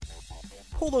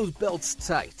Pull those belts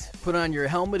tight, put on your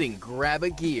helmet, and grab a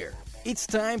gear. It's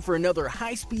time for another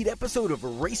high-speed episode of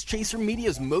Race Chaser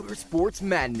Media's Motorsports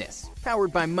Madness,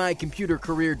 powered by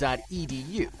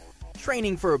mycomputercareer.edu.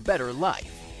 Training for a better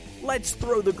life. Let's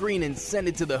throw the green and send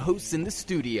it to the hosts in the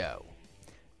studio.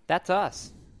 That's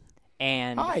us.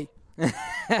 And hi.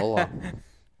 Hola.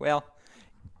 Well,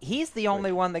 he's the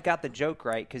only one that got the joke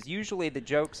right, because usually the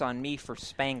joke's on me for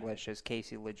Spanglish, as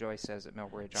Casey LaJoy says at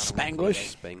Millbridge.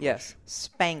 Spanglish? Spanglish. Yes,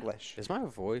 Spanglish. Is my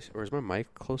voice, or is my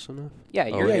mic close enough? Yeah,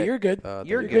 you're good. You're good.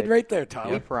 You're good right there,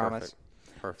 Tyler. We promise.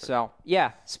 Perfect. So,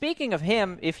 yeah, speaking of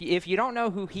him, if you don't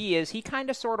know who he is, he kind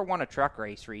of sort of won a truck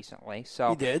race recently. So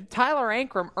He did. Tyler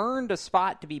Ankrum earned a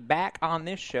spot to be back on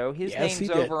this show. His Yes, he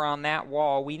name's did. over on that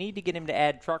wall. We need to get him to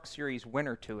add Truck Series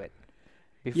winner to it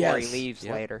before he Yes. leaves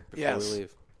Yep. later. Before we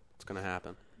leave. It's going to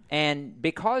happen. And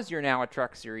because you're now a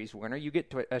Truck Series winner, you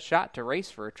get a shot to race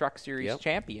for a Truck Series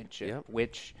championship,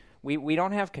 which we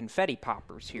don't have confetti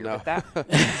poppers here. No. But that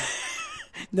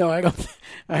No, I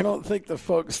don't think the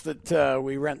folks that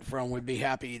we rent from would be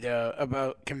happy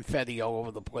about confetti all over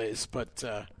the place, but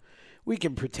we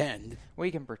can pretend.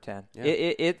 we can pretend. Yeah.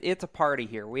 It's a party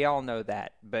here. We all know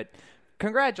that. But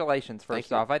congratulations, Thank first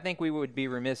you. off. I think we would be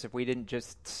remiss if we didn't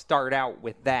just start out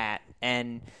with that.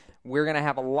 And we're going to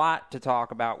have a lot to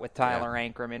talk about with Tyler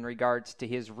Ankrum in regards to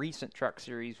his recent Truck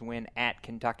Series win at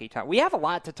Kentucky. We have a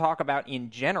lot to talk about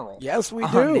in general. Yes, we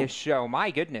on do. this show.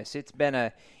 My goodness, it's been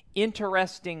a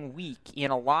interesting week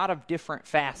in a lot of different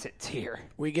facets here.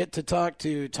 We get to talk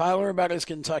to Tyler about his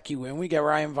Kentucky win. We got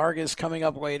Ryan Vargas coming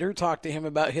up later. Talk to him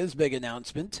about his big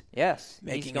announcement. Yes,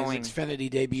 Making he's going his Xfinity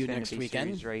debut next Xfinity weekend.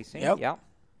 Series racing. Yep.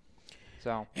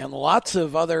 So, And lots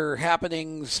of other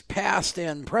happenings past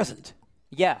and present.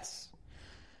 yes,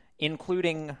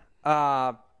 including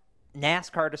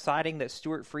NASCAR deciding that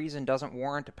Stuart Friesen doesn't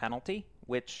warrant a penalty,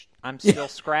 which I'm still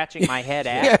scratching my head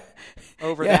at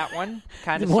over that one,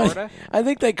 kind of, sort of. I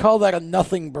think they call that a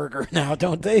nothing burger now,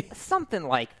 don't they? Something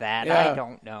like that. Yeah. I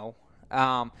don't know.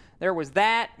 There was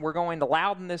that. We're going to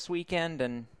Loudon this weekend,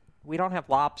 and we don't have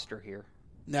lobster here,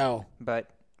 No, but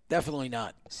definitely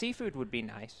not. seafood would be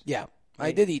nice. Yeah,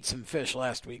 I did eat some fish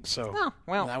last week, so Oh,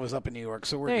 well. and I was up in New York,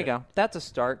 so we're There you good. go. That's a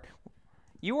start.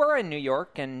 You were in New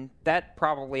York, and that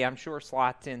probably, I'm sure,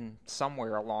 slots in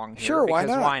somewhere along here. Sure, why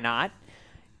because not? why not?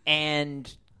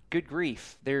 And good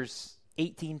grief, there's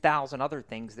 18,000 other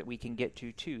things that we can get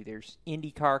to, too. There's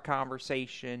IndyCar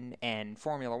conversation and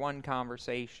Formula One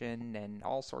conversation and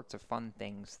all sorts of fun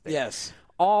things that Yes.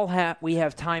 we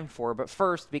have time for. But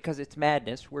first, because it's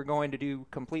madness, we're going to do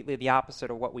completely the opposite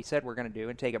of what we said we're going to do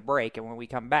and take a break. And when we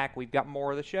come back, we've got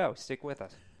more of the show. Stick with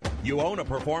us. You own a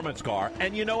performance car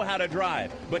and you know how to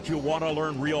drive, but you want to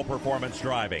learn real performance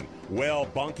driving. Well,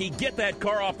 Bunky, get that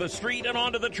car off the street and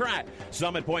onto the track.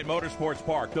 Summit Point Motorsports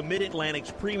Park, the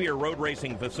Mid-Atlantic's premier road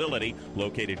racing facility,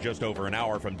 located just over an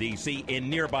hour from D.C.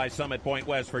 in nearby Summit Point,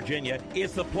 West Virginia,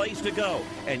 is the place to go.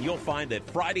 And you'll find that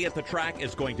Friday at the Track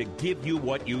is going to give you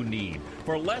what you need.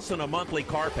 For less than a monthly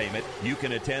car payment, you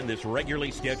can attend this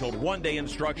regularly scheduled one-day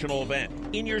instructional event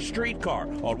in your street car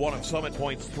on one of Summit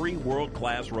Point's 3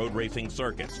 world-class road racing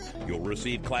circuits. You'll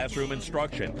receive classroom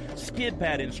instruction, skid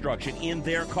pad instruction in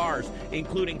their cars,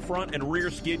 including front and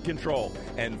rear skid control,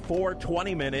 and 4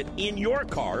 20-minute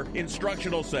in-your-car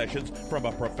instructional sessions from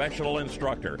a professional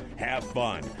instructor. Have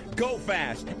fun, go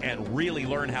fast, and really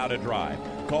learn how to drive.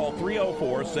 Call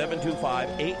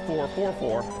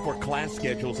 304-725-8444 for class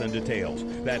schedules and details.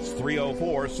 That's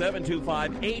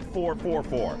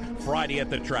 304-725-8444. Friday at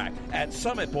the Track at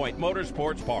Summit Point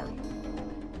Motorsports Park.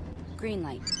 Green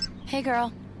light. Hey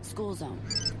girl, school zone.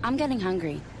 I'm getting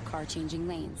hungry. Car changing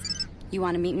lanes. You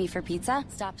want to meet me for pizza?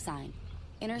 Stop sign.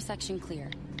 Intersection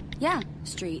clear. Yeah,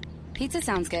 street. Pizza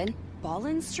sounds good. Ball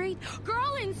in street?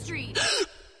 Girl in street!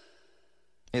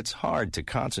 It's hard to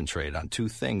concentrate on 2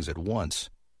 things at once,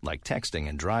 like texting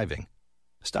and driving.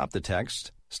 Stop the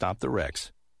text, stop the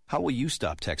wrecks. How will you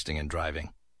stop texting and driving?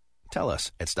 Tell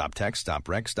us at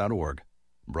stoptextstoprex.org.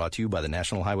 Brought to you by the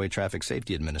National Highway Traffic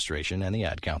Safety Administration and the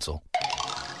Ad Council.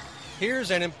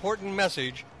 Here's an important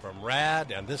message from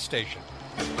RAD and this station.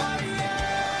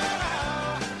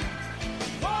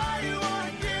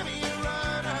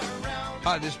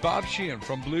 Hi, this is Bob Sheehan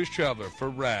from Blues Traveler for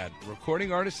RAD,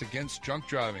 Recording Artists Against Drunk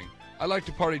Driving. I like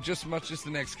to party just as much as the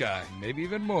next guy, maybe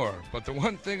even more, but the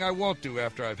one thing I won't do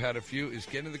after I've had a few is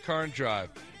get in the car and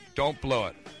drive. Don't blow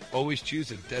it. Always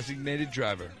choose a designated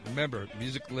driver. Remember,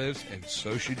 music lives, and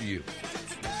so should you.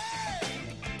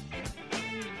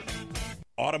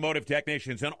 Automotive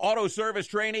technicians and auto service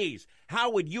trainees,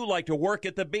 how would you like to work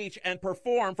at the beach and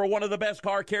perform for one of the best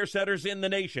car care centers in the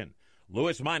nation?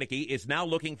 Louis Meineke is now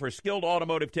looking for skilled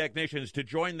automotive technicians to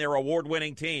join their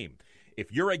award-winning team.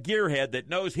 If you're a gearhead that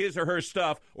knows his or her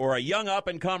stuff, or a young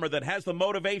up-and-comer that has the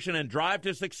motivation and drive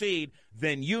to succeed,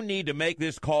 then you need to make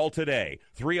this call today.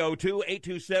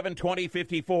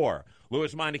 302-827-2054.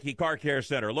 Louis Meineke Car Care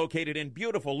Center, located in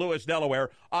beautiful Lewis, Delaware,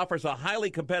 offers a highly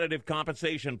competitive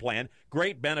compensation plan,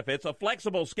 great benefits, a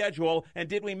flexible schedule, and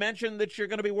did we mention that you're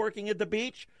going to be working at the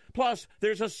beach? Plus,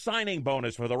 there's a signing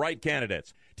bonus for the right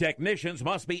candidates. Technicians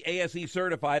must be ASE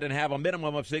certified and have a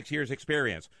minimum of 6 years'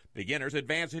 experience. Beginners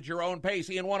advance at your own pace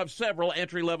in one of several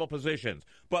entry-level positions.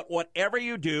 But whatever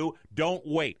you do, don't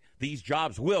wait. These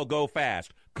jobs will go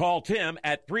fast. Call Tim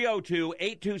at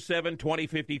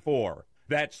 302-827-2054.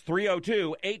 That's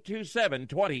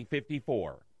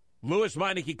 302-827-2054. Louis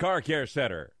Meineke Car Care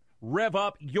Center. Rev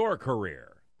up your career.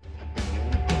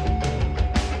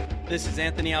 This is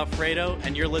Anthony Alfredo,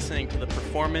 and you're listening to the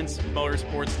Performance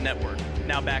Motorsports Network.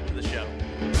 Now back to the show.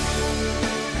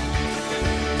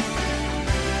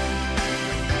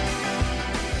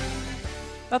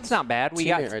 That's not bad. We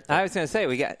got. Right, I was going to say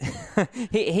we got.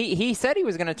 he said he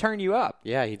was going to turn you up.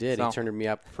 Yeah, he did. So. He turned me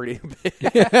up pretty big.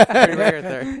 Pretty big right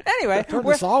there. Anyway, turned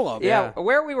us all up. Yeah,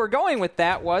 where we were going with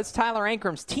that was Tyler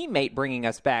Ankrum's teammate bringing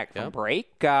us back from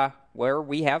break. Where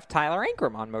we have Tyler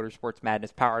Ankrum on Motorsports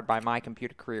Madness, powered by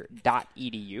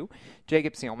mycomputercareer.edu.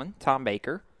 Jacob Seelman, Tom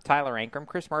Baker, Tyler Ankrum.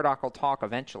 Chris Murdoch will talk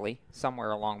eventually,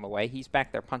 somewhere along the way. He's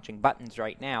back there punching buttons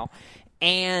right now.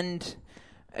 And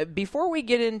before we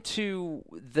get into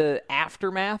the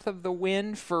aftermath of the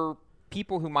win for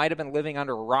people who might have been living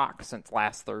under a rock since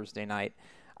last Thursday night,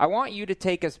 I want you to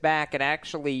take us back and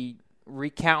actually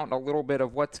recount a little bit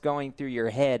of what's going through your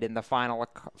head in the final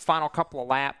couple of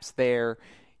laps there.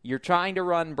 You're trying to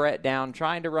run Brett down,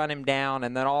 trying to run him down,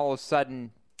 and then all of a sudden,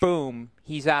 boom,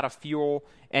 he's out of fuel,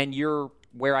 and you're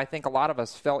where I think a lot of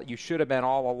us felt you should have been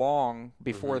all along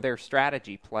before their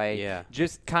strategy play. Yeah.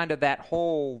 Just kind of that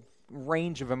whole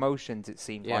range of emotions, it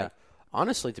seemed like.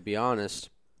 Honestly, to be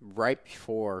honest, right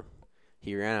before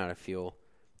he ran out of fuel,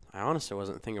 I honestly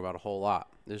wasn't thinking about a whole lot.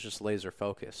 It was just laser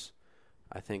focus.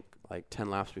 I think like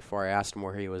 10 laps before I asked him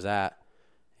where he was at,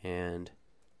 and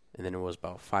then it was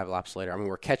about 5 laps later. I mean,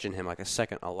 we're catching him like a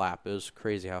second a lap. It was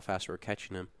crazy how fast we were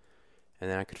catching him.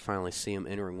 And then I could finally see him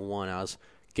entering 1. I was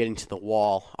getting to the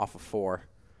wall off of 4.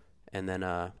 And then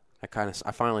I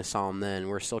finally saw him then.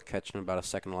 We were still catching him about a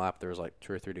second a lap. There was like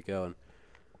 2 or 3 to go. And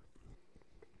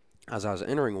as I was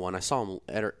entering 1, I saw him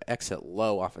exit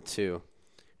low off of 2.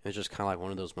 It was just kind of like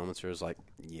one of those moments where it was like,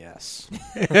 yes.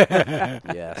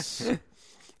 Yes.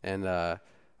 And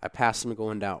I passed him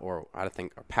going down, or I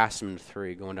passed him to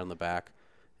 3 going down the back,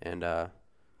 and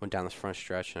went down this front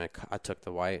stretch, and I took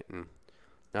the white, and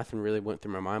nothing really went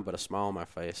through my mind but a smile on my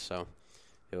face. So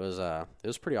it was a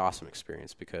pretty awesome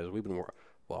experience because we've been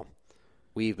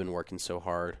working so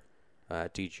hard.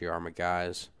 DGR, my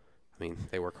guys, I mean,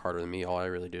 they work harder than me. All I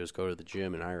really do is go to the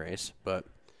gym and I race, but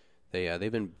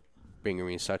they've been bringing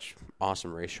me such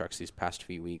awesome race trucks these past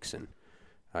few weeks, and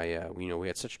we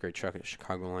had such a great truck at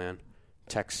Chicagoland,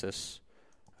 Texas.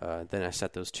 Then I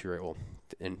set those 2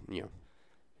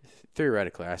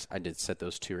 theoretically I did set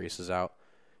those 2 races out,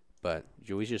 but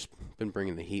we've just been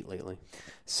bringing the heat lately.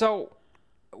 So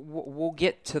we'll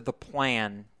get to the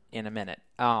plan in a minute,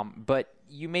 but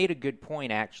you made a good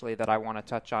point actually that I want to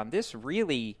touch on. This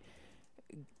really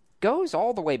goes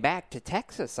all the way back to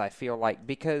Texas, I feel like,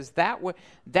 because that was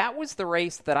the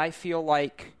race that I feel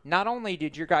like not only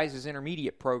did your guys'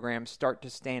 intermediate program start to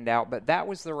stand out, but that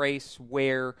was the race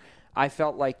where I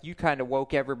felt like you kind of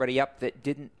woke everybody up that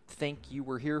didn't think you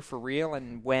were here for real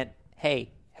and went, hey,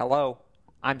 hello,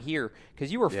 I'm here.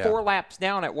 Because you were 4 laps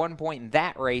down at one point in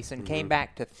that race and came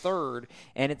back to 3rd,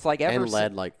 and it's like and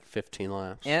led like 15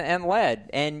 laps. And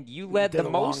led. And you led the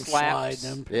most laps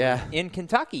in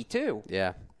Kentucky, too.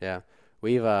 Yeah.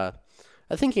 We've, I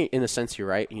think in a sense you're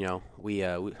right. We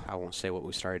I won't say what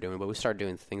we started doing, but we started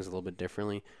doing things a little bit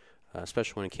differently,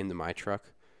 especially when it came to my truck,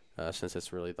 since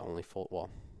it's really the only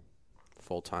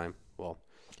full-time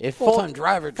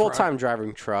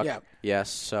driving truck. Yeah. Yes.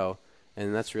 So,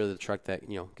 and that's really the truck that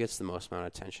gets the most amount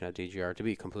of attention at DGR, to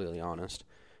be completely honest.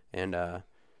 And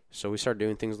so we started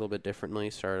doing things a little bit differently.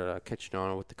 Started catching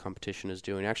on what the competition is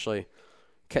doing. Actually,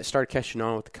 started catching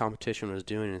on what the competition was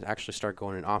doing, and actually started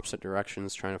going in opposite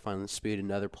directions, trying to find the speed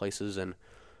in other places. And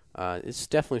it's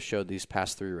definitely showed these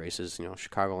past 3 races.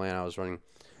 Chicagoland, I was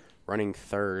running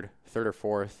third or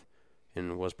fourth,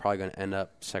 and was probably going to end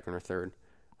up 2nd or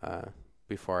 3rd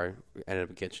before I ended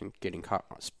up getting caught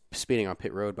speeding on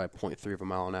pit road by 0.3 of a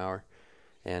mile an hour.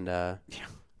 And and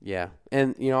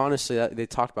honestly, they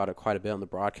talked about it quite a bit on the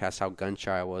broadcast, how gun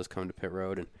shy I was coming to pit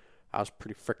road, and I was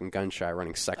pretty freaking gun shy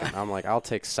running second. I'm like, I'll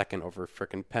take second over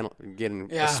freaking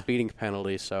getting a speeding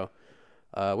penalty. So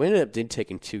we ended up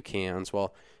taking 2 cans.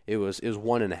 Well, it was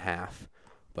 1.5.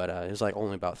 But it was like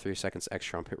only about 3 seconds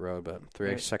extra on pit road, but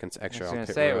 3 seconds extra on pit road. I was going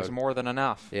to say it was more than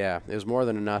enough. Yeah, it was more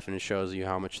than enough, and it shows you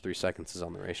how much 3 seconds is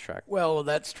on the racetrack. Well,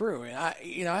 that's true. And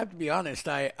I have to be honest.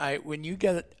 I when you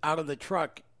get out of the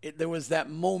truck, there was that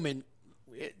moment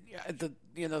at the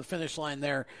finish line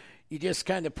there. You just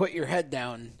kind of put your head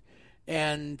down,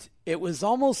 and it was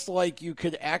almost like you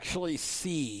could actually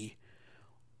see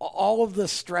all of the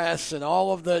stress and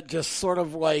all of the just sort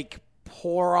of like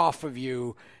pour off of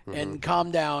you and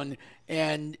calm down,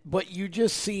 but you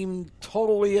just seem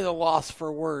totally at a loss for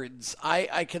words.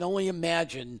 I can only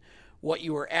imagine what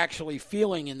you were actually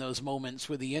feeling in those moments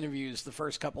with the interviews, the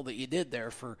first couple that you did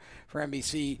there for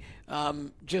NBC,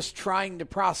 just trying to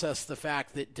process the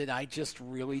fact that, did I just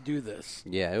really do this?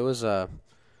 Yeah, it was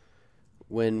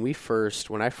when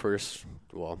I first,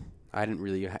 well, I didn't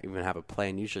really even have a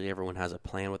plan. Usually everyone has a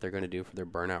plan what they're going to do for their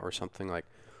burnout or something. Like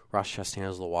Ross Chastain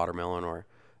has the watermelon, or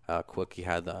Quickie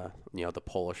had the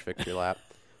Polish victory lap.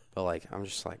 But like, I'm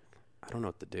just like, I don't know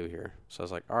what to do here. So I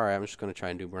was like, all right, I'm just going to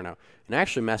try and do burnout. And I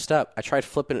actually messed up. I tried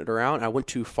flipping it around, and I went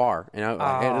too far. And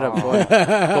I ended up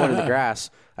going in the grass.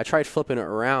 I tried flipping it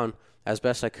around as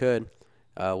best I could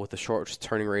with the short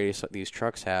turning radius that these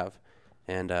trucks have.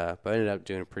 And but I ended up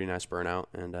doing a pretty nice burnout.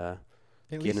 And at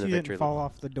least you didn't fall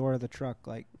off the door of the truck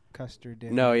like Custer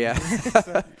did. No, yeah.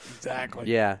 Exactly.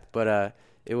 Yeah, but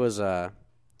it was an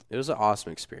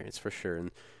awesome experience for sure.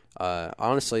 And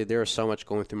honestly, there was so much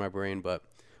going through my brain, but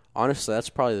honestly, that's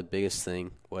probably the biggest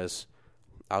thing. Was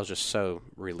I was just so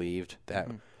relieved that,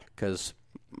 because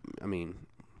I mean,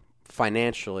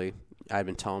 financially, I've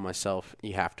been telling myself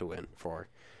you have to win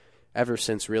ever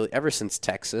since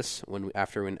Texas.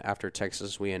 After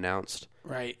Texas, we announced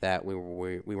that we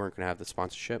weren't going to have the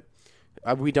sponsorship.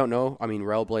 We don't know. I mean,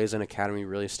 Railblaze and Academy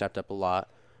really stepped up a lot.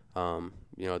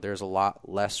 There's a lot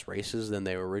less races than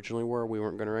they originally were. We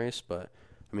weren't going to race, but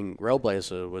I mean,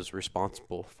 Railblaze was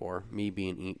responsible for me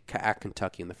being at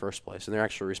Kentucky in the first place, and they're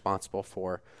actually responsible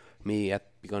for me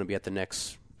going to be at the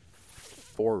next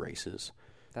 4 races.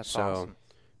 That's awesome.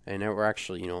 And we're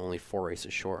actually, only 4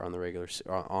 races short on the regular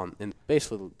in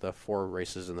basically the 4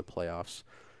 races in the playoffs,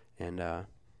 and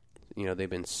they've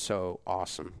been so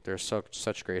awesome. They're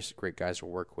such great guys to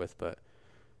work with. But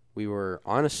we were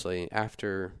honestly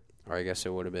after, or I guess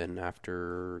it would have been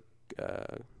after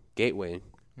Gateway,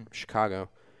 Chicago.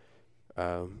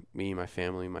 Me, my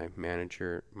family, my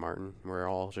manager Martin, we're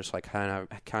all just like kind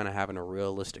of having a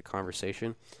realistic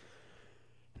conversation.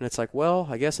 And it's like, well,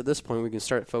 I guess at this point we can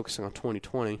start focusing on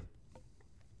 2020.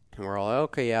 And we're all like,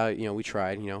 okay, yeah, we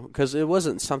tried, because it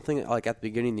wasn't something like at the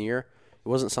beginning of the year, it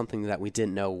wasn't something that we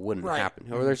didn't know wouldn't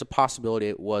happen. Or there's a possibility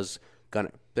there was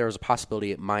a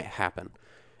possibility it might happen.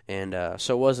 And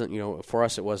so it wasn't, for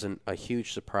us it wasn't a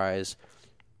huge surprise,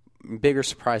 bigger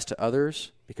surprise to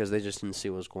others because they just didn't see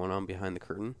what was going on behind the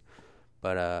curtain.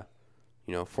 But,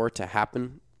 for it to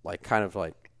happen, I kind of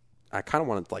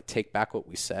want to take back what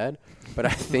we said, but I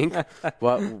think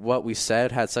what we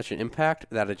said had such an impact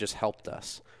that it just helped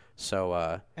us.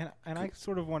 So and I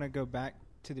sort of want to go back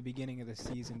to the beginning of the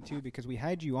season too, because we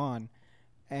had you on,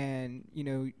 and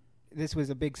this was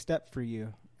a big step for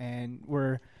you, and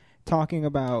we're talking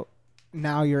about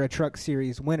now you're a Truck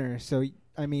Series winner. So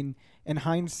I mean, in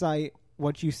hindsight,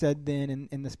 what you said then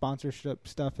and the sponsorship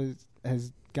stuff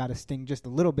has got to sting just a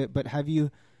little bit. But have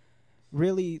you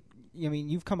really? I mean,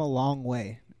 you've come a long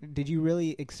way. Did you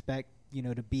really expect,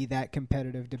 to be that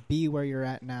competitive, to be where you're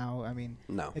at now? I mean,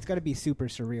 no. It's got to be super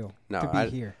surreal to be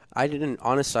here. I didn't.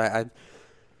 Honestly,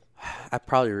 I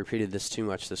probably repeated this too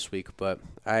much this week, but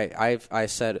I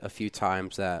said a few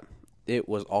times that it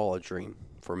was all a dream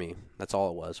for me. That's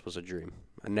all it was a dream.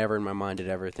 I never in my mind did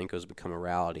ever think it was become a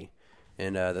reality.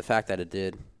 And the fact that it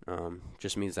did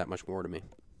just means that much more to me.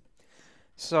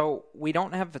 So we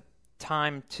don't have the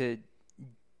time to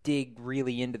dig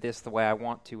really into this the way I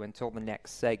want to until the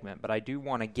next segment, but I do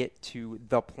want to get to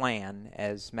the plan,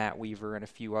 as Matt Weaver and a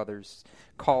few others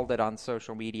called it on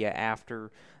social media after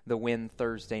the win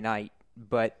Thursday night.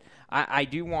 But I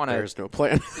do want to... There's no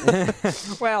plan.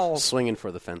 Well... Swinging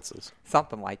for the fences.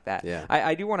 Something like that. Yeah.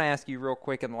 I do want to ask you real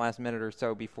quick in the last minute or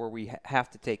so before we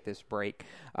have to take this break.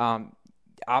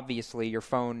 Obviously, your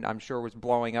phone, I'm sure, was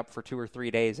blowing up for 2 or 3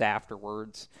 days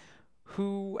afterwards.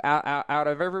 Who, out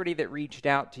of everybody that reached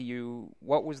out to you,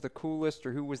 what was the coolest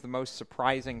or who was the most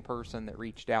surprising person that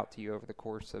reached out to you over the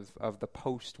course of the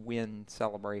post-win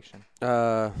celebration?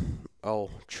 Martin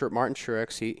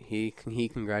Truex, he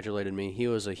congratulated me. He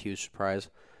was a huge surprise.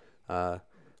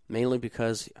 mainly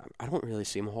because I don't really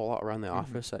see him a whole lot around the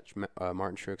office at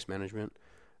Martin Truex Management.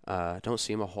 Don't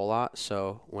see him a whole lot,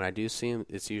 so when I do see him,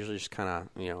 it's usually just kind of,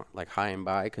 like high and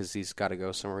by because he's got to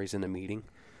go somewhere. He's in a meeting.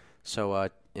 So,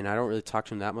 and I don't really talk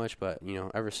to him that much, but,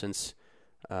 ever since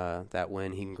that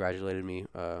win, he congratulated me.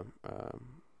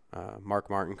 Mark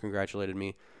Martin congratulated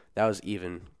me. That was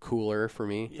even cooler for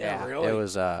me. Yeah, really? It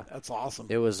was. That's awesome.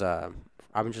 It was.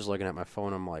 I'm just looking at my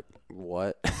phone. I'm like,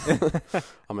 what?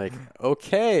 I'm like,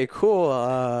 okay,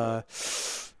 cool.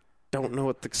 Don't know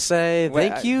what to say.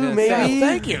 Thank you, maybe.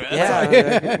 Thank you.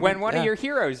 Yeah. When one of your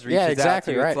heroes reaches out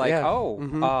to you, it's like,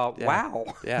 wow.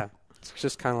 Yeah. It's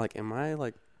just kind of like, am I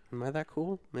that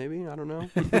cool? Maybe, I don't know.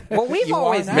 Well, we've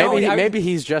always known. Maybe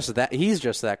he's just that. He's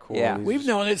just that cool. Yeah, we've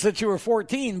known it since you were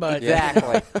 14, but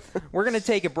exactly. We're going to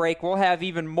take a break. We'll have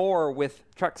even more with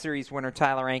Truck Series winner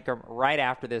Tyler Ankrum right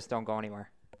after this. Don't go anywhere.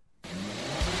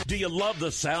 Do you love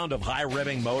the sound of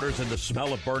high-revving motors and the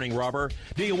smell of burning rubber?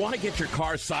 Do you want to get your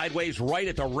car sideways right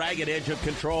at the ragged edge of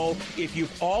control? If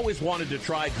you've always wanted to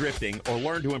try drifting or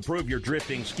learn to improve your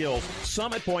drifting skills,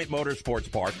 Summit Point Motorsports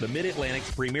Park, the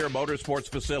Mid-Atlantic's premier motorsports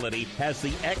facility, has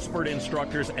the expert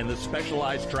instructors and the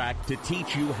specialized track to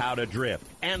teach you how to drift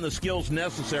and the skills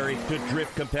necessary to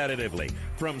drift competitively.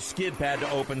 From skid pad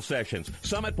to open sessions,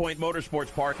 Summit Point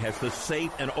Motorsports Park has the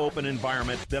safe and open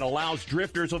environment that allows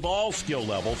drifters of all skill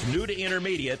levels, new to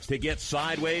intermediate, to get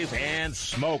sideways and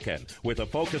smoking. With a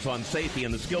focus on safety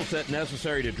and the skill set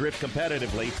necessary to drift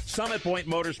competitively, Summit Point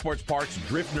Motorsports Park's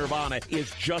Drift Nirvana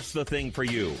is just the thing for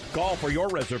you. Call for your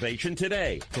reservation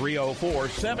today,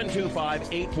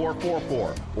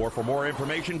 304-725-8444. Or for more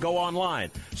information, go online,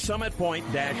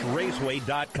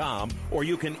 summitpoint-raceway.com, or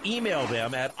you can email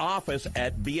them at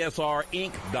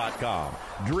office@bsrinc.com.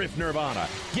 Drift Nirvana,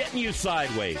 getting you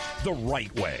sideways the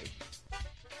right way.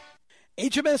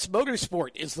 HMS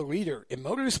Motorsport is the leader in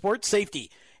motorsport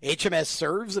safety. HMS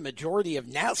serves a majority of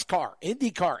NASCAR,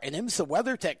 IndyCar, and IMSA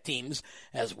WeatherTech teams,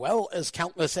 as well as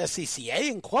countless SCCA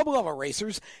and club-level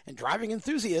racers and driving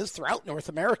enthusiasts throughout North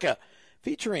America.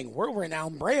 Featuring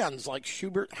world-renowned brands like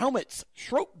Schubert helmets,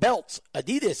 Schroep belts,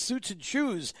 Adidas suits and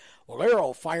shoes,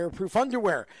 Olero fireproof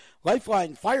underwear,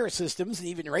 Lifeline fire systems, and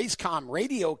even Racecom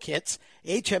radio kits,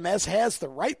 HMS has the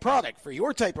right product for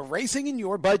your type of racing and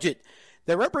your budget.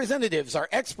 Their representatives are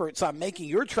experts on making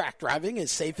your track driving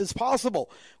as safe as possible.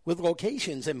 With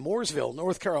locations in Mooresville,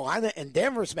 North Carolina, and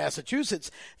Danvers, Massachusetts,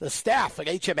 the staff at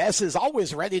HMS is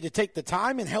always ready to take the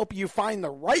time and help you find the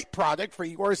right product for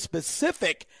your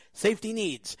specific safety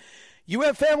needs. You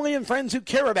have family and friends who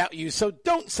care about you, so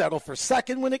don't settle for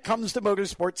second when it comes to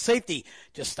motorsport safety.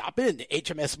 Just stop in to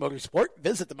HMS Motorsport,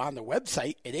 visit them on their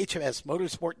website at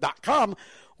hmsmotorsport.com,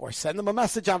 or send them a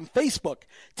message on Facebook.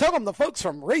 Tell them the folks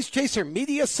from Race Chaser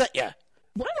Media sent you.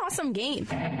 What an awesome game.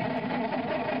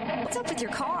 What's up with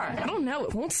your car? I don't know.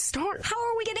 It won't start. How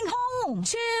are we getting home?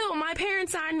 Chill. My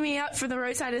parents signed me up for the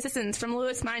roadside assistance from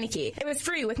Lewis Meineke. It was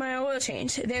free with my oil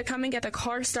change. They'd come and get the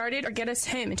car started or get us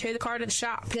home and tow the car to the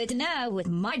shop. Good to know. With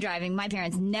my driving, my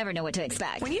parents never know what to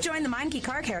expect. When you join the Meineke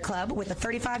Car Care Club with a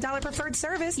 $35 preferred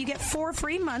service, you get 4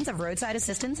 free months of roadside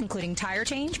assistance, including tire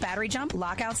change, battery jump,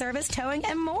 lockout service, towing,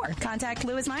 and more. Contact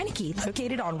Lewis Meineke,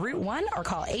 located on Route 1, or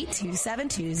call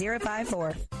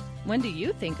 827-2054. When do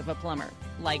you think of a plumber?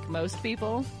 Like most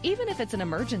people, even if it's an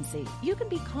emergency, you can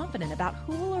be confident about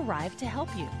who will arrive to help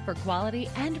you. For quality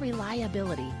and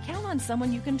reliability, count on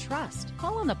someone you can trust.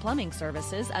 Call on the plumbing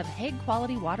services of Hague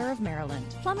Quality Water of Maryland.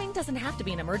 Plumbing doesn't have to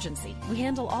be an emergency. We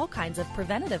handle all kinds of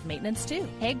preventative maintenance too.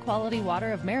 Hague Quality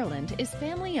Water of Maryland is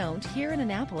family-owned here in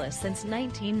Annapolis since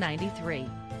 1993.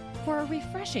 For a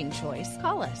refreshing choice,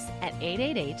 call us at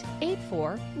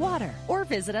 888-84-WATER or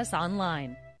visit us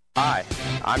online. Hi,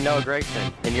 I'm Noah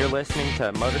Gregson, and you're listening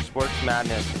to Motorsports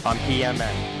Madness on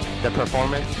PMN, the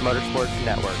Performance Motorsports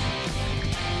Network.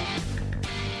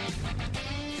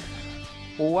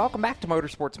 Well, welcome back to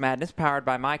Motorsports Madness, powered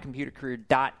by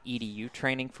mycomputercareer.edu,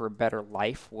 training for a better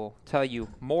life. We'll tell you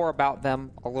more about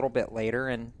them a little bit later,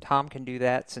 and Tom can do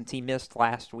that since he missed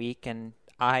last week, and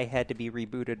I had to be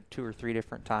rebooted 2 or 3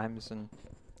 different times, and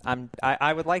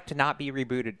I would like to not be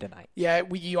rebooted tonight. Yeah,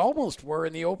 you almost were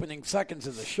in the opening seconds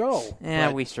of the show.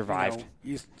 Yeah, we survived.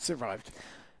 You survived.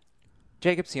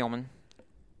 Jacob Seelman,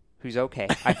 who's okay,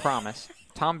 I promise.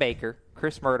 Tom Baker,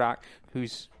 Chris Murdoch,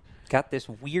 who's got this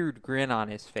weird grin on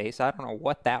his face. I don't know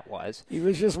what that was. He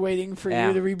was just waiting for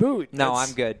you to reboot. No,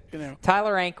 I'm good.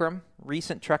 Tyler Ankrum,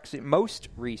 most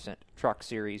recent Truck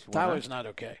Series winner. Tyler's not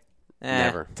okay.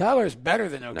 Never. Tyler's better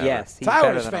than okay. Yes, he's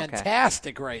Tyler's better than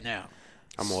fantastic right now.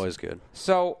 I'm always good.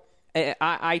 So,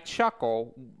 I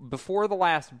chuckle. Before the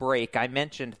last break, I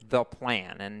mentioned the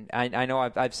plan, and I know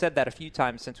I've said that a few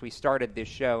times since we started this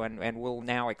show, and we'll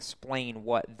now explain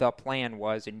what the plan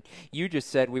was, and you just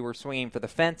said we were swinging for the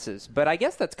fences, but I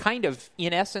guess that's kind of,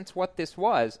 in essence, what this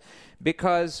was,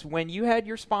 because when you had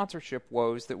your sponsorship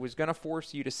woes that was going to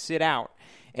force you to sit out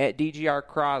at DGR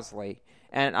Crosley,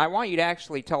 and I want you to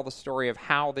actually tell the story of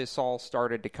how this all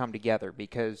started to come together,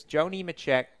 because Joe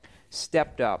Nemechek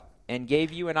stepped up and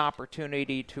gave you an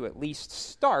opportunity to at least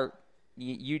start.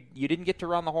 You didn't get to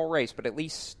run the whole race, but at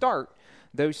least start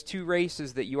those 2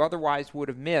 races that you otherwise would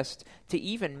have missed to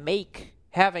even make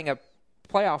having a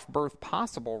playoff berth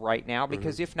possible right now,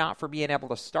 because if not for being able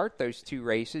to start those 2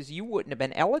 races, you wouldn't have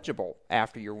been eligible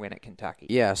after your win at Kentucky.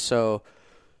 Yeah, so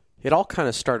it all kind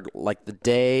of started like the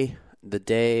day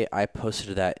I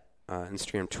posted that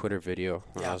Instagram Twitter video.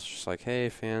 Where I was just like, hey,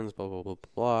 fans, blah, blah, blah,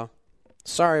 blah, blah.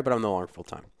 Sorry, but I'm no longer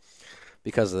full-time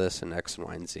because of this and X and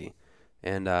Y and Z.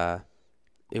 And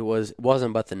it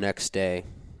wasn't but the next day,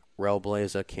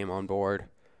 Railblazer came on board.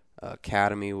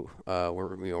 Academy,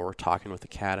 we're talking with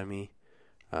Academy.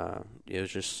 It was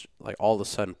just like all of a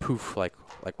sudden, poof! Like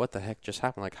what the heck just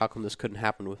happened? Like how come this couldn't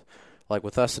happen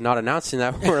with us not announcing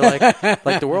that we're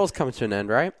like the world's coming to an end,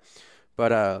 right?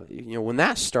 But when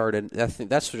that started, I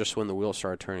think that's just when the wheels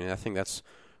started turning. I think that's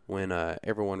when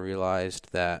everyone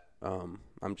realized that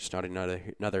I'm just not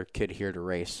another kid here to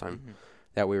race.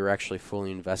 That we were actually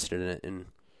fully invested in it, and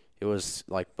it was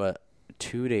like, but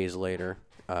 2 days later,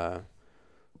 I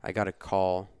got a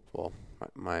call. Well,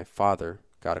 my father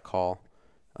got a call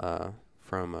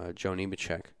from Joe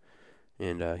Nemechek,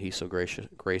 and he so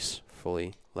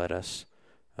gracefully let us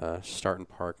start and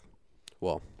park.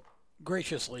 Well,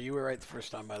 graciously, you were right the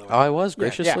first time, by the way. Oh, I was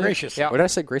graciously. Yeah, graciously. What did I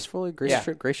say? Gracefully?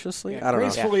 Graciously? Yeah, I don't know.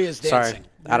 gracefully is dancing. Sorry,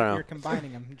 I don't know. You're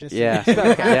combining them. Just yeah,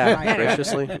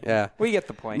 graciously. Yeah, we get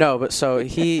the point. No, but so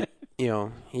he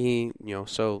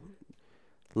so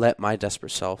let my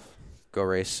desperate self go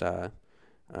race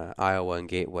Iowa and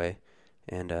Gateway,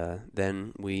 and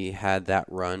then we had that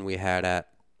run we had at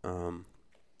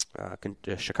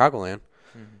Chicagoland.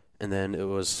 And then it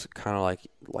was kind of like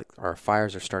our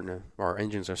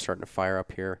engines are starting to fire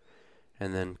up here,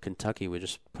 and then Kentucky we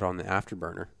just put on the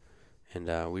afterburner, and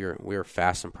we were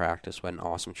fast in practice. We had an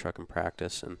awesome truck in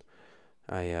practice, and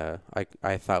I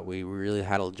thought we really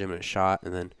had a legitimate shot,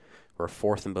 and then we're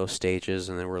 4th in both stages,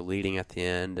 and then we're leading at the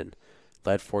end and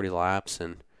led 40 laps,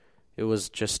 and it was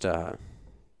just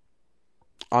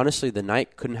honestly the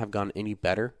night couldn't have gone any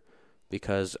better,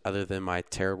 because other than my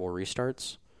terrible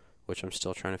restarts, which I'm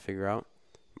still trying to figure out.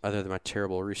 Other than my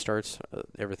terrible restarts,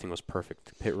 everything was perfect.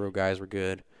 The pit road guys were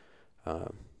good.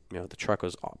 The truck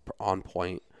was on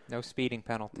point. No speeding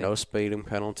penalty. No speeding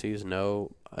penalties.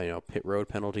 No, pit road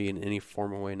penalty in any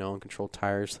form or way. No uncontrolled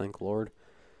tires, thank Lord.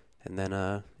 And then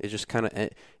it just kind of,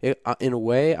 in a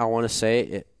way, I want to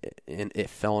say it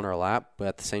fell in our lap, but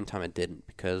at the same time it didn't,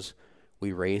 because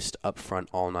we raced up front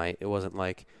all night. It wasn't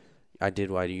like I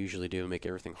did what I usually do, make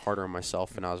everything harder on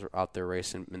myself, and I was out there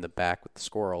racing in the back with the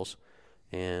squirrels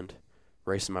and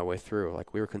racing my way through.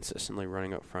 Like, we were consistently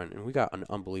running up front, and we got an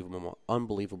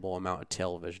unbelievable amount of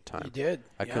television time. You did.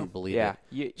 I couldn't believe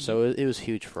it. So it was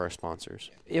huge for our sponsors.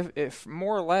 If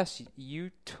more or less you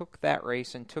took that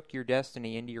race and took your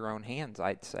destiny into your own hands,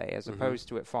 I'd say, as opposed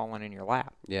to it falling in your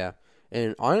lap. Yeah.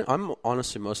 And I'm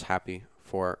honestly most happy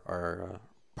for our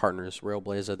partners,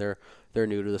 Railblazer. They're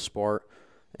new to the sport.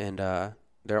 And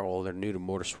they're new to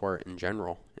motorsport in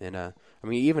general. And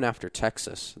even after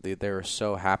Texas, they were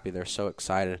so happy. They're so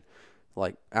excited.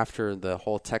 Like after the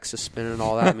whole Texas spin and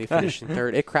all that, me finishing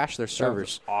third, it crashed their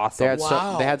servers. Awesome!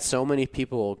 They had so many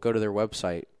people go to their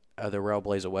website, the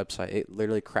Railblazer website. It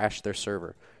literally crashed their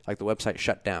server. Like the website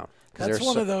shut down. That's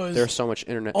one of those. There's so much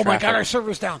internet. Oh traffic. My God, our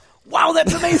server's down! Wow,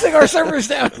 that's amazing. Our server's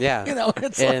down. Yeah,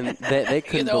 it's they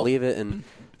couldn't believe it, and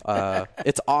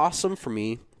it's awesome for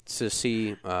me to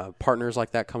see partners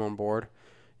like that come on board,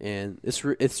 and it's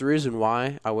the reason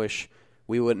why I wish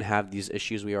we wouldn't have these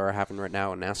issues we are having right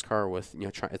now in NASCAR with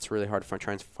it's really hard to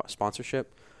find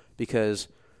sponsorship, because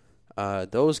the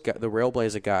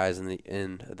Railblazer guys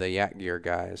and the Yak Gear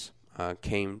guys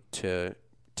came to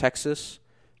Texas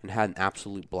and had an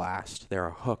absolute blast. They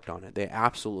were hooked on it. They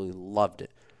absolutely loved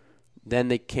it. Then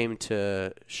they came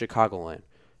to Chicagoland,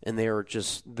 and they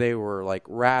were like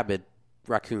rabid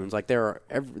raccoons. Like they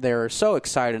were so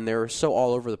excited, and they were so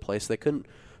all over the place. They couldn't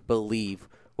believe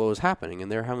what was happening,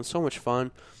 and they were having so much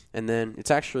fun. And then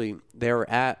they were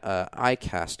at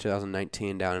ICAST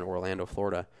 2019 down in Orlando,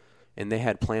 Florida, and they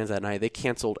had plans that night. They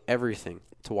canceled everything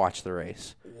to watch the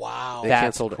race. Wow. They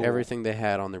canceled everything they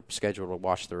had on their schedule to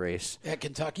watch the race. At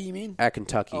Kentucky, you mean? At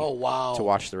Kentucky. Oh, wow. To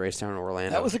watch the race down in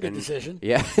Orlando. That was a good decision.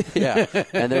 Yeah, yeah.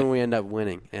 And then we end up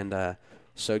winning. And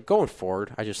so going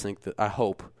forward, I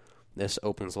hope this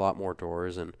opens a lot more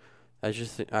doors, and I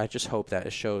just hope that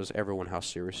it shows everyone how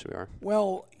serious we are.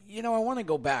 Well, I want to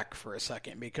go back for a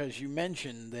second because you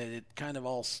mentioned that it kind of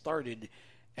all started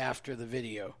after the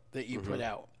video that you put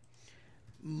out.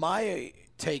 My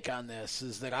take on this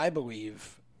is that I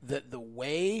believe that the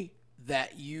way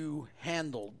that you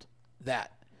handled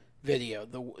that video,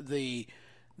 the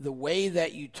way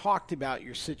that you talked about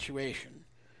your situation,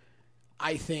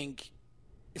 I think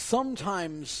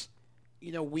sometimes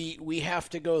we have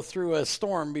to go through a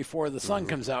storm before the sun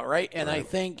comes out, right? And I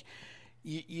think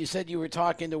you said you were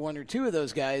talking to one or two of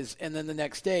those guys, and then the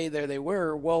next day there they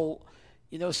were. Well,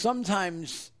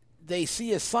 sometimes they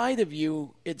see a side of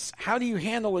you. It's how do you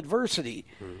handle adversity?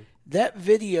 That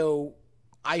video,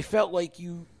 I felt like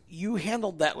you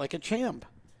handled that like a champ.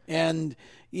 And,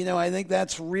 I think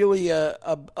that's really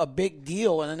a big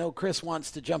deal. And I know Chris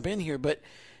wants to jump in here, but,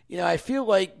 I feel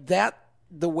like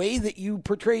the way that you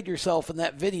portrayed yourself in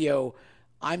that video,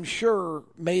 I'm sure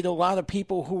made a lot of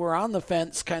people who were on the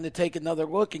fence kind of take another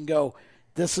look and go,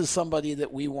 this is somebody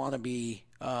that we want to be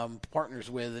partners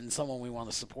with and someone we want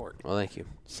to support. Well, thank you.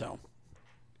 So,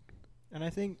 and I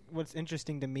think what's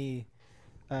interesting to me,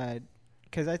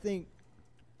 because I think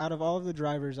out of all of the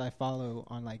drivers I follow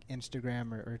on like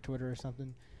Instagram or Twitter or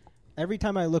something, every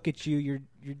time I look at you,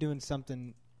 you're doing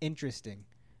something interesting.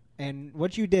 And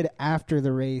what you did after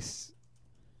the race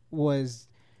was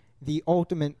the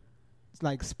ultimate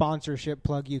like sponsorship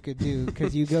plug you could do,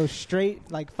 because you go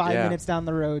straight like 5 minutes down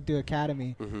the road to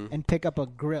Academy and pick up a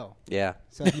grill. Yeah,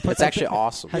 so you put it's actually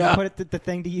awesome. Have you put the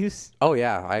thing to use? Oh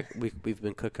yeah, we've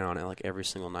been cooking on it like every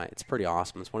single night. It's pretty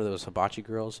awesome. It's one of those hibachi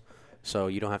grills, so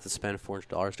you don't have to spend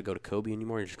 $400 to go to Kobe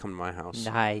anymore. You just come to my house.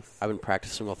 Nice. I've been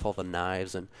practicing with all the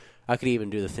knives, and I could even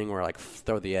do the thing where I like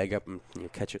throw the egg up and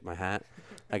catch it in my hat.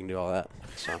 I can do all that.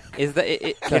 So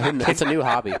it's a new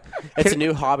hobby. It's a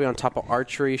new hobby on top of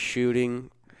archery, shooting,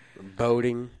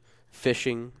 boating,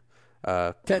 fishing,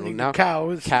 tending to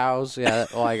cows. Cows, yeah.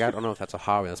 Well, I don't know if that's a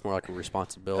hobby. That's more like a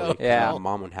responsibility. Yeah. My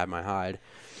mom would have my hide.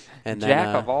 And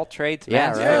Jack of all trades,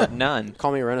 master of none.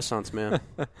 Call me a Renaissance man.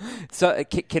 So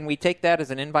can we take that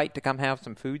as an invite to come have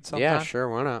some food sometime? Yeah, sure.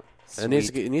 Why not? It needs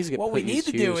to get what we need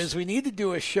to do is we need to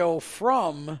do a show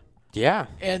from. Yeah.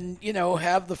 And,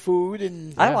 have the food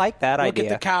and I like that look idea. at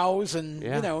the cows and,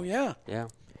 Yeah.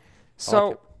 So,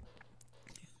 like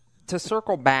to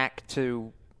circle back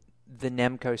to the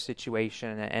Nemco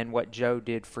situation and what Joe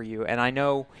did for you, and I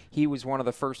know he was one of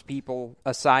the first people,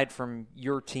 aside from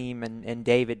your team and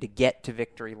David, to get to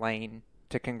victory lane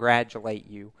to congratulate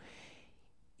you.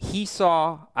 He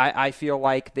saw, I feel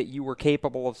like, that you were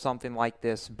capable of something like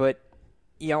this, but,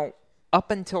 up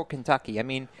until Kentucky, I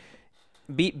mean,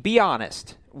 Be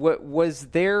honest. Was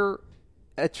there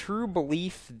a true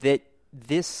belief that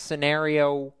this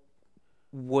scenario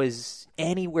was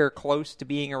anywhere close to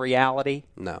being a reality?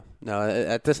 No.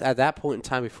 At that point in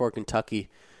time before Kentucky,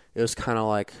 it was kind of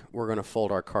like we're going to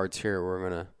fold our cards here. We're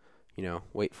going to,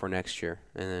 wait for next year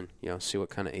and then see what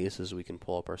kind of aces we can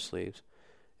pull up our sleeves.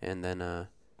 And then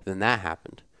that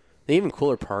happened. The even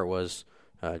cooler part was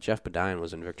Jeff Bedian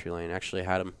was in victory lane. Actually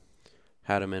had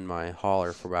him in my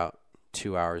hauler for about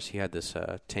 2 hours. He had this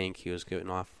tank he was giving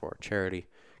away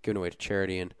to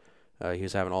charity, and he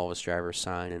was having all of his drivers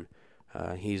sign.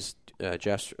 And he's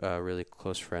Jeff's really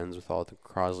close friends with all the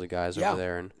Crosley guys over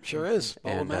there. And sure is.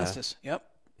 All Mastis. Yep.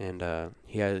 And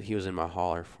he was in my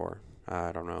hauler for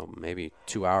I don't know, maybe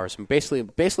 2 hours, and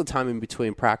basically time in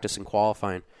between practice and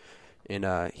qualifying.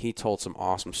 And he told some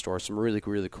awesome stories, some really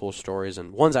really cool stories,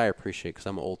 and ones I appreciate because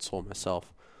I'm an old soul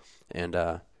myself. And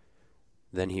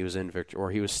then he was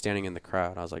he was standing in the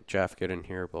crowd. I was like, Jeff, get in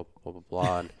here, blah, blah, blah,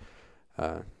 blah.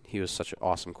 And he was such an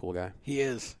awesome, cool guy. He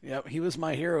is. Yep. He was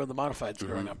my hero in the modifieds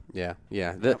growing up. Yeah.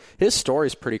 His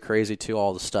story's pretty crazy, too,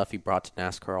 all the stuff he brought to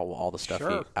NASCAR, all the stuff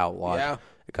he outlawed. Yeah.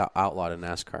 It got outlawed in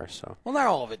NASCAR, so. Well, not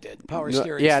all of it did. Power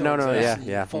steering. Yeah.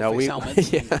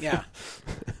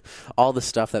 All the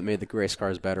stuff that made the race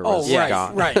cars better was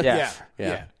gone. Right.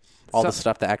 Yeah. All the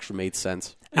stuff that actually made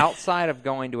sense. Outside of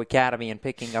going to Academy and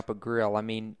picking up a grill, I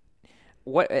mean,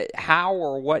 how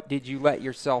or what did you let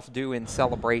yourself do in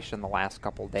celebration the last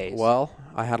couple of days? Well,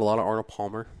 I had a lot of Arnold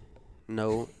Palmer.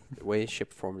 No way,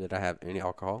 shape, or form did I have any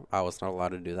alcohol. I was not allowed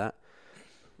to do that.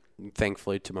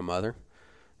 Thankfully to my mother.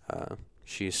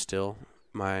 She's still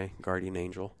my guardian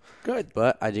angel. Good.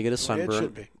 But I did get a sunburn. It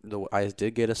should be. I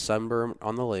did get a sunburn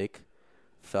on the lake.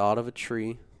 Fell out of a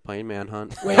tree playing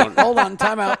manhunt. Wait, hold on.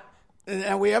 Time out.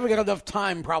 And we haven't got enough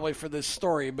time probably for this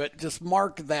story, but just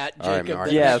mark that, Jacob, right,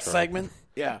 the next segment.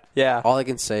 Yeah. All I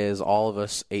can say is all of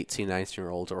us 18,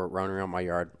 19-year-olds are running around my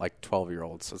yard like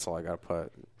 12-year-olds. That's all I got to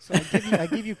put. So I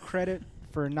give you credit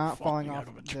for not falling off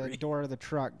the door of the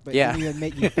truck, but you didn't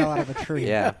admit you fell out of a tree.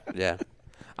 Yeah.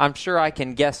 I'm sure I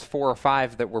can guess 4 or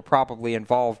 5 that were probably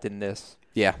involved in this.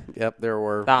 Yeah. Yep. There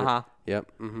were. Uh-huh.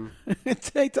 Yep. Mm-hmm.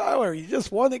 Hey, Tyler, you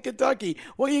just won in Kentucky.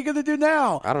 What are you going to do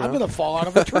now? I don't know. I'm going to fall out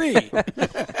of a tree.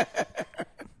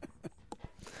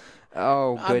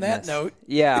 Oh, goodness. On that note.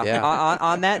 Yeah.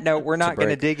 On that note, we're not going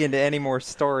to dig into any more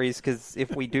stories because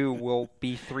if we do, we'll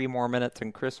be 3 more minutes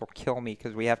and Chris will kill me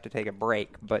because we have to take a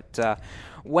break. But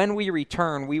when we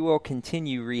return, we will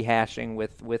continue rehashing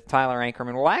with Tyler Ankrum.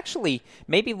 And we'll actually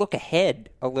maybe look ahead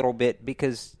a little bit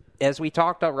because, as we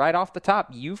talked about right off the top,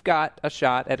 you've got a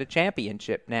shot at a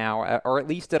championship now, or at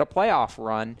least at a playoff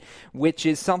run, which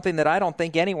is something that I don't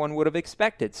think anyone would have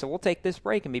expected. So we'll take this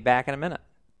break and be back in a minute.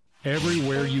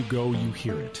 Everywhere you go, you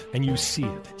hear it, and you see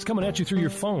it. It's coming at you through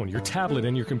your phone, your tablet,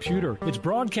 and your computer. It's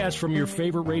broadcast from your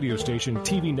favorite radio station,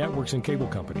 TV networks, and cable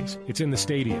companies. It's in the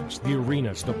stadiums, the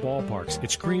arenas, the ballparks.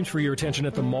 It screams for your attention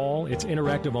at the mall. It's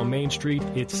interactive on Main Street.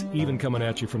 It's even coming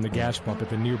at you from the gas pump at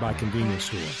the nearby convenience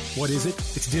store. What is it?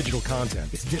 It's digital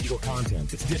content. It's digital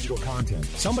content. It's digital content.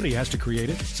 Somebody has to create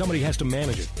it. Somebody has to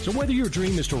manage it. So whether your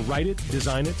dream is to write it,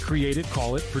 design it, create it,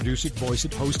 call it, produce it, voice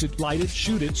it, host it, light it,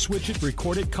 shoot it, switch it,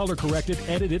 record it, color correct it,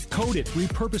 edit it, code it,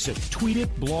 repurpose it, tweet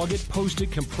it, blog it, post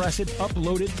it, compress it,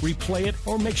 upload it, replay it,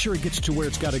 or make sure it gets to where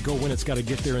it's got to go when it's got to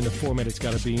get there in the format it's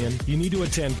got to be in, you need to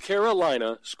attend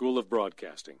Carolina School of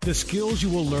Broadcasting. The skills you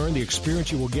will learn, the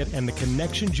experience you will get, and the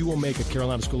connections you will make at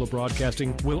Carolina School of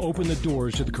Broadcasting will open the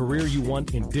doors to the career you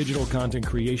want in digital content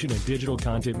creation and digital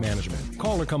content management.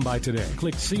 Call or come by today.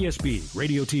 Click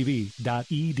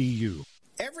csbradiotv.edu.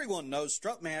 Everyone knows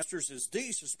Strutmasters is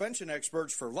the suspension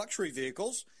experts for luxury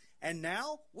vehicles, and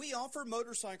now we offer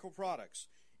motorcycle products.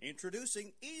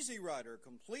 Introducing Easy Rider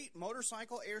Complete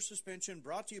Motorcycle Air Suspension,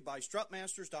 brought to you by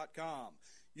Strutmasters.com.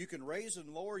 You can raise and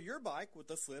lower your bike with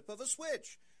the flip of a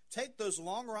switch. Take those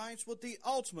long rides with the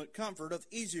ultimate comfort of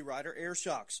Easy Rider Air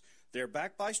Shocks. They're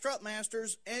backed by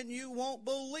Strutmasters, and you won't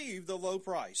believe the low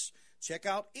price. Check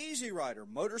out Easy Rider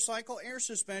Motorcycle Air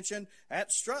Suspension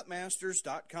at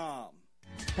Strutmasters.com.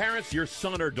 Parents, your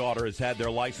son or daughter has had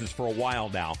their license for a while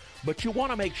now, but you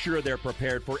want to make sure they're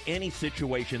prepared for any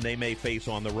situation they may face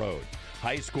on the road.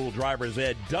 High school driver's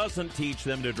ed doesn't teach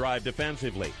them to drive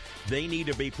defensively. They need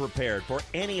to be prepared for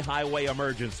any highway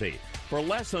emergency. For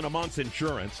less than a month's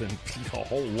insurance, and a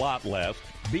whole lot less,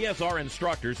 BSR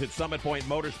instructors at Summit Point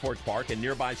Motorsports Park in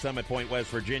nearby Summit Point, West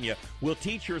Virginia, will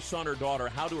teach your son or daughter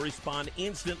how to respond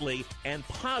instantly and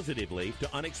positively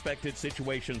to unexpected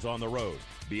situations on the road.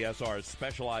 BSR's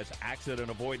specialized accident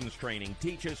avoidance training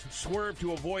teaches swerve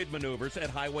to avoid maneuvers at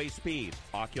highway speed,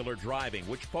 ocular driving,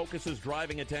 which focuses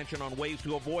driving attention on ways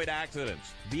to avoid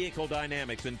accidents, vehicle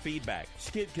dynamics and feedback,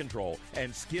 skid control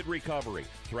and skid recovery,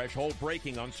 threshold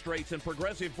braking on straights and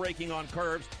progressive braking on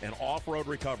curves, and off-road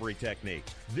recovery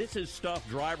techniques. This is stuff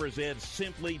driver's ed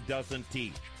simply doesn't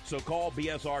teach. So call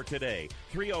BSR today,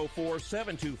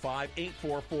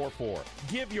 304-725-8444.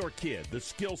 Give your kid the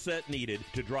skill set needed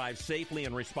to drive safely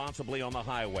and responsibly on the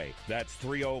highway. That's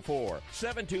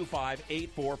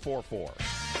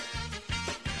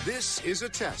 304-725-8444. This is a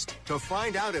test to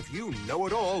find out if you know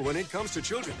it all when it comes to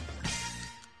children.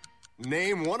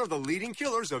 Name one of the leading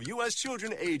killers of U.S.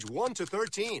 children age 1 to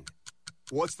 13.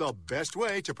 What's the best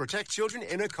way to protect children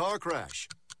in a car crash?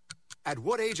 At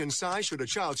what age and size should a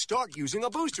child start using a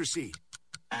booster seat?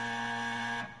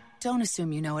 Don't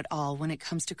assume you know it all when it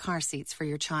comes to car seats for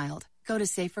your child. Go to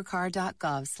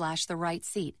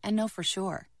safercar.gov/the-right-seat and know for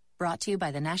sure. Brought to you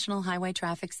by the National Highway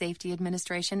Traffic Safety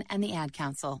Administration and the Ad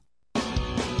Council.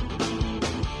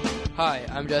 Hi,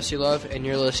 I'm Jesse Love, and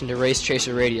you're listening to Race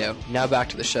Chaser Radio. Now back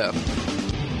to the show.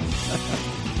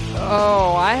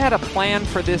 Oh, I had a plan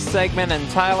for this segment, and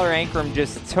Tyler Ankrum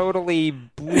just totally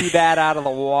blew that out of the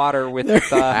water with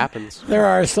happens. There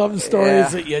are some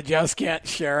stories that you just can't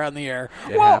share on the air.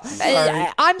 Well,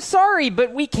 I'm sorry,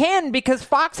 but we can because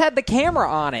Fox had the camera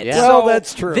on it. Yeah. So well,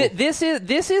 that's true. This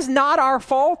is not our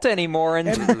fault anymore.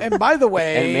 And by the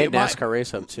way, and made NASCAR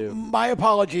race up too. My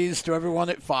apologies to everyone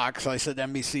at Fox. I said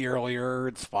NBC earlier.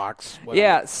 It's Fox. Whatever.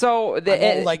 Yeah. So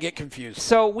I get confused.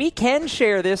 So we can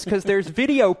share this because there's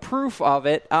video proof of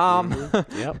it.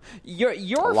 Yep.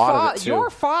 Your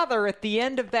father at the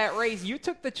end of that race, you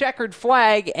took the checkered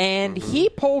flag, and he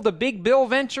pulled a big Bill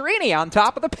Venturini on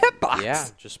top of the pit box. Yeah,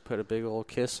 just put a big old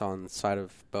kiss on the side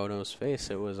of Bono's face.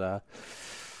 It was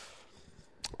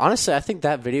honestly, I think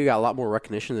that video got a lot more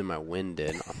recognition than my win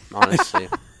did. Honestly.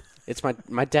 It's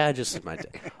my dad. Just my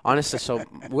dad. Honestly, so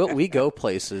we go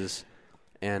places,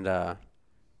 and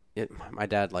my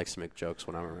dad likes to make jokes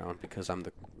when I'm around because I'm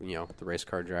the race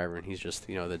car driver and he's just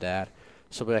the dad.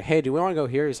 So be like, hey, do we want to go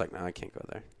here? He's like, no, I can't go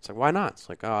there. It's like, why not? It's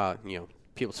like,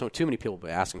 too many people be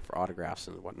asking for autographs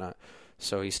and whatnot.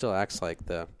 So he still acts like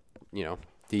the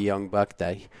young buck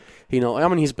that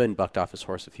he's been bucked off his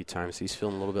horse a few times. He's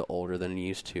feeling a little bit older than he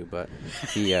used to, but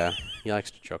he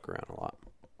likes to joke around a lot.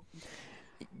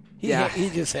 He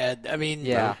just had,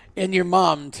 and your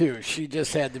mom too. She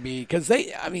just had to be, because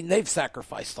they've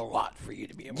sacrificed a lot for you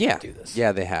to be able to do this.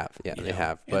 Yeah, they have. Yeah, they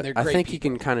have. But I think you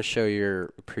can kind of show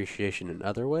your appreciation in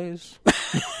other ways.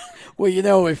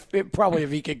 Well,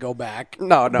 if he could go back.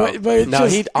 No. But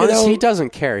he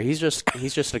doesn't care. He's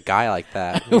just a guy like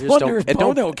that. I wonder if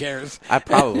Bono cares.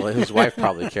 His wife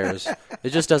probably cares.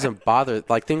 It just doesn't bother,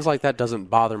 things like that doesn't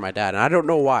bother my dad. And I don't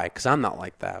know why, because I'm not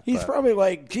like that. He's probably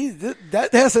like, geez,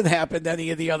 that hasn't happened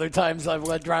any of the other times I've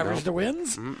led drivers to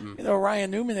wins. Mm-mm.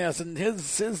 Ryan Newman hasn't,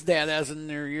 his dad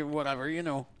hasn't, or whatever,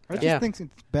 I just think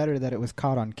it's better that it was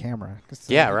caught on camera.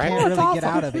 Yeah, right? You can't really get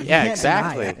out of it. Yeah,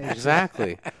 exactly.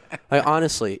 Exactly.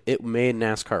 It made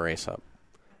NASCAR race up.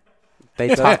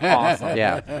 That's awesome.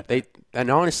 Yeah.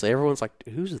 And honestly, everyone's like,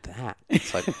 who's that?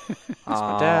 It's like, it's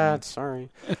my dad, sorry.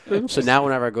 So now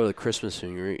whenever I go to the Christmas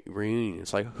reunion,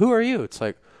 it's like, who are you? It's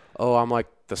like, oh, I'm like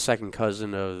the second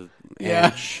cousin of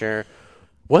Aunt Cher.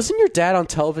 Wasn't your dad on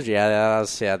television? Yeah,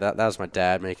 that was my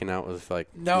dad making out with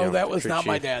that was not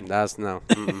my dad. That's no.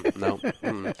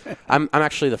 I'm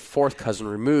actually the fourth cousin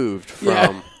removed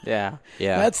from. Yeah.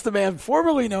 That's the man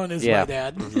formerly known as my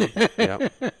dad.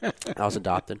 Mm-hmm. I was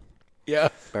adopted. Yeah.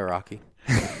 By Rocky.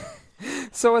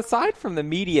 So aside from the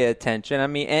media attention,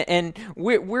 and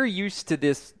we're used to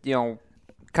this,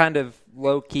 kind of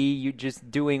low key, you just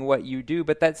doing what you do,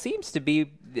 but that seems to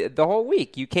be the whole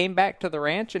week. You came back to the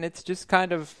ranch, and it's just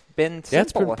kind of been simple.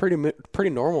 Yeah, it's been pretty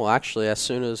normal, actually. It's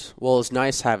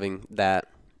nice having that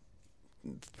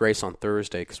race on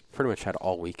Thursday, because pretty much had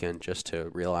all weekend just to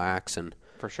relax. And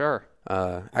for sure.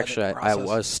 Actually, I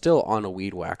was still on a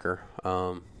weed whacker.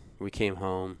 We came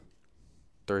home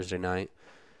Thursday night,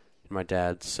 and my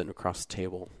dad's sitting across the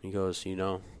table. He goes,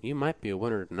 you might be a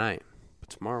winner tonight, but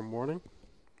tomorrow morning,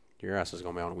 your ass is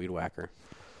going to be on a weed whacker.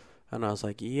 And I was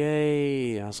like,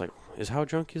 yay. I was like, how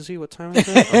drunk is he? What time is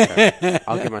it? Okay.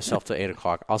 I'll get myself to 8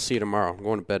 o'clock. I'll see you tomorrow. I'm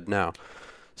going to bed now.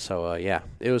 So,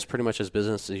 it was pretty much as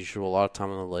business as usual. A lot of time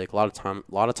on the lake, a lot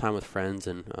of time with friends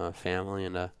and family.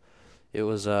 And it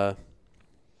was an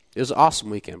awesome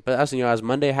weekend. But as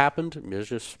Monday happened, it was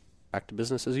just back to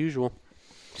business as usual.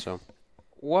 So,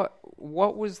 what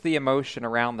was the emotion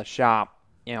around the shop,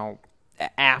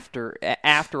 after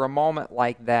a moment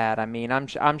like that?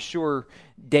 I'm sure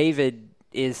David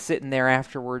is sitting there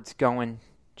afterwards going,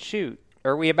 shoot,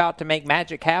 are we about to make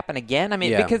magic happen again?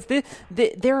 Because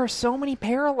there are so many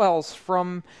parallels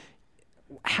from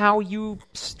how you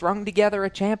strung together a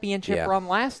championship run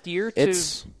last year to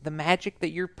the magic that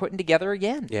you're putting together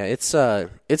again. Yeah,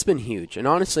 it's been huge. And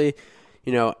honestly,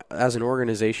 as an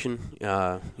organization,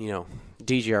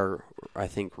 DGR, I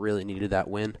think, really needed that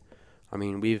win.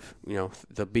 We've,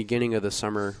 the beginning of the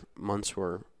summer months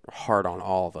were hard on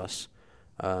all of us.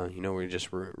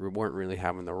 We weren't really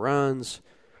having the runs.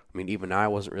 Even I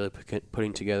wasn't really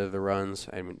putting together the runs.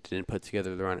 I didn't put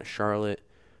together the run at Charlotte.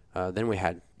 Then we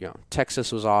had,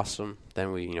 Texas was awesome.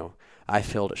 Then I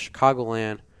failed at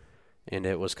Chicagoland, and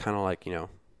it was kind of like,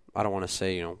 I don't want to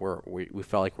say, we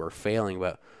felt like we were failing,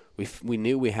 but we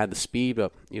knew we had the speed,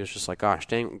 but it was just like, gosh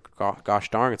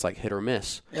darn, it's like hit or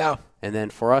miss. Yeah. And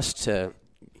then for us to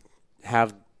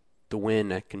have the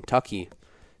win at Kentucky,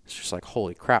 it's just like,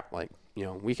 holy crap,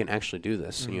 we can actually do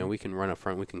this. Mm-hmm. We can run up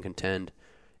front, we can contend.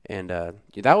 And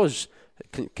that was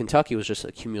Kentucky was just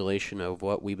accumulation of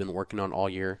what we've been working on all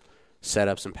year,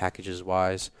 setups and packages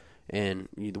wise. And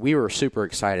we were super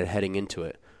excited heading into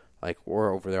it.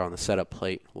 We're over there on the setup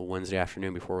plate Wednesday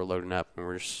afternoon before we're loading up, and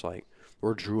we're just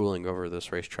we're drooling over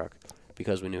this race truck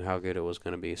because we knew how good it was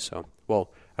going to be. So, I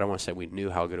don't want to say we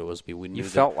knew how good it was. We knew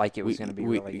felt like it was going to be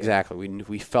really good. Exactly.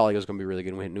 We felt like it was going to be really good,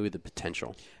 and we knew the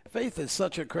potential. Faith is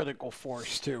such a critical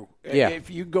force, too. Yeah.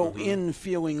 If you go in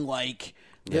feeling like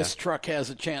this truck has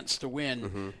a chance to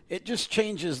win, it just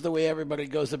changes the way everybody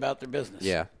goes about their business.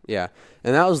 Yeah.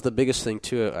 And that was the biggest thing,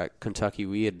 too, at Kentucky.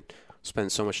 We had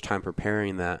spent so much time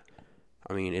preparing that,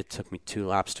 it took me 2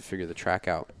 laps to figure the track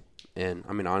out. And,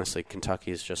 honestly,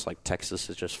 Kentucky is just like Texas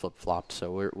is just flip-flopped,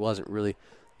 so it wasn't really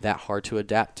that hard to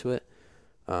adapt to it,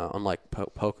 unlike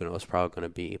Pocono was probably going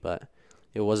to be. But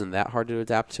it wasn't that hard to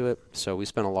adapt to it, so we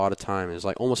spent a lot of time. It was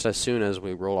like almost as soon as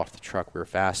we rolled off the truck, we were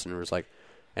fast, and it was like,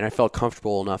 and I felt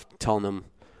comfortable enough telling them,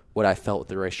 what I felt with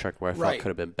the racetrack, what I felt Right. could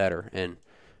have been better. And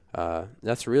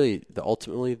that's really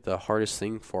ultimately the hardest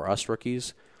thing for us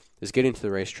rookies is getting to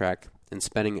the racetrack and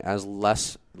spending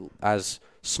as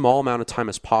small amount of time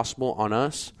as possible on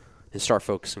us and start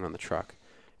focusing on the truck.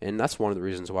 And that's one of the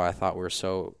reasons why I thought we were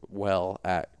so well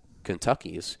at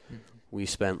Kentucky's. We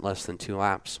spent less than 2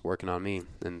 laps working on me,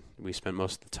 and we spent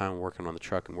most of the time working on the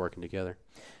truck and working together.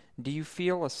 Do you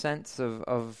feel a sense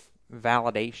of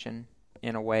validation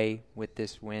in a way with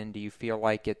this win? Do you feel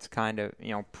like it's kind of,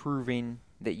 proving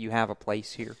that you have a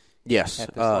place here? Yes,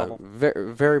 at this level?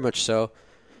 very, very much so.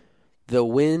 The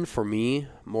win for me,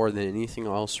 more than anything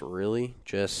else, really,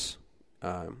 just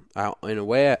in a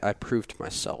way, I proved to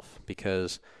myself,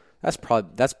 because that's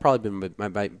probably been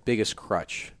my biggest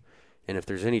crutch. And if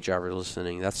there's any driver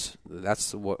listening, that's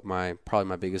what probably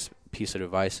my biggest piece of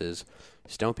advice is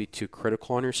don't be too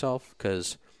critical on yourself,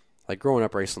 because like growing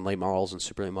up racing late models and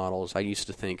super late models, I used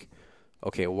to think,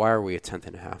 okay, why are we a 10th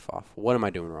and a half off? What am I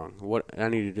doing wrong? What I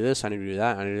need to do this, I need to do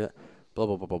that, I need to do that, blah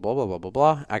blah blah blah blah blah blah blah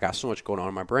blah. I got so much going on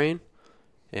in my brain,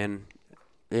 and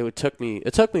it took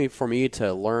me for me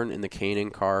to learn in the K&N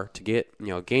car to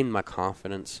gain my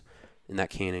confidence in that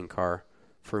K&N car,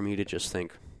 for me to just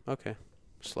think, okay,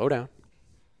 slow down,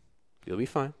 you'll be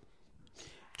fine.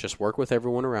 Just work with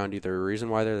everyone around you. There's a reason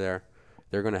why they're there.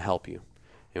 They're going to help you,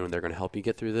 and they're going to help you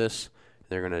get through this.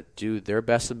 They're going to do their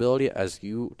best ability as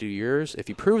you do yours. If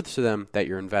you prove to them that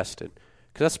you're invested,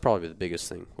 because that's probably the biggest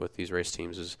thing with these race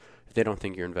teams is if they don't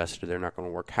think you're invested, they're not going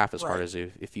to work half as hard as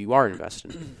if you are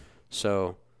invested.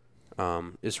 So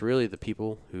it's really the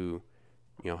people who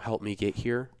helped me get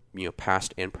here,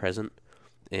 past and present,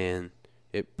 and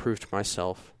it proved to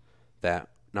myself that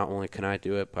not only can I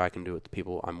do it, but I can do it with the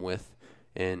people I'm with.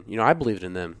 And, I believed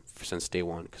in them since day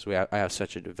one, because I have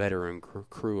such a veteran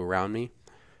crew around me.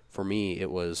 For me,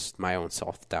 it was my own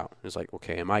self-doubt. It was like,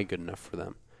 okay, am I good enough for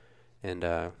them?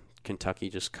 And Kentucky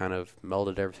just kind of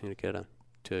melded everything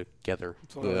together.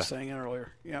 That's what I was saying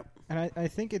earlier. Yep. And I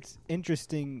think it's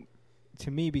interesting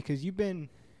to me because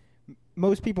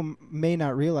most people may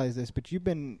not realize this, but you've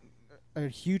been a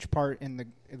huge part in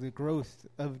the growth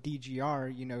of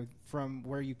DGR, from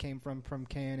where you came from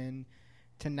K&N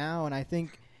to now. And I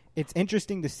think it's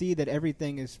interesting to see that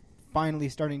everything is finally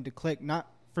starting to click, not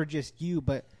for just you,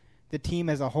 but the team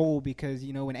as a whole, because,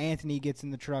 when Anthony gets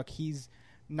in the truck, he's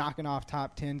knocking off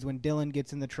top 10s. When Dylan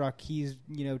gets in the truck, he's,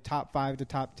 top 5 to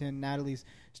top 10. Natalie's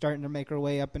starting to make her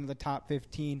way up into the top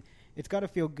 15. It's got to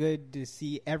feel good to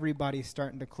see everybody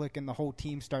starting to click and the whole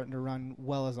team starting to run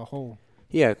well as a whole.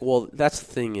 Yeah, well, that's the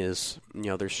thing is,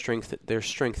 there's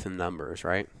strength in numbers,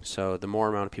 right? So the more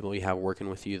amount of people you have working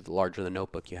with you, the larger the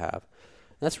notebook you have.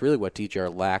 And that's really what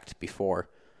DGR lacked before.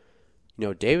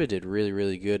 David did really,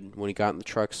 really good when he got in the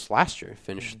trucks last year.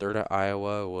 Finished third at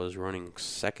Iowa, was running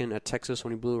second at Texas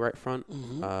when he blew right front.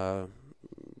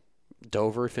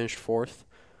 Dover finished fourth.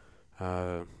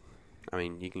 You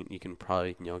can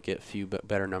probably get a few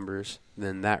better numbers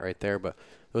than that right there, but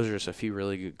those are just a few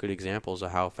really good examples of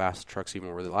how fast the trucks even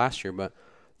were last year. But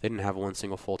they didn't have one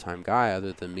single full-time guy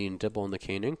other than me and Dipple in the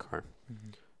K&N car.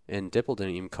 And Dipple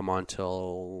didn't even come on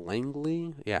till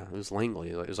Langley. Yeah, it was Langley.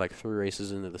 It was like 3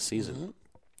 races into the season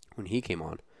when he came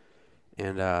on.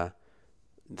 And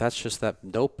that's just that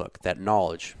notebook, that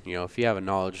knowledge. If you have a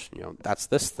knowledge, that's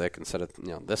this thick instead of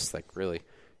this thick, really,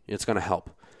 it's going to help.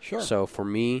 Sure. So for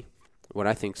me, what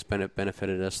I think's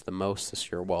benefited us the most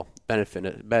this year, well,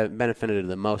 benefited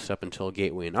the most up until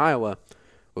Gateway in Iowa.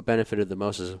 What benefited the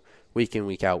most is week in,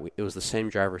 week out, it was the same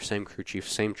driver, same crew chief,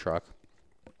 same truck,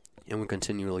 and we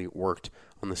continually worked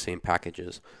on the same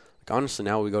packages. Like honestly,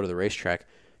 now we go to the racetrack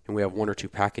and we have 1 or 2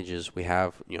 packages. We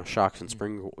have shocks and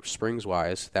springs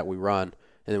wise that we run,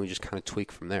 and then we just kind of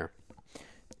tweak from there.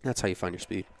 That's how you find your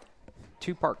speed.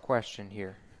 2-part question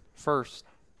here. First,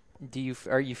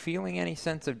 are you feeling any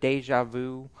sense of deja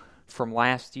vu from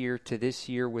last year to this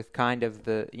year with kind of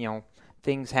the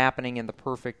things happening in the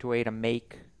perfect way to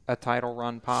make a title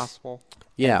run possible?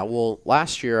 Yeah, well,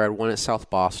 last year I won at South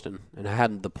Boston, and I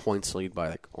had the points lead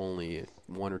by only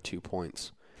 1 or 2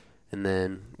 points. And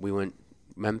then we went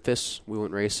Memphis, we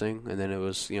went racing, and then it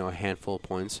was a handful of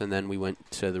points. And then we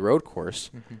went to the road course,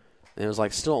 and it was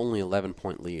still only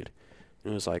 11-point lead.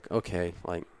 And it was okay,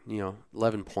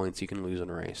 11 points you can lose in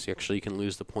a race. You can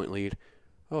lose the point lead.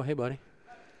 Oh, hey, buddy,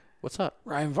 what's up?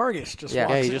 Ryan Vargas just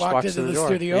walked into the door.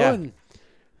 studio and.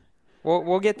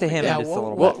 We'll get to him in just a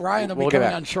little bit. Ryan will be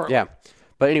coming on shortly. Yeah.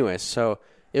 But anyways, so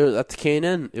it was at the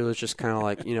K&N, it was just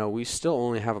kind of we still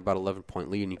only have about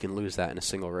 11-point lead, and you can lose that in a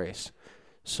single race.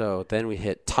 So then we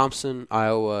hit Thompson,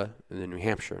 Iowa, and then New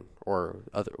Hampshire, or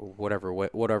whatever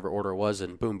order it was,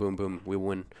 and boom, boom, boom, we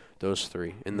win those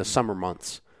 3 in the summer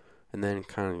months. and then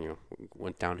kind of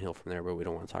went downhill from there. But we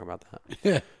don't want to talk about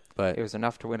that. But it was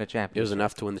enough to win a championship. It was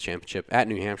enough to win the championship at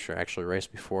New Hampshire. Actually,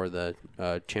 raced before the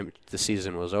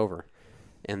season was over,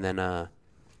 and then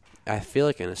I feel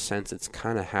like in a sense it's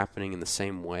kind of happening in the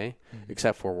same way,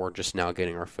 except for we're just now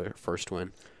getting our first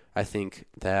win. I think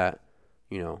that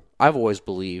I've always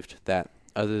believed that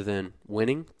other than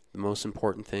winning, the most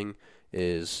important thing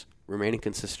is remaining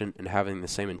consistent and having the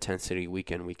same intensity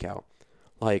week in, week out.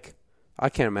 Like, I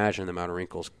can't imagine the amount of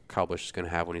wrinkles Kyle Busch is going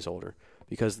to have when he's older.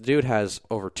 Because the dude has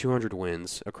over 200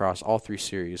 wins across all 3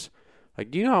 series.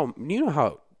 Like, do you know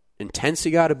how intense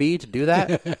he got to be to do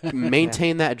that?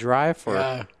 Maintain that drive for,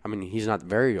 I mean, he's not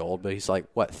very old, but he's like,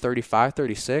 what, 35,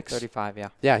 36? 35, yeah.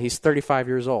 Yeah, he's 35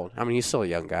 years old. I mean, he's still a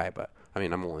young guy, but, I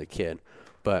mean, I'm only a kid.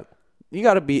 But you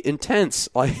got to be intense,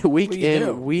 like, week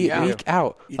in, week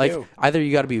out. Either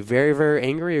you got to be very, very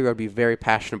angry or you got to be very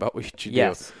passionate about what you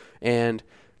do. And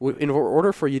in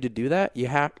order for you to do that, you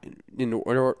have in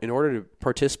order to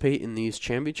participate in these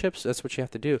championships, that's what you have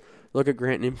to do. Look at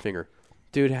Grant Nimfinger.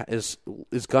 Dude is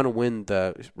going to win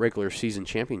the regular season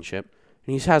championship,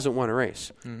 and he hasn't won a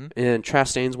race. Mm-hmm. And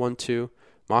Chastain's won 2,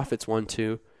 Moffitt's won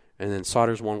 2, and then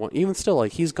Sauter's won 1. Even still,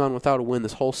 like, he's gone without a win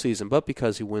this whole season, but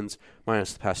because he wins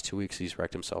minus the past 2 weeks, he's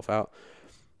wrecked himself out.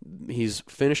 He's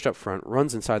finished up front,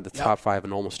 runs inside the top 5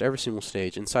 in almost every single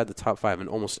stage, inside the top 5 in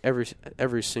almost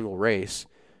every single race.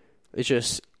 It's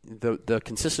just the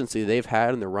consistency they've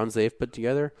had and the runs they've put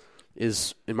together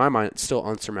is, in my mind, still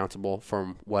unsurmountable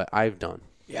from what I've done.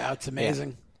 Yeah, it's amazing.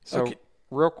 Yeah. So,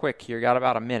 real quick here, got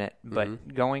about a minute,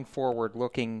 but going forward,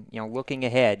 looking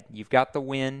ahead, you've got the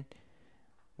win,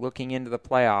 looking into the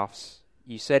playoffs.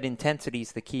 You said intensity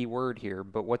is the key word here,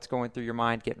 but what's going through your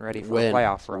mind getting ready for a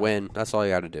playoff run? Win. That's all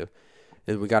you got to do.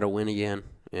 We got to win again,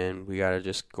 and we got to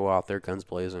just go out there guns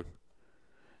blazing.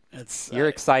 You're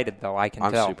excited, though. I can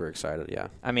tell. I'm super excited. Yeah.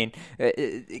 I mean,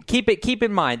 keep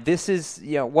in mind, this is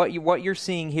what you're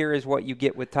seeing here is what you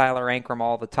get with Tyler Ankrum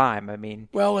all the time. I mean,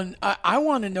 well, and I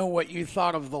want to know what you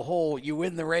thought of the whole. You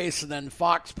win the race, and then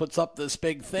Fox puts up this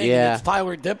big thing. Yeah. And it's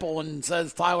Tyler Dipple and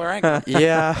says Tyler Ankrum.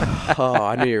 Yeah. Oh,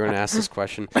 I knew you were going to ask this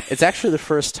question. It's actually the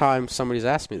first time somebody's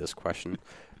asked me this question.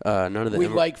 None of the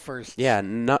like first. Yeah,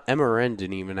 MRN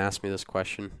didn't even ask me this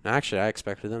question. Actually, I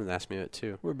expected them to ask me it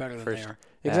too. We're better than they are.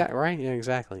 Exactly right. Yeah,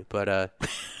 exactly. But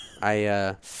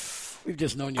we've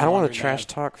just known you. I don't want to trash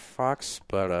talk Fox,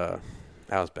 but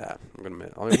that was bad. I'm gonna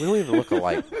admit. I mean, we don't even look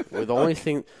alike. The only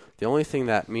thing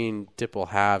that me and Dipple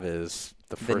have is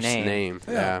the first name.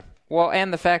 Yeah. Well,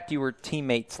 and the fact you were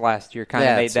teammates last year kind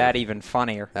of made that even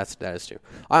funnier. That is true.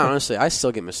 I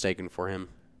still get mistaken for him.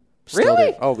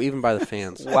 Really? Oh, even by the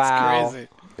fans. Wow. That's crazy.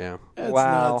 Yeah. That's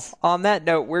wow. nuts. On that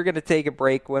note, we're going to take a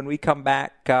break. When we come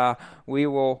back, we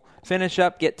will finish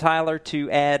up, get Tyler to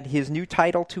add his new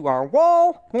title to our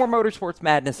wall. More Motorsports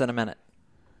Madness in a minute.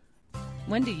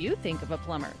 When do you think of a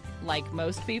plumber? Like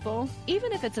most people,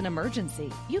 even if it's an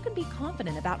emergency, you can be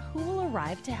confident about who will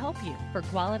arrive to help you. For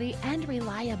quality and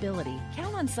reliability,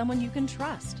 count on someone you can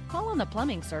trust. Call on the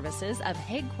plumbing services of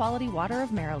Hague Quality Water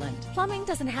of Maryland. Plumbing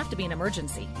doesn't have to be an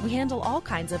emergency. We handle all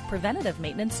kinds of preventative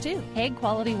maintenance too. Hague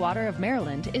Quality Water of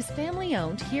Maryland is family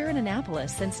owned here in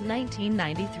Annapolis since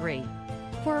 1993.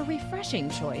 For a refreshing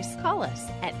choice, call us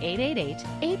at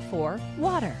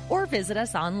 888-84-WATER or visit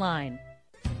us online.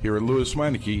 Here at Lewis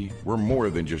Meineke, we're more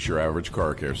than just your average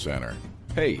car care center.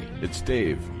 Hey, it's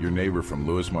Dave, your neighbor from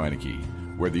Lewis Meineke.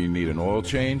 Whether you need an oil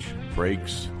change,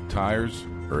 brakes, tires,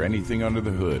 or anything under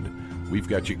the hood, we've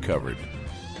got you covered.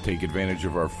 Take advantage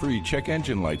of our free check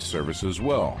engine light service as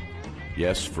well.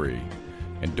 Yes, free.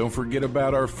 And don't forget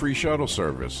about our free shuttle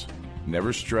service.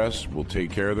 Never stress, we'll take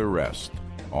care of the rest.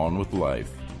 On with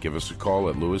life. Give us a call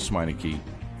at Lewis Meineke,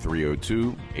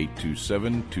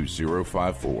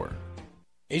 302-827-2054.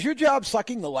 Is your job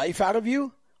sucking the life out of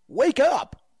you? Wake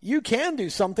up. You can do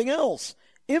something else.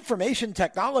 Information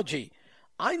technology.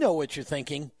 I know what you're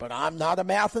thinking, but I'm not a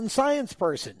math and science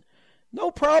person.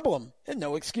 No problem and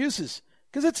no excuses,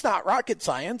 because it's not rocket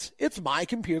science. It's My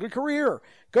Computer Career.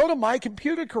 Go to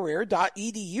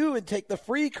mycomputercareer.edu and take the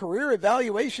free career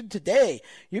evaluation today.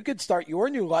 You could start your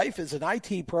new life as an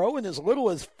IT pro in as little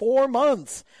as 4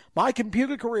 months.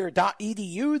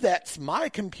 mycomputercareer.edu. That's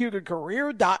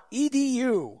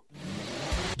mycomputercareer.edu.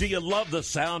 Do you love the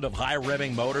sound of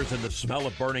high-revving motors and the smell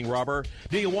of burning rubber?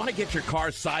 Do you want to get your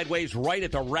car sideways right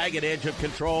at the ragged edge of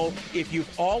control? If you've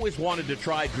always wanted to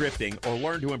try drifting or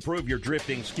learn to improve your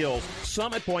drifting skills,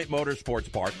 Summit Point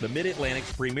Motorsports Park, the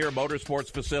Mid-Atlantic's premier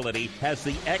motorsports facility, has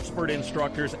the expert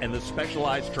instructors and the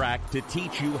specialized track to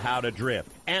teach you how to drift.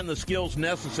 and the skills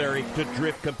necessary to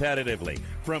drift competitively.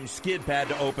 From skid pad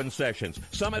to open sessions,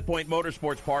 Summit Point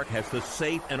Motorsports Park has the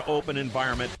safe and open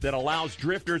environment that allows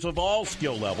drifters of all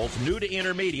skill levels, new to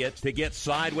intermediate, to get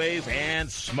sideways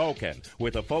and smoking.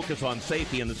 With a focus on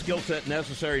safety and the skill set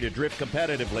necessary to drift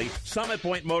competitively, Summit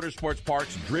Point Motorsports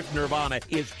Park's Drift Nirvana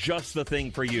is just the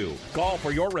thing for you. Call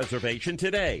for your reservation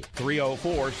today,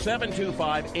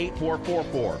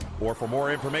 304-725-8444. Or for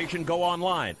more information, go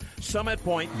online,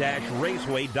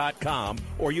 summitpoint-raceway.com,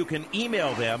 or you can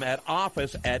email them at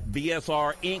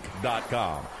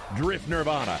office@bsrinc.com. Drift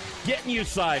Nirvana, getting you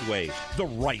sideways the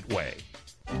right way.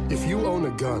 If you own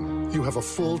a gun, you have a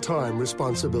full-time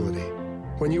responsibility.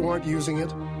 When you aren't using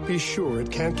it, be sure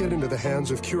it can't get into the hands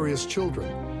of curious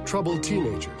children, troubled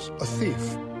teenagers, a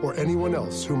thief, or anyone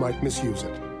else who might misuse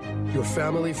it. Your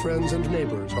family, friends, and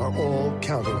neighbors are all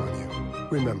counting on you.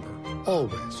 Remember,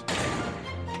 always,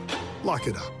 lock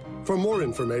it up. For more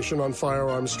information on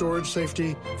firearm storage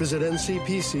safety, visit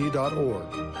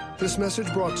ncpc.org. This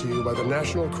message brought to you by the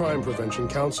National Crime Prevention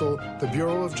Council, the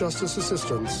Bureau of Justice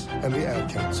Assistance, and the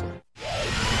Ad Council.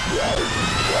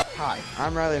 Hi,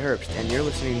 I'm Riley Herbst, and you're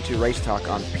listening to Race Talk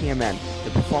on PMN,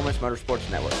 the Performance Motorsports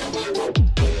Network.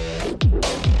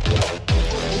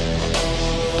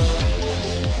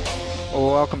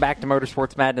 Welcome back to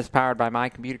Motorsports Madness, powered by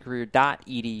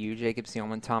mycomputercareer.edu. Jacob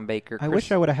Seelman, Tom Baker. I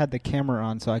wish I would have had the camera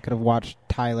on so I could have watched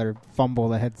Tyler fumble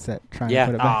the headset trying to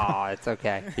put it back. Oh, it's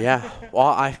okay. Yeah. Well,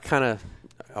 I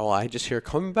just hear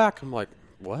coming back. I'm like,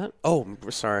 what? Oh,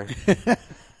 sorry.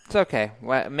 It's okay.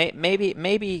 Well,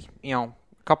 maybe a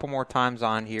couple more times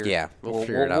on here. Yeah, we'll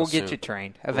figure it out. We'll get soon. you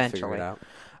trained eventually. We'll figure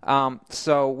it out.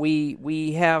 So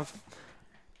we have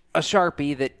a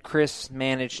Sharpie that Chris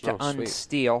managed to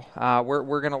unsteal.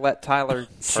 We're going to let Tyler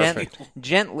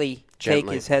gently take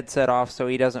his headset off so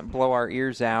he doesn't blow our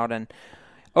ears out. And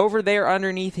over there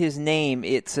underneath his name,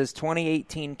 it says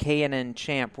 2018 K&N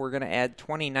Champ. We're going to add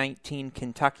 2019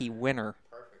 Kentucky Winner.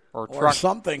 Or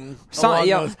something.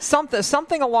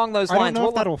 Something along those lines. I don't know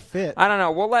if that'll fit. I don't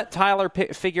know. We'll let Tyler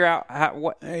figure out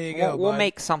what. There you go. We'll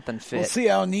make something fit. We'll see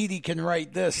how neat he can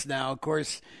write this now. Of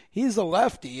course, he's a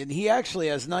lefty, and he actually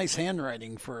has nice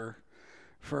handwriting for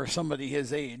somebody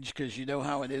his age, because you know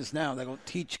how it is now. They don't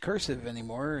teach cursive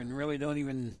anymore and really don't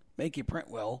even make you print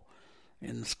well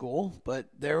in school. But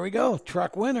there we go.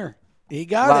 Truck winner. He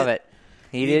got it. Love it.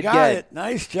 He did got good. it.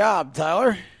 Nice job,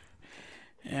 Tyler.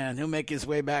 And he'll make his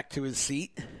way back to his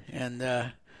seat,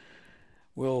 and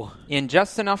we'll... In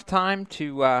just enough time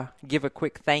to give a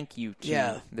quick thank you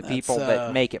to the people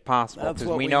that make it possible, because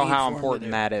we know how important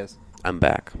that is. I'm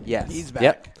back. Yes. He's back.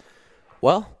 Yep.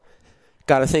 Well,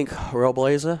 got to thank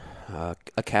Railblazer,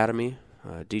 Academy,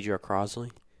 DJR Crosley,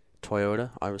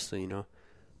 Toyota. Obviously,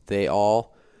 they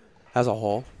all, as a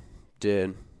whole,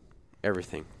 did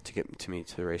everything to get to me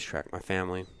to the racetrack. My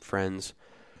family, friends.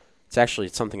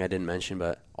 It's something I didn't mention,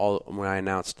 but when I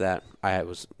announced that I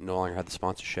was no longer had the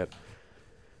sponsorship,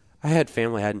 I had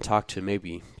family I hadn't talked to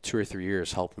maybe 2 or 3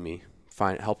 years helping me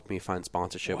find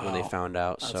sponsorship when they found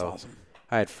out. That's so awesome.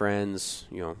 I had friends,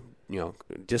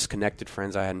 disconnected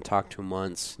friends I hadn't talked to in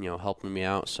months, helping me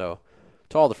out. So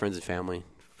to all the friends and family,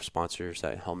 sponsors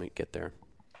that helped me get there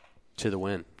to the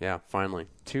win. Yeah, finally.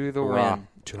 To the hurrah. win.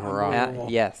 To hurrah.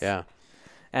 Yes. Yeah.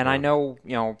 And I know,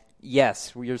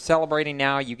 yes, you're celebrating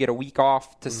now. You get a week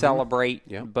off to celebrate,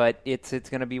 but it's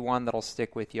going to be one that'll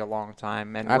stick with you a long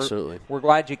time. And absolutely. We're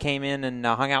glad you came in and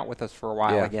hung out with us for a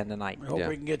while again tonight. I hope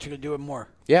we can get you to do it more.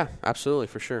 Yeah, absolutely,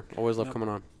 for sure. Always love coming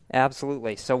on.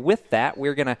 Absolutely. So with that,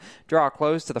 we're going to draw a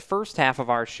close to the first half of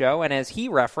our show. And as he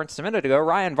referenced a minute ago,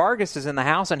 Ryan Vargas is in the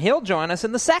house, and he'll join us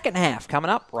in the second half coming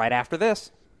up right after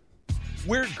this.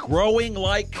 We're growing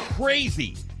like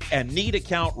crazy and need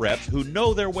account reps who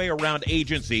know their way around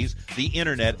agencies, the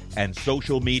internet, and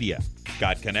social media.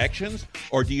 Got connections?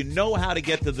 Or do you know how to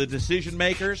get to the decision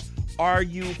makers? Are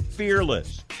you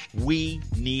fearless? We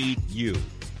need you.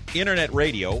 Internet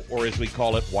radio, or as we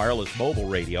call it, wireless mobile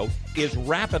radio, is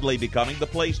rapidly becoming the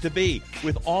place to be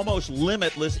with almost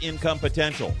limitless income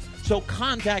potential. So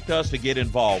contact us to get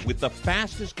involved with the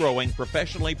fastest growing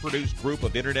professionally produced group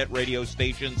of internet radio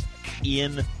stations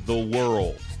in the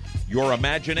world. Your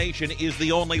imagination is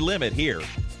the only limit here.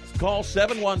 Call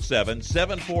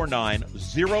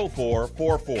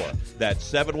 717-749-0444.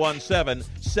 That's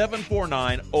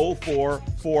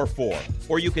 717-749-0444.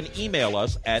 Or you can email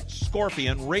us at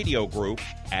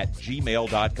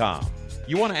scorpionradiogroup@gmail.com.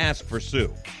 You want to ask for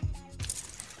Sue.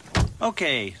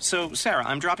 Okay, so Sarah,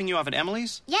 I'm dropping you off at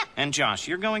Emily's? Yep. And Josh,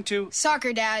 you're going to?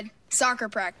 Soccer, Dad. Soccer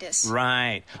practice.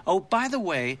 Right. Oh, by the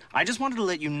way, I just wanted to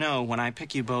let you know when I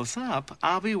pick you both up,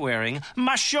 I'll be wearing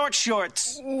my short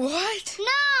shorts. What?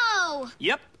 No!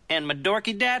 Yep, and my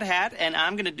dorky dad hat, and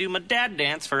I'm going to do my dad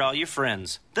dance for all your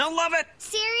friends. They'll love it!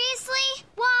 Seriously?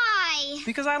 Why?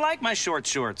 Because I like my short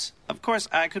shorts. Of course,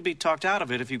 I could be talked out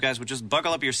of it if you guys would just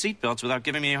buckle up your seatbelts without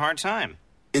giving me a hard time.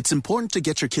 It's important to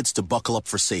get your kids to buckle up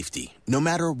for safety, no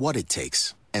matter what it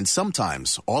takes. And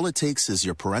sometimes, all it takes is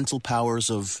your parental powers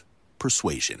of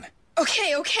persuasion.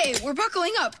 Okay, we're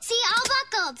buckling up. See, all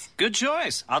buckled. Good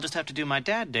choice. I'll just have to do my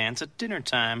dad dance at dinner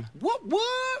time. What? No!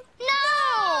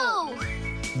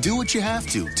 Do what you have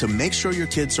to make sure your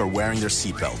kids are wearing their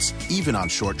seatbelts, even on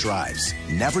short drives.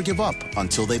 Never give up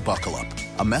until they buckle up.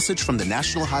 A message from the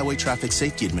National Highway Traffic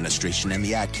Safety Administration and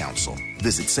the Ad Council.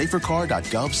 Visit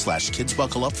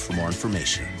safercar.gov/kidsbuckleup for more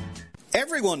information.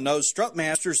 Everyone knows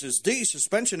Strutmasters is the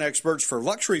suspension experts for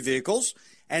luxury vehicles,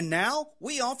 and now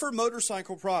we offer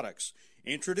motorcycle products.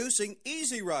 Introducing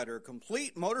Easy Rider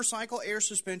Complete Motorcycle Air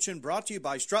Suspension, brought to you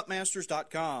by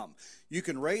Strutmasters.com. You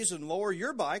can raise and lower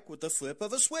your bike with the flip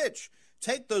of a switch.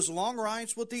 Take those long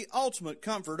rides with the ultimate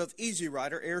comfort of Easy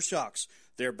Rider Air Shocks.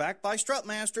 They're backed by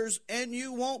Strutmasters, and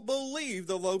you won't believe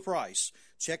the low price.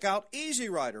 Check out Easy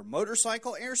Rider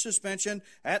Motorcycle Air Suspension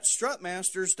at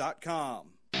Strutmasters.com.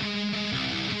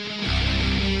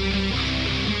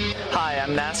 Hi,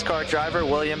 I'm NASCAR driver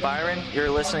William Byron. You're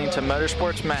listening to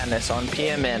Motorsports Madness on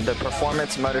PMN, the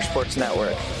Performance Motorsports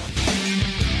Network.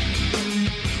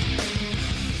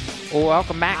 Well,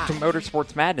 welcome back to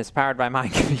Motorsports Madness, powered by My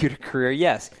Computer Career.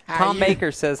 Yes, Tom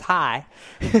Baker says hi.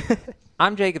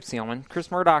 I'm Jacob Seelman. Chris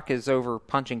Murdoch is over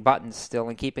punching buttons still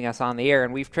and keeping us on the air,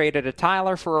 and we've traded a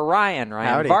Tyler for a Ryan.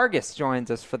 Ryan Vargas joins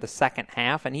us for the second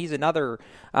half, and he's another.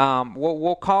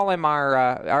 We'll call him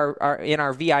our in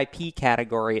our VIP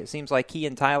category. It seems like he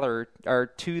and Tyler are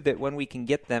two that when we can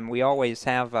get them, we always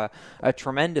have a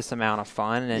tremendous amount of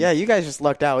fun. And yeah, you guys just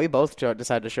lucked out. We both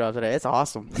decided to show up today. It's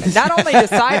awesome. Not only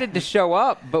decided to show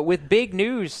up, but with big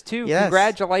news too. Yes.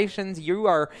 Congratulations! You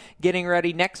are getting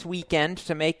ready next weekend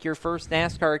to make your first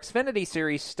NASCAR Xfinity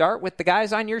Series start with the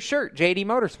guys on your shirt, JD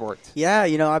Motorsports. Yeah,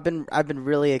 I've been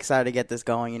really excited to get this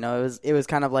going. It was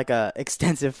kind of like a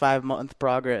extensive 5-month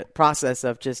process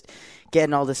of just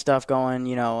getting all this stuff going.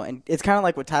 And it's kind of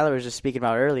like what Tyler was just speaking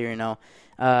about earlier.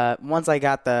 Once I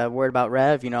got the word about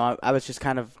Rev, I was just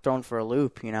kind of thrown for a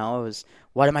loop. It was,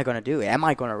 what am I going to do? Am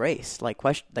I going to race?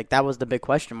 That was the big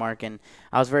question mark. And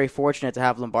I was very fortunate to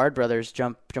have Lombard Brothers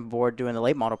jump aboard doing the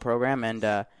late model program,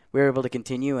 and we were able to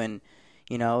continue, and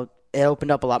it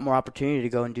opened up a lot more opportunity to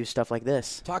go and do stuff like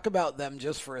this. Talk about them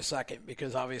just for a second,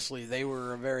 because obviously they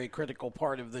were a very critical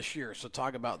part of this year. So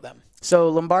talk about them. So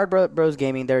Lombard Bros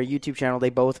Gaming, their YouTube channel, they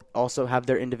both also have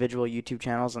their individual YouTube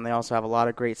channels, and they also have a lot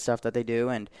of great stuff that they do.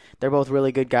 And they're both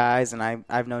really good guys, and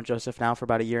I've known Joseph now for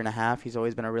about a year and a half. He's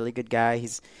always been a really good guy.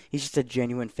 He's just a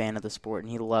genuine fan of the sport,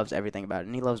 and he loves everything about it,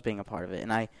 and he loves being a part of it.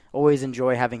 And I always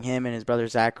enjoy having him and his brother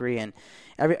Zachary and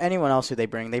anyone else who they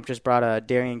bring. They've just brought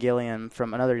Darian Gilliam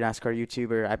from another NASCAR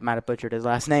YouTuber. I might have butchered his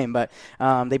last name, but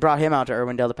they brought him out to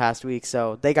Irwindale the past week,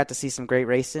 so they got to see some great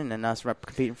racing and us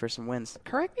competing for some wins.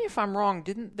 Correct me if I'm wrong.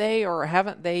 Didn't they, or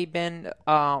haven't they been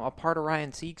a part of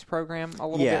Ryan Sieg's program a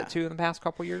little bit too in the past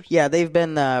couple years? Yeah, they've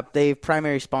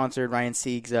primary sponsored Ryan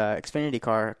Sieg's Xfinity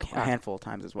car a handful of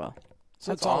times as well.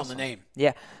 So that's all in the name.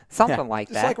 Yeah, something like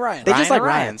that. It's like Ryan. They just like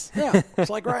Ryan's. Yeah, it's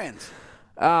like Ryan's.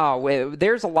 Oh,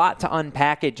 there's a lot to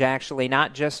unpackage, actually,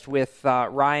 not just with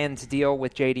Ryan's deal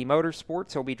with JD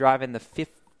Motorsports. He'll be driving the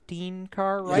 15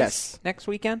 car, right? Yes. Next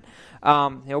weekend.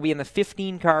 He'll be in the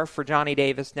 15 car for Johnny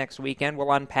Davis next weekend.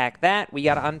 We'll unpack that. We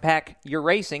got to unpack your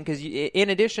racing, because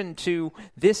in addition to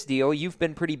this deal, you've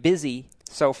been pretty busy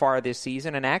so far this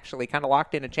season and actually kind of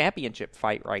locked in a championship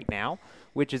fight right now,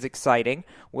 which is exciting.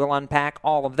 We'll unpack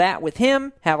all of that with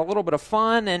him, have a little bit of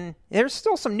fun, and there's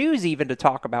still some news even to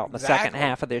talk about in the second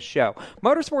half of this show.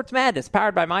 Motorsports Madness,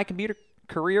 powered by My Computer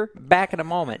Career, back in a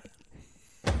moment.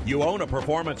 You own a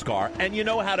performance car and you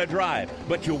know how to drive,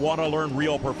 but you want to learn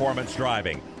real performance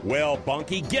driving. Well,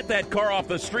 Bunky, get that car off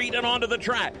the street and onto the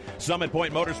track. Summit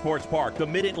Point Motorsports Park, the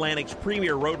Mid-Atlantic's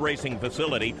premier road racing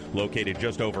facility, located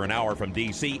just over an hour from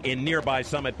D.C. in nearby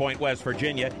Summit Point, West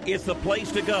Virginia, is the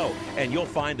place to go. And you'll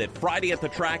find that Friday at the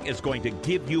track is going to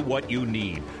give you what you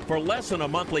need. For less than a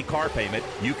monthly car payment,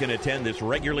 you can attend this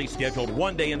regularly scheduled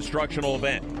one-day instructional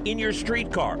event in your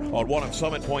street car on one of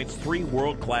Summit Point's 3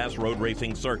 world-class road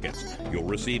racing circuits. You'll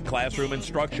receive classroom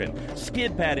instruction,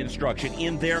 skid pad instruction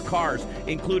in their cars,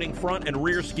 including including front and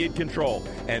rear skid control,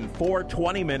 and 4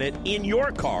 20-minute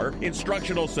in-your-car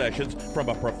instructional sessions from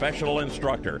a professional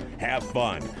instructor. Have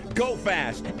fun, go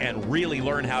fast, and really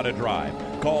learn how to drive.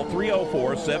 Call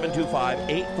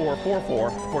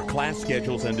 304-725-8444 for class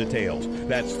schedules and details.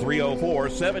 That's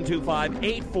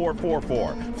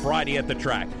 304-725-8444. Friday at the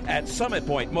track at Summit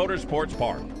Point Motorsports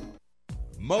Park.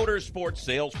 Motorsports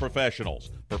sales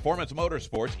professionals. Performance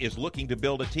Motorsports is looking to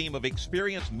build a team of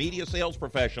experienced media sales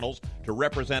professionals to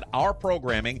represent our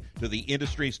programming to the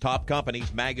industry's top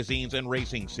companies, magazines, and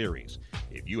racing series.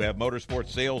 If you have motorsports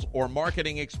sales or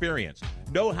marketing experience,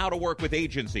 know how to work with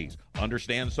agencies,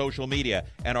 understand social media,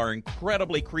 and are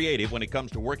incredibly creative when it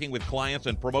comes to working with clients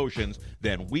and promotions,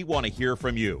 then we want to hear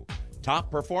from you.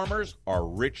 Top performers are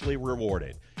richly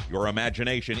rewarded. Your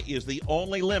imagination is the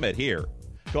only limit here.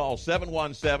 Call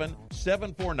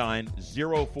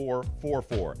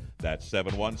 717-749-0444. That's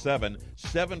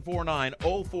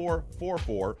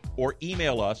 717-749-0444, or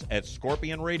email us at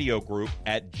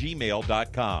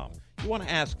scorpionradiogroup@gmail.com. You want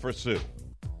to ask for Sue.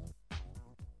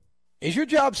 Is your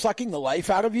job sucking the life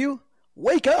out of you?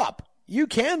 Wake up. You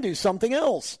can do something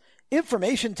else.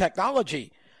 Information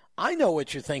technology. I know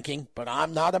what you're thinking, but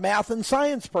I'm not a math and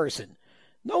science person.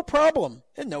 No problem,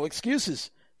 and no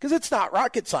excuses. Because it's not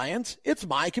rocket science, it's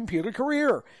My Computer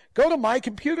Career. Go to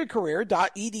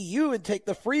mycomputercareer.edu and take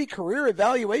the free career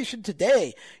evaluation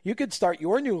today. You can start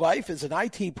your new life as an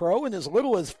IT pro in as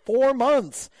little as 4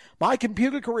 months.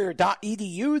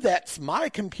 mycomputercareer.edu, that's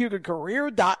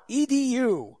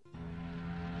mycomputercareer.edu.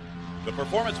 The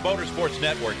Performance Motorsports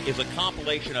Network is a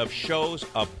compilation of shows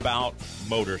about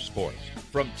motorsports.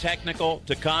 From technical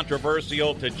to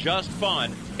controversial to just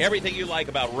fun, everything you like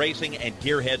about racing and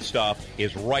gearhead stuff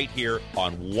is right here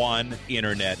on one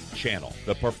internet channel.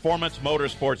 The Performance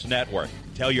Motorsports Network.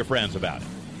 Tell your friends about it.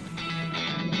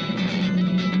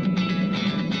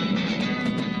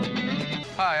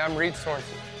 Hi, I'm Reed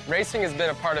Sorensen. Racing has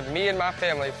been a part of me and my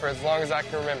family for as long as I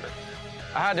can remember.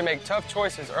 I had to make tough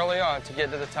choices early on to get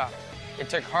to the top. It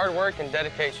took hard work and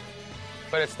dedication.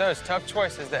 But it's those tough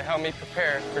choices that help me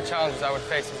prepare for challenges I would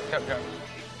face as a cup driver.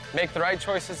 Make the right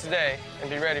choices today and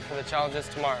be ready for the challenges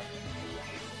tomorrow.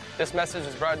 This message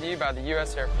is brought to you by the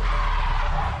U.S. Air Force.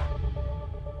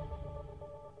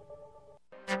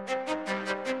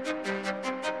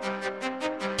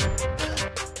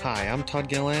 Hi, I'm Todd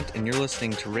Gilland, and you're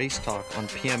listening to Race Talk on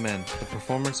PMN, the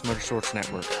Performance Motorsports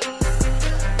Network.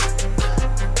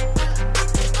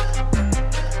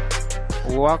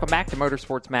 Welcome back to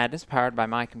Motorsports Madness, powered by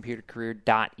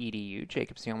mycomputercareer.edu.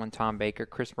 Jacob Seelman, Tom Baker,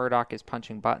 Chris Murdoch is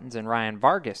punching buttons, and Ryan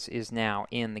Vargas is now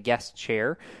in the guest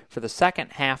chair for the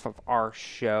second half of our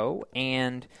show.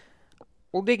 And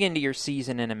we'll dig into your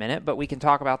season in a minute, but we can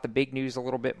talk about the big news a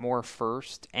little bit more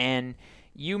first. And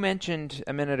you mentioned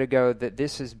a minute ago that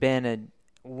this has been a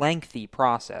lengthy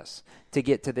process to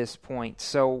get to this point.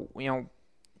 So,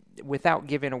 without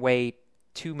giving away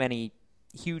too many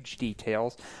huge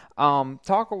details,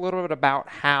 talk a little bit about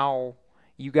how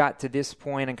you got to this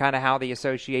point and kind of how the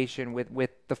association with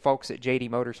the folks at JD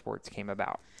Motorsports came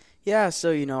about. Yeah,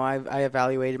 so I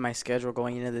evaluated my schedule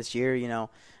going into this year.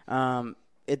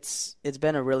 It's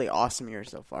been a really awesome year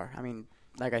so far. I mean,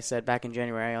 like I said, back in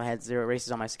January I had 0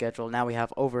 races on my schedule. Now we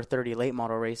have over 30 late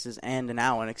model races and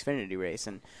now an Xfinity race,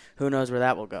 and who knows where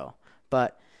that will go.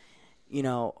 But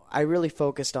I really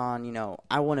focused on,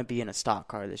 I want to be in a stock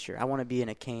car this year. I want to be in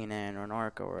a K&N or an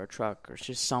ARCA or a truck or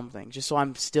just something, just so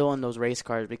I'm still in those race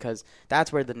cars, because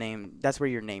that's where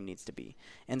your name needs to be.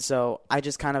 And so I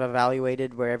just kind of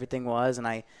evaluated where everything was, and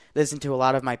I listened to a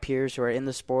lot of my peers who are in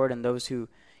the sport and those who,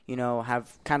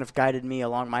 have kind of guided me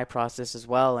along my process as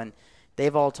well. And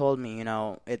they've all told me,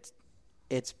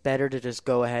 it's better to just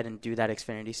go ahead and do that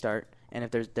Xfinity start. And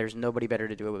if there's nobody better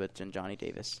to do it with than Johnny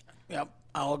Davis. Yep,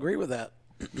 I'll agree with that.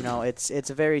 It's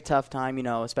a very tough time,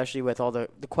 especially with all the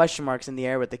question marks in the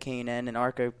air with the K&N and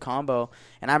ARCA combo.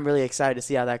 And I'm really excited to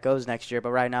see how that goes next year.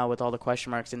 But right now, with all the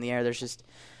question marks in the air, there's just,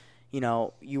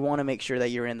 you want to make sure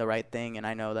that you're in the right thing. And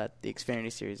I know that the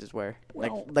Xfinity Series is where,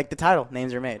 like the title,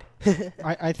 names are made.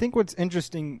 I think what's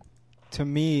interesting to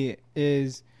me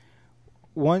is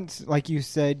once, like you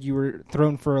said, you were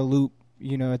thrown for a loop,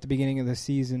 at the beginning of the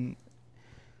season.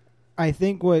 I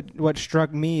think what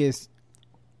struck me is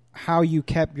how you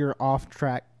kept your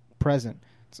off-track present.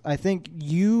 I think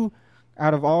you,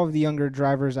 out of all of the younger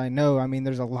drivers I know, I mean,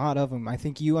 there's a lot of them, I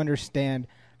think you understand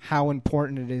how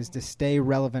important it is to stay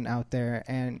relevant out there.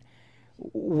 And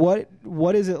what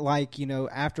is it like,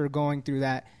 after going through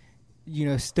that,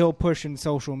 still pushing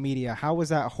social media? How was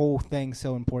that whole thing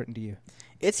so important to you?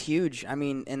 It's huge. I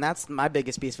mean, and that's my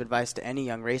biggest piece of advice to any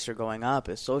young racer going up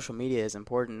is social media is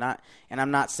important. And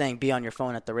I'm not saying be on your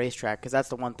phone at the racetrack, because that's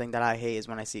the one thing that I hate is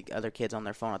when I see other kids on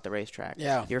their phone at the racetrack.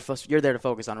 Yeah. You're there to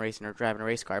focus on racing or driving a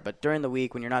race car, but during the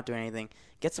week when you're not doing anything,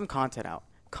 get some content out.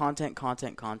 Content.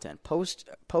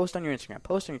 Post on your Instagram,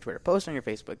 post on your Twitter, post on your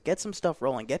Facebook. Get some stuff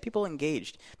rolling. Get people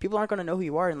engaged. People aren't going to know who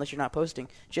you are unless you're not posting.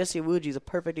 Jesse Awuji is a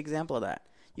perfect example of that.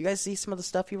 You guys see some of the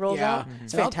stuff he rolls out?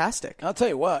 It's fantastic. I'll tell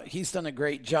you what, he's done a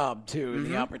great job too in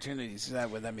the opportunities he's had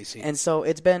with MEC. And so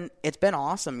it's been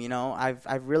awesome.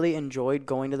 I've really enjoyed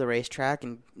going to the racetrack,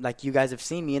 and like you guys have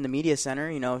seen me in the media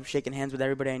center, shaking hands with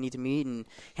everybody I need to meet and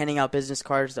handing out business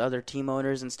cards to other team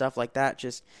owners and stuff like that.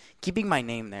 Just keeping my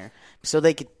name there so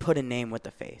they could put a name with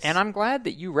the face. And I'm glad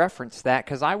that you referenced that,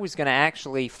 because I was going to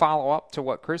actually follow up to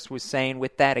what Chris was saying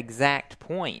with that exact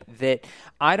point, that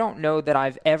I don't know that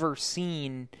I've ever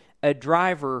seen a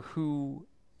driver who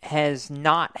has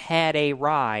not had a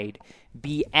ride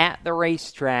be at the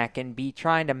racetrack and be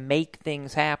trying to make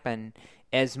things happen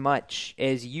as much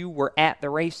as you were at the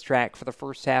racetrack for the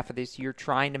first half of this year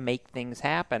trying to make things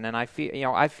happen. And I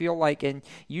feel like, and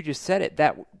you just said it,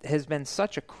 that has been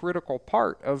such a critical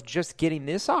part of just getting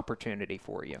this opportunity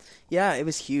for you. Yeah, it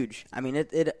was huge. I mean,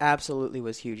 it absolutely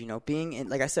was huge. Being in,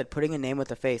 like I said, putting a name with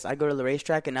a face. I go to the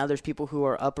racetrack, and now there's people who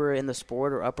are upper in the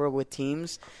sport or upper with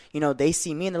teams. They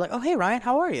see me and they're like, "Oh, hey Ryan,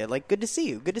 how are you? Like, good to see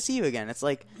you. Good to see you again." It's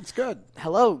like, it's good.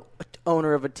 Hello,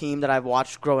 owner of a team that I've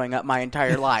watched growing up my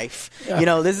entire life.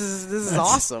 This is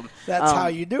awesome. That's how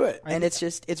you do it. And it's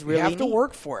really you have to neat.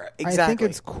 work for it. Exactly. I think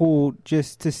it's cool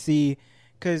just to see,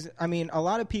 because, I mean, a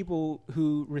lot of people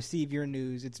who receive your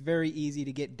news, it's very easy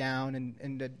to get down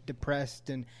and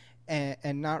depressed and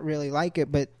not really like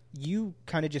it, but you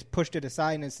kind of just pushed it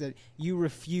aside and said you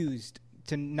refused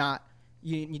to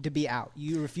be out.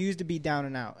 You refused to be down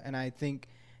and out. And I think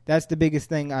that's the biggest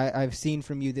thing I've seen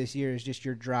from you this year is just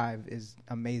your drive is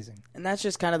amazing. And that's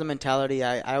just kind of the mentality.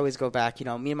 I always go back,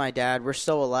 me and my dad, we're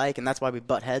so alike, and that's why we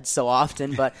butt heads so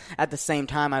often. But at the same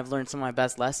time, I've learned some of my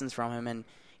best lessons from him. And,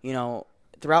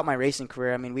 throughout my racing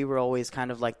career, I mean, we were always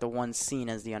kind of like the one seen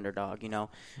as the underdog,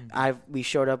 We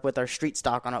showed up with our street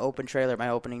stock on an open trailer my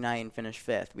opening night and finished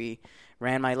 5th. We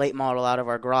ran my late model out of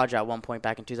our garage at one point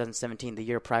back in 2017, the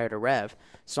year prior to Rev.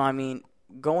 So, I mean,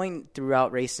 going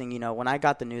throughout racing, when I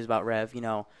got the news about Rev,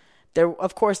 there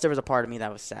was a part of me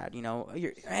that was sad.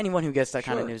 Anyone who gets that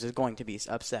kind of news is going to be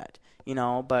upset.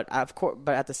 But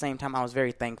at the same time, I was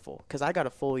very thankful because I got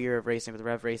a full year of racing with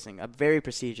Rev Racing, a very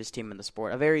prestigious team in the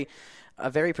sport, a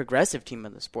very progressive team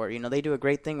in the sport. They do a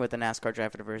great thing with the NASCAR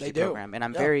Driver Diversity program, and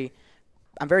I'm very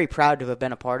proud to have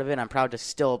been a part of it. I'm proud to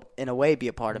still, in a way, be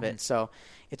a part of it. So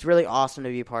it's really awesome to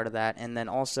be a part of that, and then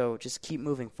also just keep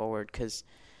moving forward because.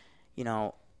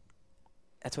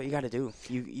 That's what you got to do.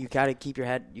 You got to keep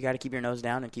your nose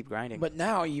down and keep grinding. But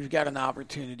now you've got an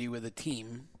opportunity with a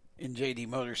team in JD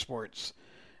Motorsports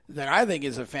that I think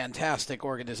is a fantastic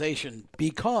organization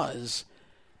because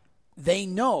they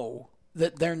know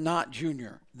that they're not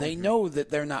Junior. They know that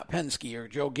they're not Penske or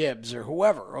Joe Gibbs or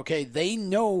whoever, okay? They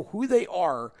know who they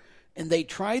are, and they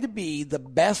try to be the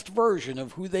best version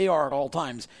of who they are at all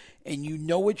times. And you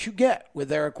know what you get with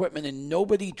their equipment, and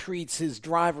nobody treats his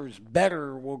drivers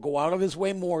better, will go out of his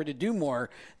way more to do more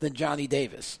than Johnny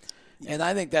Davis. And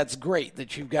I think that's great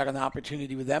that you've got an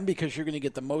opportunity with them because you're going to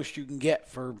get the most you can get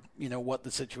for, what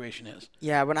the situation is.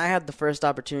 Yeah, when I had the first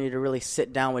opportunity to really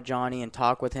sit down with Johnny and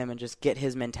talk with him and just get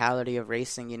his mentality of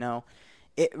racing,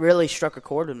 it really struck a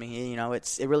chord with me.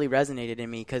 It really resonated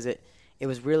in me because it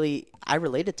was really, I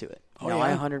related to it. I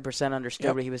 100%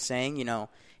 understood what he was saying.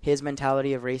 His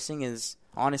mentality of racing is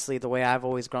honestly the way I've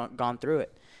always gone through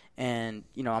it. And,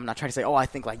 I'm not trying to say, I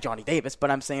think like Johnny Davis, but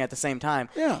I'm saying at the same time,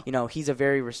 he's a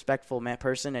very respectful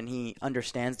person and he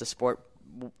understands the sport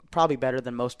probably better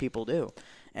than most people do.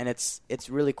 And it's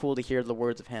really cool to hear the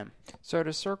words of him. So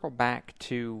to circle back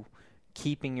to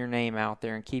keeping your name out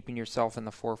there and keeping yourself in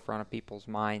the forefront of people's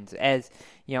minds, as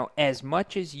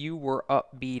much as you were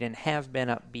upbeat and have been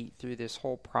upbeat through this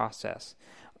whole process,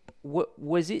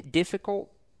 was it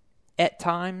difficult at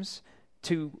times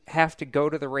to have to go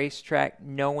to the racetrack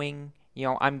knowing,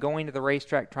 I'm going to the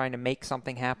racetrack trying to make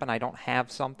something happen. I don't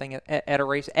have something at a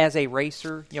race as a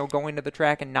racer, going to the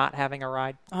track and not having a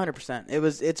ride?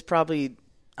 100%. It's probably,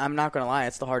 I'm not going to lie,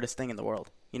 it's the hardest thing in the world.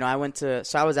 I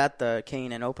was at the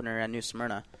K&N opener at New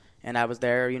Smyrna, and I was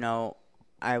there,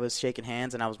 I was shaking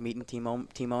hands and I was meeting team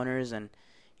owners and,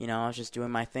 I was just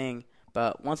doing my thing.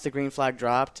 But once the green flag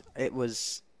dropped, I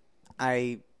was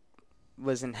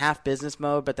in half business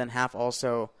mode, but then half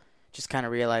also just kind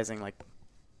of realizing like,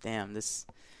 damn,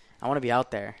 I want to be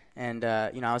out there. And,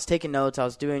 I was taking notes. I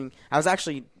was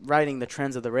actually writing the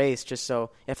trends of the race just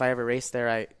so if I ever race there,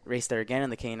 I race there again in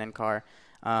the K&N car.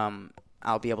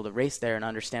 I'll be able to race there and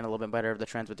understand a little bit better of the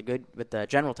trends with the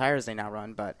general tires they now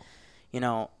run. But,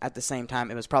 at the same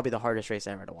time, it was probably the hardest race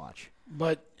ever to watch.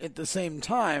 But at the same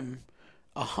time,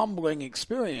 a humbling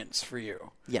experience for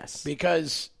you. Yes.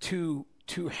 Because to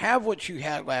have what you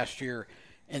had last year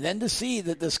and then to see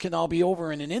that this can all be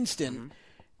over in an instant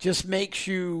just makes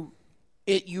you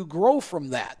grow from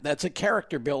that. That's a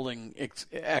character building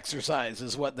exercise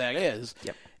is what that is.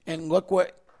 Yep. And look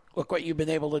what you've been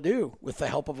able to do with the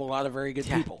help of a lot of very good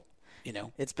people.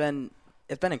 It's been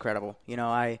incredible.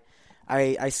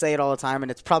 I say it all the time,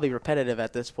 and it's probably repetitive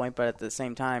at this point, but at the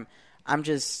same time, I'm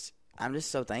just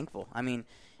so thankful. I mean,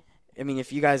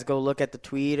 if you guys go look at the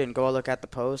tweet and go look at the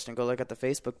post and go look at the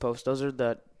Facebook post, those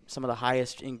are some of the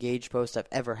highest engaged posts I've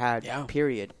ever had,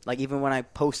 period. Like, even when I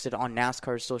posted on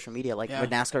NASCAR's social media, when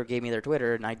NASCAR gave me their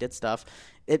Twitter and I did stuff,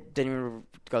 it didn't even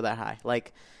go that high.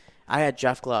 Like, I had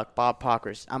Jeff Gluck, Bob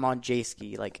Pockers, I'm on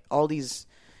J-Ski, like, all these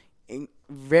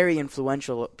very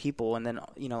influential people, and then,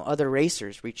 other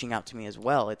racers reaching out to me as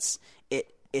well. It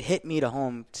hit me to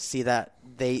home to see that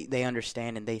they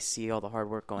understand and they see all the hard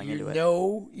work going into it.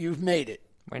 You've made it.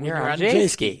 When you're on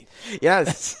J-Ski.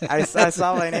 Yes. I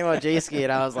saw my name on J-Ski,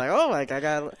 and I was like, oh, I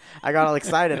got all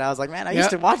excited. I was like, man, I used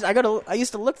to watch. I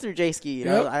used to look through J-Ski.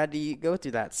 I had to go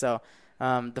through that. So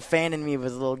the fan in me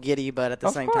was a little giddy, but at the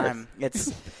same time, you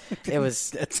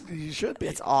should be.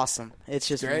 It's awesome. It's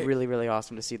just really, really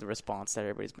awesome to see the response that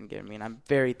everybody's been giving me, and I'm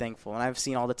very thankful. And I've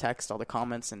seen all the text, all the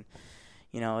comments, and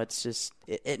it's just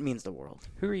it means the world.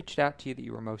 Who reached out to you that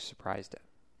you were most surprised of?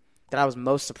 That I was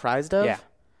most surprised of? Yeah.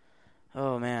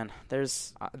 Oh, man.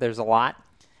 There's a lot?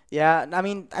 Yeah. I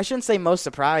mean, I shouldn't say most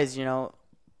surprised,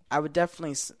 I would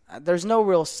definitely – there's no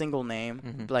real single name.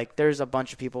 Mm-hmm. Like, there's a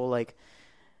bunch of people. Like,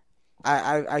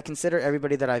 I consider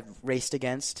everybody that I've raced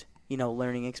against,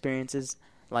 learning experiences.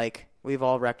 Like, we've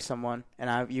all wrecked someone,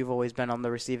 and you've always been on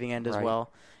the receiving end as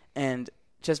well. And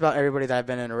just about everybody that I've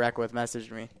been in a wreck with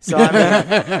messaged me. So,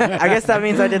 I guess that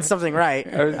means I did something right.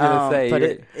 I was going to say. But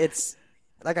it's –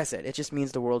 like I said, it just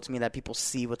means the world to me that people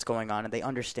see what's going on and they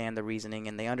understand the reasoning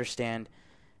and they understand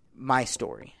my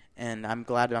story. And I'm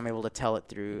glad that I'm able to tell it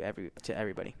to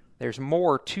everybody. There's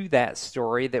more to that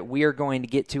story that we are going to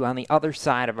get to on the other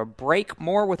side of a break.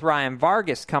 More with Ryan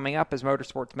Vargas coming up as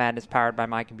Motorsports Madness powered by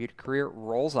My Computer Career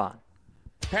rolls on.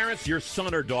 Parents, your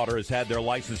son or daughter has had their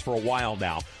license for a while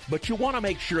now, but you want to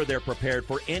make sure they're prepared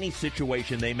for any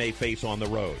situation they may face on the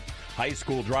road. High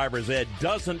school driver's ed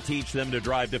doesn't teach them to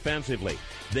drive defensively.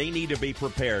 They need to be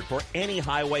prepared for any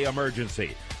highway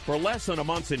emergency. For less than a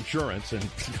month's insurance, and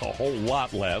a whole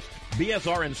lot less,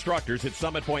 BSR instructors at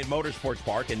Summit Point Motorsports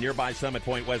Park in nearby Summit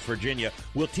Point, West Virginia,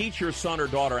 will teach your son or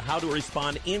daughter how to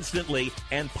respond instantly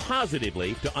and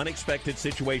positively to unexpected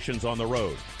situations on the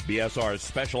road. BSR's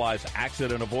specialized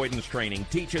accident avoidance training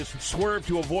teaches swerve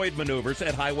to avoid maneuvers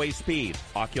at highway speed,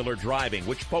 ocular driving,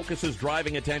 which focuses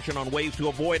driving attention on ways to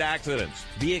avoid accidents,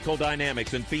 vehicle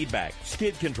dynamics and feedback,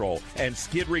 skid control and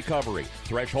skid recovery,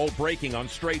 threshold braking on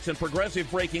straights and progressive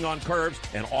braking on curves,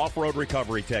 and off-road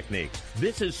recovery techniques.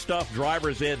 This is stuff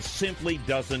driver's ed simply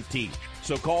doesn't teach.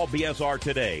 So call BSR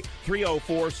today,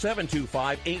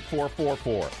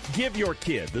 304-725-8444. Give your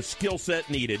kid the skill set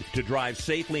needed to drive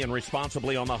safely and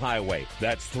responsibly on the highway.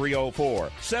 That's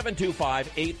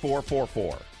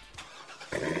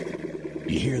 304-725-8444.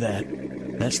 You hear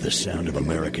that? That's the sound of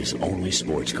America's only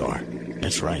sports car.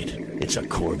 That's right. It's a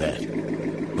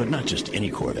Corvette. But not just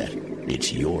any Corvette.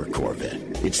 It's your Corvette.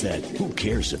 It's that who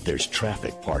cares if there's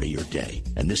traffic part of your day.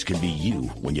 And this can be you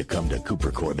when you come to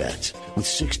Cooper Corvettes. With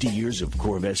 60 years of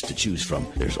Corvettes to choose from,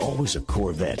 there's always a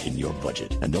Corvette in your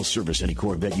budget. And they'll service any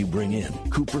Corvette you bring in.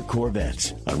 Cooper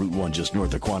Corvettes on Route 1 just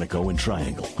north of Quantico and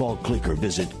Triangle. Call, click, or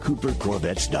visit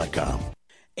CooperCorvettes.com.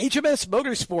 HMS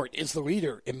Motorsport is the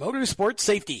leader in motorsport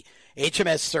safety.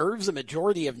 HMS serves a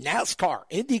majority of NASCAR,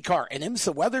 IndyCar, and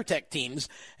IMSA WeatherTech teams,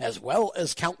 as well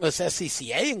as countless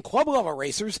SCCA and club-level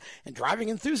racers and driving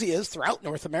enthusiasts throughout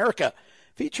North America.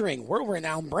 Featuring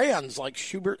world-renowned brands like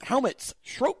Schubert helmets,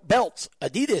 Schroep belts,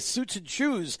 Adidas suits and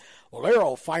shoes,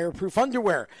 Olero fireproof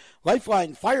underwear,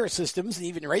 Lifeline fire systems, and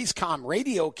even Racecom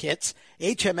radio kits,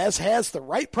 HMS has the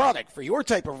right product for your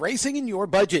type of racing and your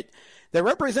budget. Their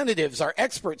representatives are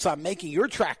experts on making your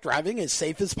track driving as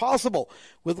safe as possible.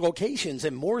 With locations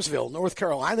in Mooresville, North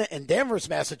Carolina, and Danvers,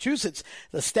 Massachusetts,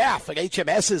 the staff at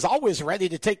HMS is always ready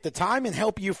to take the time and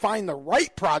help you find the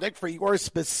right product for your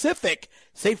specific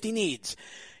safety needs.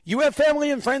 You have family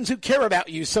and friends who care about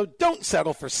you, so don't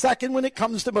settle for second when it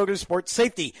comes to motorsport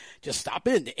safety. Just stop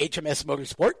in to HMS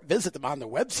Motorsport, visit them on their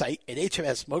website at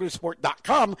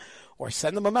hmsmotorsport.com, or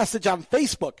send them a message on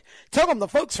Facebook. Tell them the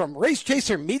folks from Race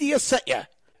Chaser Media sent you.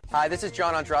 Hi, this is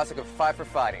John Ondrasik of Five for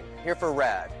Fighting, here for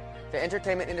RAD, the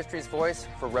entertainment industry's voice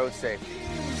for road safety.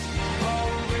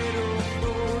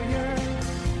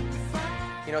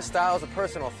 You know, style is a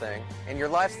personal thing, and your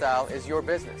lifestyle is your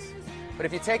business. But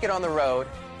if you take it on the road,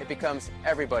 it becomes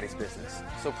everybody's business.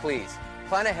 So please,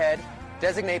 plan ahead,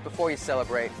 designate before you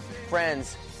celebrate.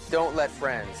 Friends, don't let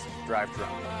friends drive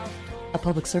drunk. A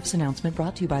public service announcement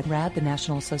brought to you by RAD, the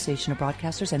National Association of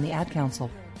Broadcasters, and the Ad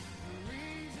Council.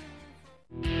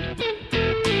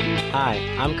 Hi,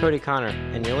 I'm Cody Connor,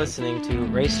 and you're listening to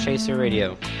Race Chaser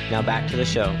Radio. Now back to the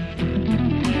show.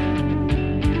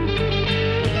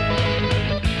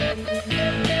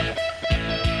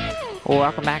 Well,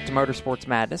 welcome back to Motorsports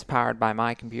Madness, powered by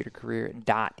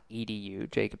mycomputercareer.edu.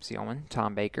 Jacob Seelman,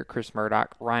 Tom Baker, Chris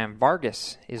Murdoch, Ryan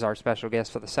Vargas is our special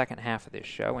guest for the second half of this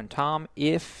show. And Tom,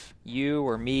 if you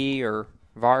or me or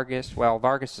Vargas, well,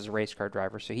 Vargas is a race car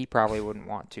driver, so he probably wouldn't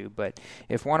want to, but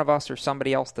if one of us or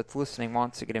somebody else that's listening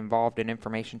wants to get involved in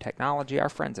information technology, our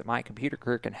friends at My Computer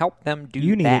Career can help them do that.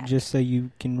 You need it just so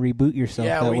you can reboot yourself.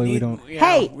 Yeah, that way we don't.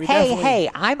 Yeah, Hey,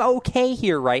 I'm okay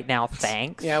here right now,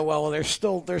 thanks. Yeah, well, there's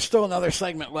still another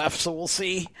segment left, so we'll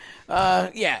see.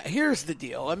 Here's the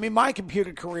deal. I mean, My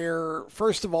Computer Career,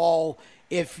 first of all,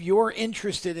 if you're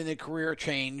interested in a career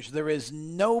change, there is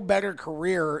no better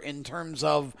career in terms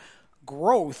of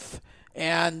growth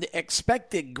and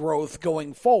expected growth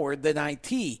going forward than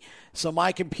IT. So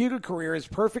My Computer Career is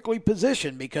perfectly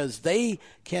positioned because they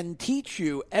can teach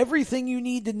you everything you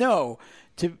need to know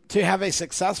to have a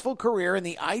successful career in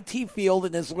the IT field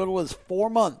in as little as 4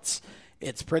 months.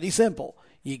 It's pretty simple.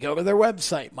 You go to their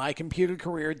website,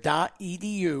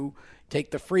 mycomputercareer.edu, take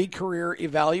the free career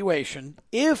evaluation.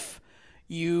 If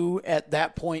you, at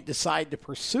that point, decide to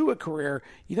pursue a career,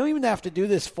 you don't even have to do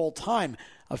this full time.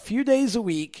 A few days a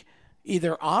week,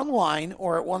 either online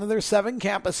or at one of their 7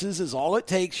 campuses is all it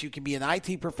takes. You can be an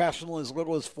IT professional in as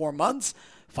little as 4 months.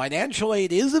 Financial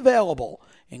aid is available,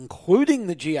 including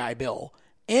the GI Bill.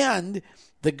 And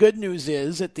the good news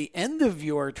is, at the end of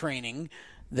your training,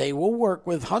 they will work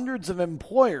with hundreds of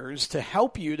employers to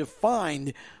help you to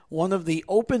find one of the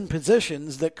open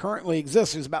positions that currently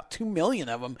exist. There's about 2 million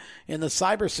of them in the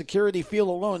cybersecurity field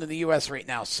alone in the U.S. right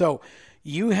now. So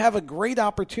you have a great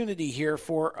opportunity here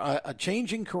for a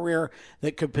changing career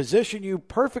that could position you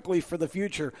perfectly for the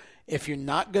future. If you're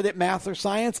not good at math or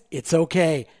science, it's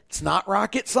okay. It's not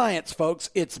rocket science,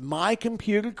 folks. It's My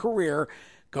Computer Career.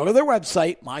 Go to their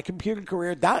website,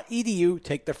 mycomputercareer.edu,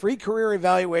 take the free career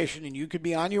evaluation, and you could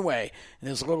be on your way in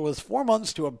as little as 4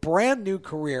 months to a brand new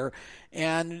career.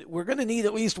 And we're going to need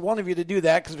at least one of you to do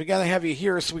that because we got to have you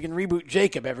here so we can reboot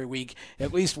Jacob every week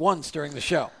at least once during the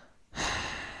show.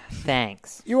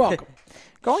 Thanks. You're welcome.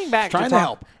 Going back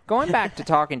to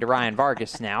talking to Ryan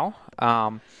Vargas now.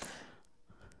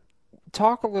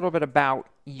 Talk a little bit about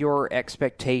your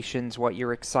expectations, what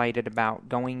you're excited about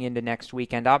going into next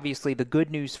weekend. Obviously, the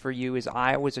good news for you is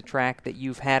Iowa's a track that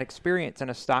you've had experience in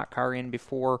a stock car in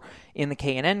before in the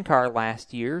K&N car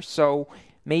last year, so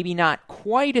maybe not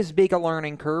quite as big a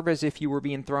learning curve as if you were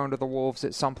being thrown to the wolves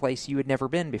at some place you had never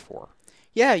been before.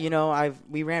 Yeah,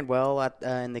 we ran well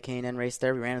in the K&N race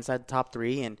there. We ran inside the top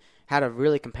 3 and had a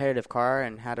really competitive car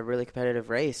and had a really competitive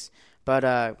race. But,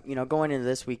 going into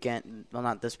this weekend, well,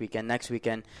 not this weekend, next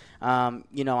weekend,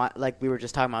 like we were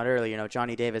just talking about earlier,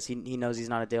 Johnny Davis, he knows he's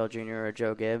not a Dale Jr. or a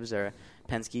Joe Gibbs or a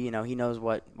Penske. He knows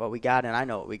what we got, and I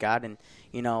know what we got. And,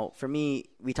 for me,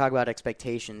 we talk about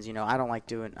expectations. I don't like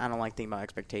thinking about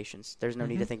expectations. There's no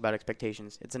need to think about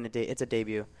expectations. It's a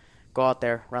debut. Go out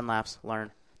there, run laps, learn.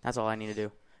 That's all I need to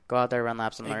do. Go out there, run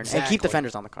laps, and learn. Exactly. And keep the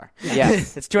fenders on the car.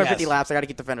 Yes. It's 250 laps. I got to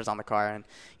keep the fenders on the car. And,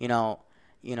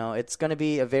 it's going to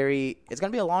be a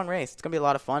long race. It's going to be a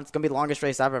lot of fun. It's going to be the longest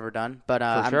race I've ever done, but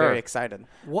I'm very excited.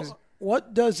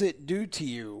 What does it do to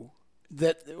you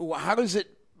how does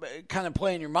it kind of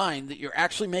play in your mind that you're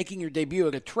actually making your debut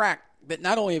at a track that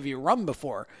not only have you run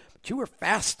before, but you were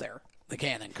fast there, the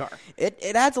K&N car?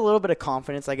 It adds a little bit of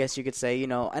confidence, I guess you could say,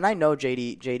 and I know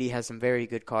JD has some very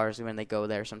good cars when they go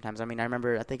there sometimes. I mean, I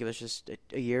think it was just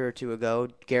a year or two ago,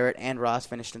 Garrett and Ross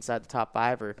finished inside the top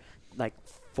 5 or like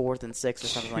 4th and 6th or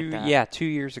something like that. Yeah, 2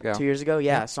 years ago. 2 years ago,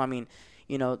 yeah. So, I mean,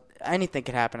 anything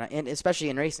could happen, and especially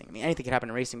in racing. I mean, anything could happen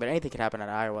in racing, but anything could happen at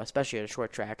Iowa, especially at a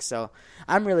short track. So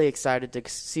I'm really excited to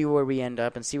see where we end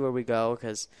up and see where we go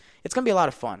because it's going to be a lot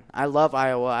of fun. I love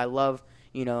Iowa. I love,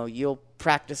 you'll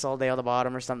practice all day on the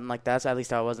bottom or something like that. So at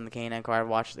least I was in the K&N car. I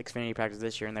watched the Xfinity practice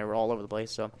this year, and they were all over the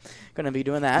place. So going to be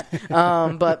doing that.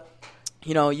 But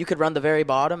you could run the very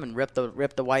bottom and rip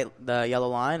the yellow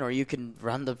line, or you can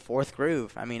run the fourth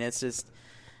groove. I mean, it's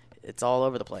all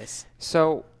over the place.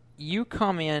 So you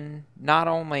come in not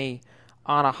only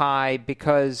on a high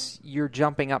because you're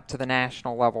jumping up to the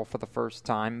national level for the first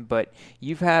time, but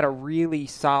you've had a really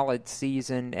solid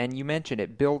season, and you mentioned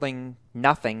it, building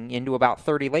nothing into about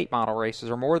 30 late model races,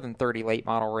 or more than 30 late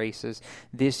model races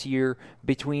this year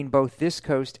between both this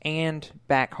coast and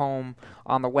back home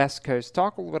on the West Coast.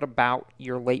 Talk a little bit about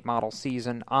your late model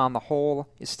season on the whole.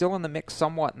 It's still in the mix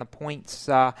somewhat in the points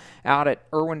out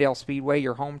at Irwindale Speedway,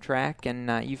 your home track,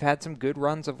 and you've had some good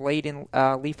runs of late in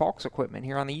Lee Falk's equipment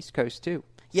here on the East Coast too.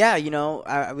 Yeah,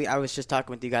 I was just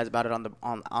talking with you guys about it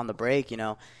on the break.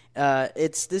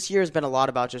 This year has been a lot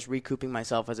about just recouping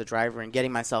myself as a driver and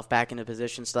getting myself back into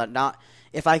position, so that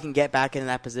if I can get back in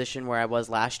that position where I was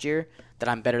last year, that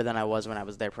I'm better than I was when I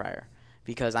was there prior,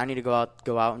 because I need to go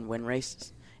out and win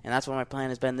races. And that's what my plan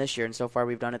has been this year, and so far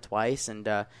we've done it twice, and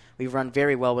we've run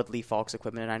very well with Lee Falk's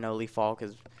equipment. And I know Lee Falk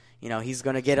is, he's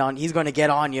going to get on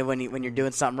you when you're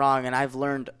doing something wrong, and I've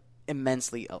learned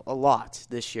immensely a lot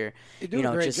this year. You're doing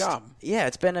a great job. Yeah,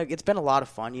 it's been a lot of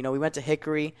fun. We went to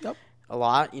Hickory a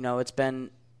lot. It's been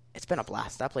a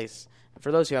blast. That place,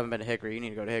 for those who haven't been to Hickory, you need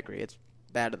to go to Hickory. It's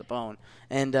bad to the bone.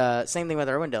 And same thing with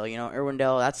Irwindale.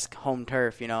 Irwindale, that's home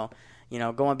turf.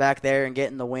 Going back there and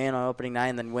getting the win on opening night,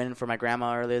 and then winning for my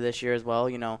grandma earlier this year as well.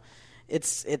 It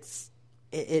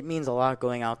means a lot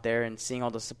going out there and seeing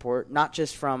all the support, not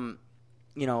just from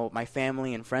my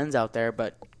family and friends out there,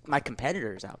 but my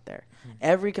competitors out there.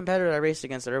 Every competitor I raced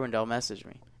against at Irwindale messaged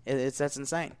me. That's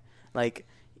insane. Like,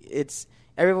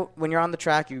 when you're on the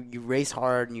track, you race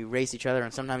hard and you race each other,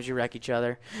 and sometimes you wreck each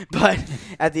other. But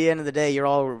at the end of the day, you're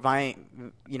all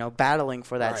battling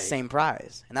for that same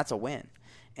prize, and that's a win.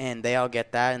 And they all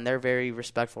get that, and they're very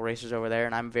respectful racers over there,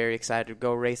 and I'm very excited to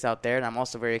go race out there, and I'm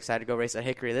also very excited to go race at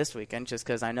Hickory this weekend, just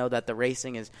because I know that the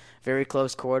racing is very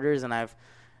close quarters, and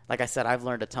like I said, I've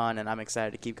learned a ton, and I'm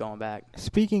excited to keep going back.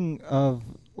 Speaking of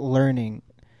learning,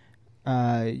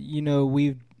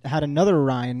 we've had another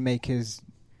Ryan make his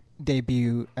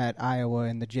debut at Iowa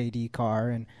in the JD car,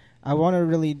 and I want to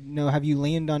really know, have you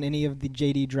leaned on any of the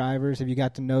JD drivers? Have you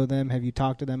got to know them? Have you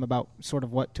talked to them about sort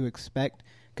of what to expect?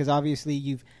 Because obviously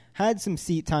you've had some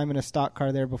seat time in a stock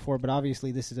car there before, but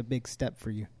obviously this is a big step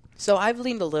for you. So I've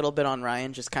leaned a little bit on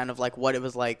Ryan, just kind of like what it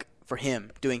was like for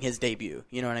him doing his debut.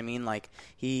 You know what I mean? Like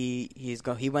he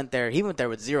went there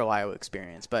with zero Iowa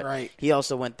experience, but he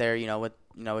also went there, with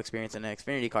no experience in an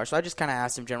Xfinity car. So I just kind of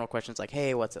asked him general questions like,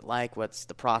 hey, what's it like? What's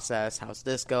the process? How's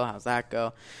this go? How's that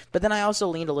go? But then I also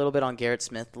leaned a little bit on Garrett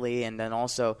Smithley, and then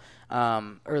also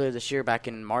earlier this year, back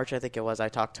in March, I think it was, I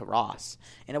talked to Ross.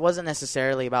 And it wasn't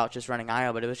necessarily about just running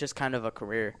Iowa, but it was just kind of a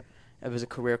career. It was a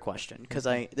career question, because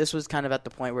this was kind of at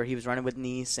the point where he was running with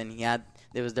Nice, and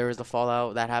there was the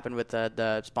fallout that happened with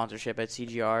the sponsorship at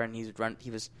CGR, and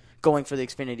he was going for the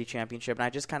Xfinity Championship, and I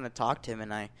just kind of talked to him,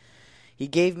 and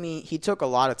he took a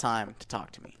lot of time to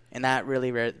talk to me, and that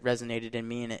really resonated in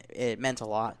me, and it meant a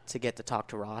lot to get to talk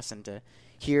to Ross and to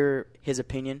hear his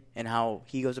opinion and how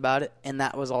he goes about it, and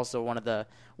that was also one of the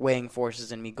weighing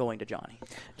forces in me going to Johnny.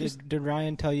 Did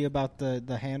Ryan tell you about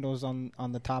the handles on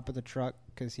the top of the truck,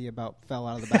 because he about fell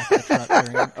out of the back of the truck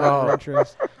during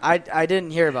intros? I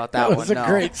didn't hear about that one. That was a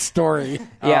great story.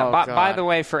 Yeah, by the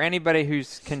way, for anybody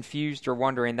who's confused or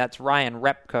wondering, that's Ryan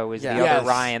Repko is the other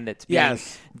Ryan that's being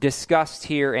discussed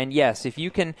here. And yes, if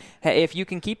you can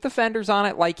keep the fenders on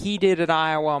it like he did at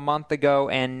Iowa a month ago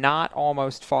and not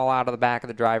almost fall out of the back of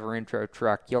the driver intro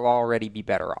truck, you'll already be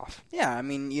better off. Yeah, I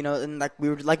mean, and like we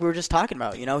were just talking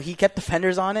about, he kept the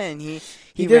fenders on it, and he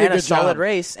ran a solid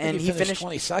race, and he finished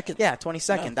 22nd. Yeah,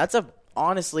 22nd. Yeah. That's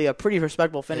honestly a pretty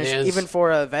respectable finish, even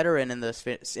for a veteran in the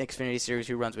Xfinity Series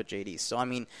who runs with JD. So, I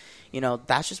mean,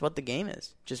 that's just what the game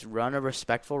is. Just run a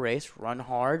respectful race, run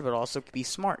hard, but also be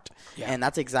smart. Yeah. And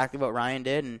that's exactly what Ryan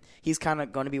did, and he's kind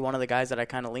of going to be one of the guys that I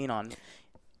kind of lean on.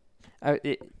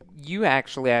 You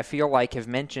actually, I feel like, have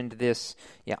mentioned this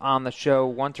on the show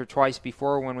once or twice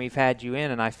before when we've had you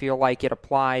in, and I feel like it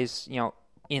applies,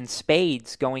 in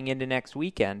spades going into next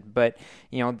weekend. But,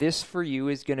 this for you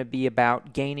is going to be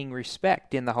about gaining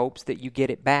respect in the hopes that you get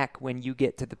it back when you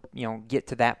get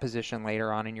to that position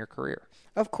later on in your career.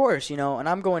 Of course, and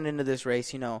I'm going into this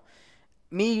race,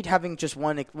 me having just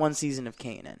one season of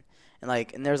K&N.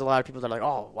 And there's a lot of people that are like,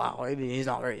 oh, wow, maybe he's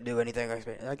not ready to do anything.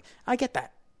 Like, I get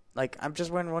that. Like, I'm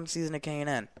just running one season of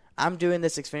K&N. I'm doing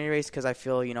this Xfinity race because I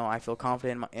feel,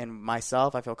 confident in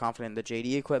myself. I feel confident in the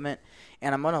JD equipment,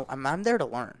 and I'm there to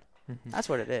learn. That's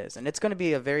what it is. And it's going to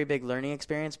be a very big learning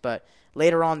experience, but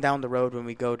later on down the road when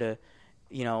we go to,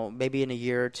 maybe in a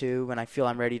year or two when I feel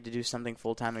I'm ready to do something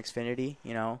full-time in Xfinity,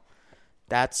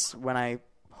 that's when I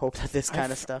hope that this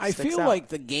kind of stuff sticks I feel out. like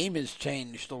the game has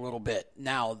changed a little bit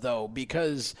now, though,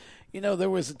 because, there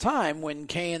was a time when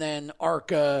K&N,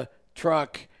 ARCA,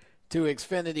 truck to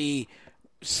Xfinity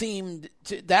seemed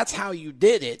to, that's how you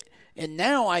did it. And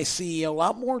now I see a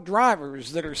lot more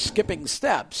drivers that are skipping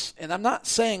steps. And I'm not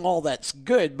saying all that's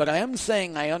good, but I am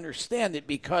saying I understand it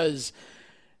because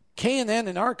K&N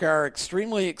and ARCA are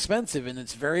extremely expensive, and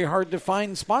it's very hard to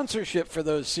find sponsorship for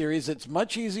those series. It's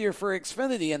much easier for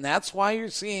Xfinity, and that's why you're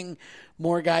seeing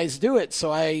more guys do it.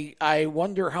 So I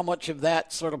wonder how much of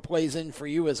that sort of plays in for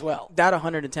you as well. That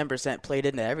 110% played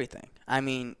into everything. I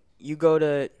mean,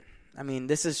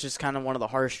 this is just kind of one of the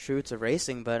harsh truths of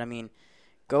racing, but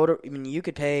you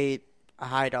could pay a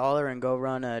high dollar and go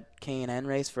run a K&N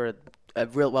race for a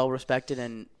real well-respected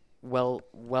and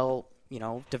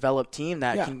developed team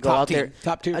that can go out there.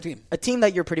 Top tier team. A team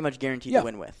that you're pretty much guaranteed to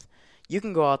win with. You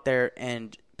can go out there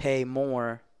and pay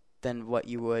more than what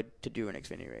you would to do an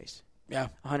Xfinity race. Yeah.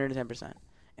 110%.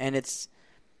 And it's,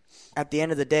 at the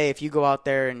end of the day, if you go out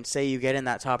there and say you get in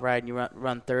that top ride and you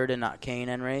run third in that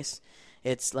K&N race,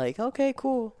 it's like, okay,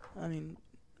 cool. I mean,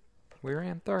 we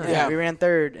ran third. Yeah, we ran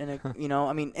third, and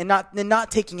and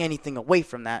not taking anything away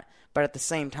from that, but at the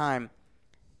same time,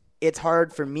 it's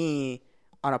hard for me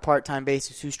on a part-time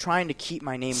basis who's trying to keep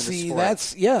my name in the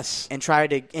sport. And trying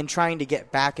to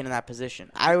get back into that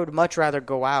position. I would much rather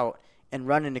go out and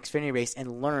run an Xfinity race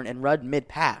and learn and run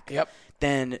mid-pack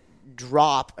than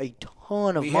drop a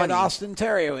ton of money. We had Austin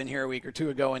Terrio in here a week or two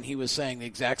ago, and he was saying the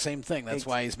exact same thing. That's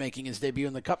why he's making his debut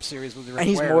in the Cup Series with the And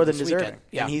he's more than deserving. Weekend.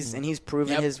 Yeah. And he's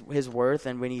proven his worth.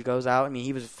 And when he goes out,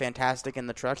 he was fantastic in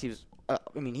the trucks. He was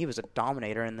a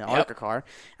dominator in the ARCA car.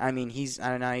 He's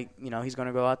going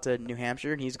to go out to New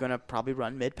Hampshire and he's going to probably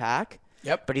run mid-pack.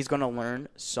 Yep. But he's going to learn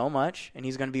so much, and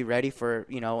he's going to be ready for,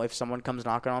 if someone comes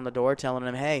knocking on the door telling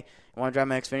him, hey, you want to drive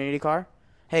my Xfinity car?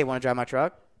 Hey, you want to drive my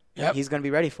truck? Yep. He's going to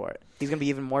be ready for it. He's going to be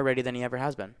even more ready than he ever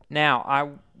has been.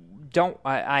 Now,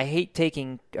 I hate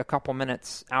taking a couple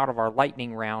minutes out of our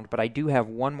lightning round, but I do have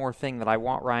one more thing that I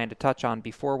want Ryan to touch on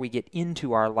before we get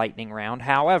into our lightning round.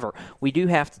 However, we do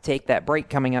have to take that break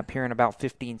coming up here in about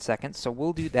 15 seconds, so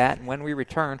we'll do that. And when we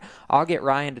return, I'll get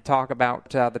Ryan to talk about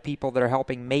the people that are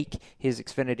helping make his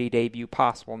Xfinity debut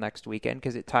possible next weekend,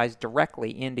 because it ties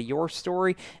directly into your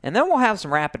story. And then we'll have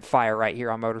some rapid fire right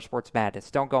here on Motorsports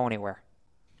Madness. Don't go anywhere.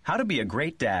 How to be a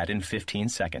great dad in 15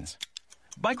 seconds.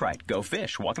 Bike ride, go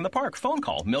fish, walk in the park, phone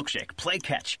call, milkshake, play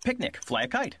catch, picnic, fly a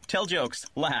kite, tell jokes,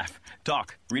 laugh,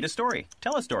 talk, read a story,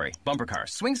 tell a story, bumper car,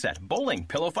 swing set, bowling,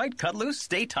 pillow fight, cut loose,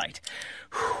 stay tight.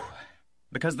 Whew.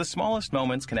 Because the smallest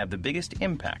moments can have the biggest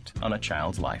impact on a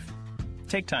child's life.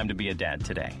 Take time to be a dad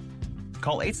today.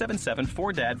 Call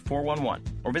 877-4DAD-411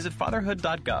 or visit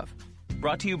fatherhood.gov.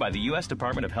 Brought to you by the U.S.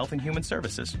 Department of Health and Human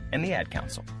Services and the Ad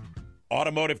Council.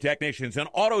 Automotive technicians and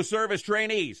auto service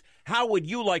trainees, how would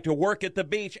you like to work at the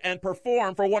beach and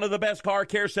perform for one of the best car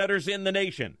care centers in the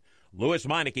nation? Lewis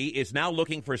Meineke is now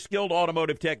looking for skilled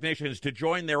automotive technicians to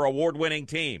join their award-winning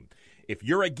team. If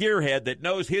you're a gearhead that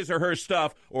knows his or her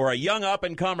stuff, or a young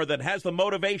up-and-comer that has the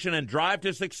motivation and drive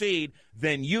to succeed,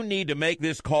 then you need to make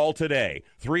this call today.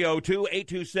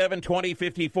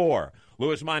 302-827-2054.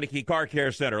 Lewis Meineke Car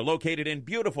Care Center, located in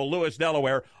beautiful Lewis,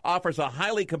 Delaware, offers a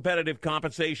highly competitive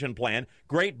compensation plan,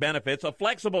 great benefits, a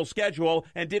flexible schedule,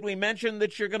 and did we mention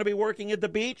that you're going to be working at the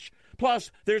beach?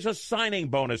 Plus, there's a signing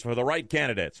bonus for the right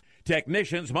candidates.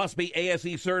 Technicians must be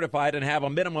ASE certified and have a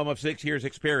minimum of 6 years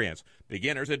experience.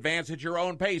 Beginners advance at your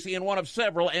own pace in one of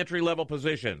several entry-level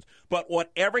positions. But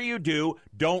whatever you do,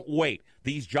 don't wait.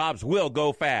 These jobs will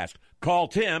go fast. Call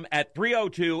Tim at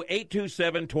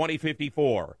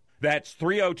 302-827-2054. That's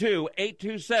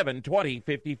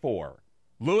 302-827-2054.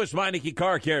 Lewis Meineke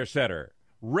Car Care Center.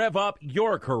 Rev up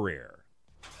your career.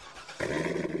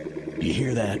 You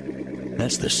hear that?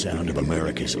 That's the sound of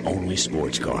America's only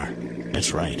sports car.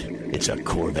 That's right. It's a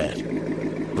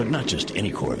Corvette. But not just any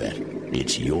Corvette.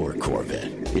 It's your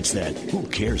Corvette. It's that who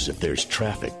cares if there's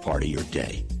traffic part of your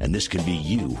day. And this can be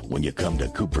you when you come to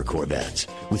Cooper Corvettes.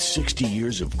 With 60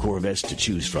 years of Corvettes to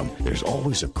choose from, there's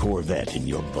always a Corvette in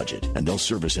your budget. And they'll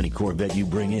service any Corvette you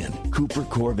bring in. Cooper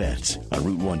Corvettes on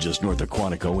Route 1 just north of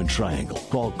Quantico and Triangle.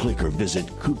 Call, click, or visit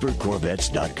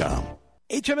CooperCorvettes.com.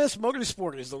 HMS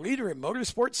Motorsport is the leader in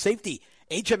motorsport safety.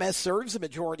 HMS serves a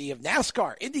majority of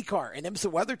NASCAR, IndyCar, and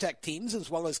IMSA WeatherTech teams, as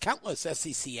well as countless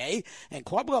SCCA and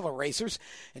club-level racers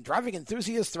and driving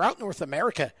enthusiasts throughout North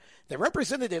America. The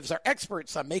representatives are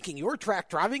experts on making your track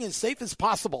driving as safe as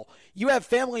possible. You have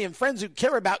family and friends who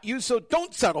care about you, so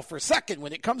don't settle for second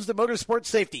when it comes to motorsport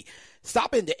safety.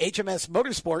 Stop into HMS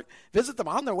Motorsport, visit them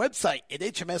on their website at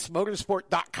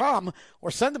hmsmotorsport.com, or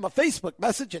send them a Facebook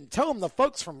message and tell them the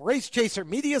folks from Race Chaser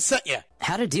Media sent you.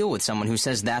 How to deal with someone who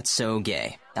says that's so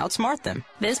gay. Outsmart them.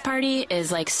 This party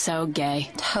is like so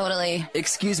gay. Totally.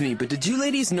 Excuse me, but did you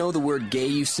ladies know the word gay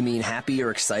used to mean happy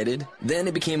or excited? Then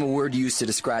it became a word used to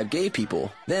describe gay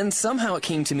people. Then somehow it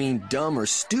came to mean dumb or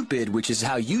stupid, which is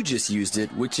how you just used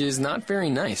it, which is not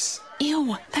very nice.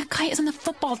 Ew, that guy is on the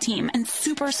football team and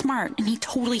super smart, and he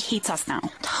totally hates us now.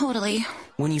 Totally.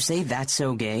 When you say that's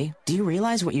so gay, do you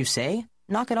realize what you say?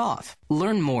 Knock it off.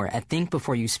 Learn more at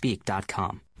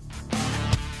thinkbeforeyouspeak.com.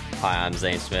 Hi, I'm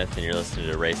Zane Smith, and you're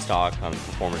listening to Race Talk on the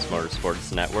Performance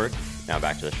Motorsports Network. Now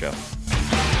back to the show.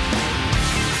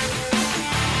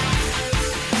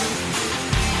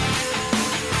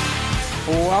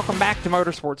 Welcome back to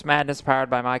Motorsports Madness, powered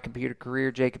by My Computer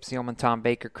Career. Jacob Seelman, Tom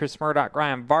Baker, Chris Murdoch,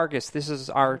 Ryan Vargas. This is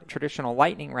our traditional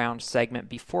lightning round segment.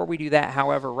 Before we do that,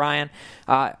 however, Ryan,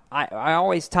 I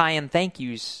always tie in thank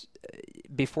yous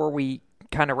before we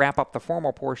kind of wrap up the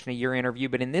formal portion of your interview,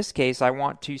 but in this case, I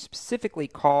want to specifically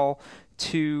call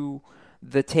to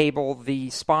the table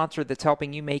the sponsor that's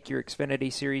helping you make your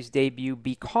Xfinity Series debut,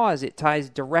 because it ties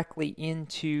directly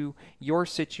into your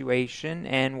situation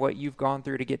and what you've gone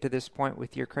through to get to this point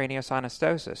with your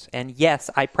craniosynostosis. And yes,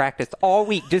 I practiced all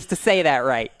week just to say that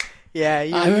right. Yeah,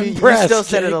 you still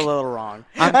said it a little wrong.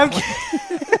 I'm kidding.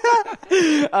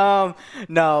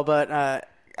 No, but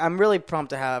I'm really pumped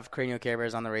to have Cranial Care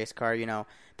Bears on the race car. You know,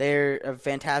 they're a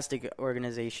fantastic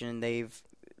organization. They're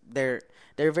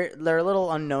a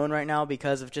little unknown right now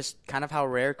because of just kind of how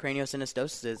rare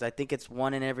craniosynostosis is. I think it's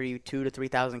 1 in every 2,000 to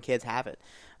 3,000 kids have it.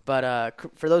 But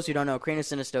for those who don't know,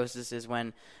 craniosynostosis is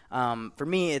when, for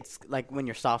me, it's like when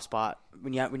your soft spot,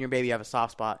 when your baby have a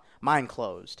soft spot, mine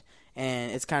closed,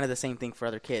 and it's kind of the same thing for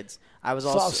other kids. I was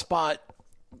also soft spot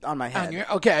on my head.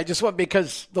 Okay, I just want,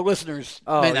 because the listeners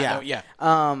may not know. Yeah.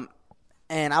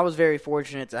 And I was very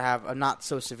fortunate to have a not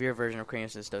so severe version of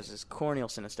craniosynostosis, corneal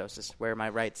synostosis, where my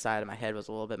right side of my head was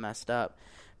a little bit messed up.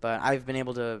 But I've been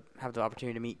able to have the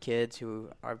opportunity to meet kids who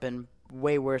have been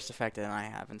way worse affected than I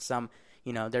have, and some,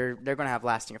 you know, they're going to have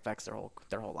lasting effects their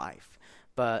whole life.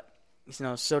 But you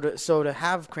know, so to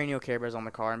have Cranial Care Bears on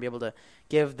the car and be able to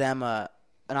give them an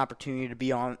opportunity to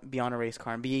be on a race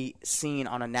car and be seen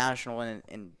on a national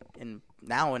and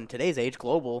now in today's age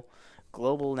global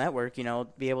network, you know,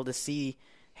 be able to see,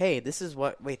 hey, this is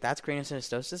that's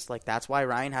craniosynostosis, like that's why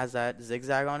Ryan has that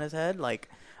zigzag on his head, like,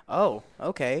 oh,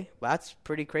 okay, well, that's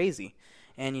pretty crazy.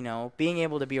 And, you know, being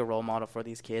able to be a role model for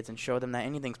these kids and show them that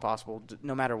anything's possible,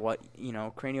 no matter what, you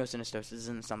know, craniosynostosis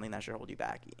isn't something that should hold you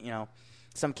back. You know,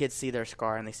 some kids see their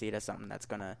scar and they see it as something that's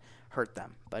going to hurt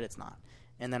them, but it's not.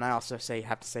 And then I also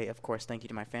have to say, of course, thank you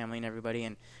to my family and everybody,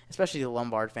 and especially the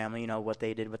Lombard family, you know, what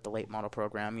they did with the late model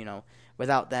program. You know,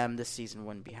 without them, this season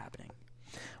wouldn't be happening.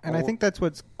 And I think that's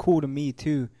what's cool to me,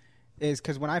 too, is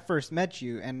because when I first met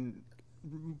you, and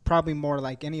probably more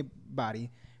like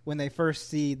anybody, when they first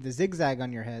see the zigzag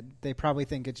on your head, they probably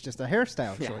think it's just a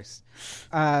hairstyle choice.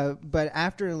 But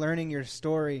after learning your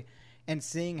story and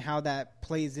seeing how that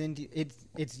plays into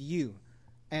it's you.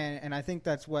 And I think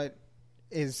that's what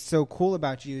is so cool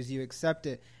about you, is you accept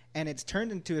it, and it's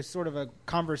turned into a sort of a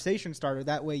conversation starter.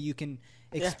 That way you can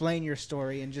explain your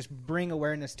story and just bring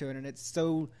awareness to it, and it's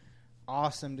so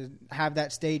awesome to have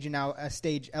that stage, and now a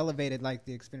stage elevated like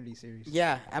the Xfinity Series.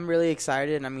 Yeah, I'm really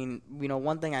excited. I mean, you know,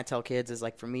 one thing I tell kids is,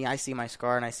 like, for me, I see my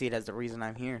scar and I see it as the reason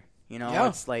I'm here. You know,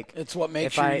 it's like, it's what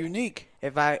makes you unique.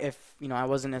 If you know, I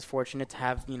wasn't as fortunate to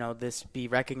have, you know, this be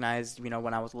recognized, you know,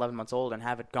 when I was 11 months old and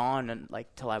have it gone and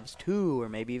like till I was 2 or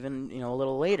maybe even, you know, a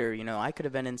little later, you know, I could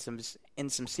have been in some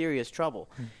serious trouble.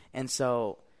 And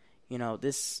so, you know,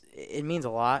 it means a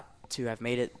lot to have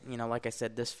made it, you know, like I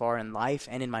said, this far in life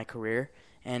and in my career.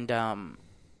 And every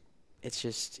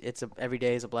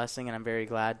day is a blessing, and I'm very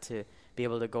glad to be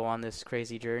able to go on this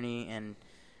crazy journey and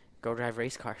go drive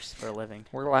race cars for a living.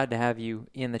 We're glad to have you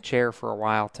in the chair for a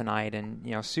while tonight, and, you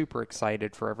know, super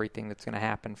excited for everything that's going to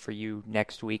happen for you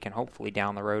next week and hopefully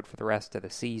down the road for the rest of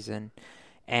the season.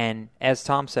 And as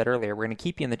Tom said earlier, we're going to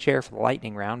keep you in the chair for the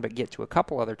lightning round, but get to a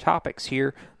couple other topics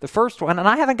here. The first one, and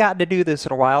I haven't gotten to do this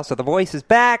in a while, so the voice is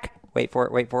back. Wait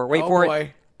for it.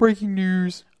 It. Breaking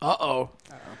news. Uh-oh.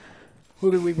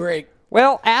 Who did we break?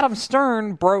 Well, Adam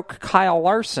Stern broke Kyle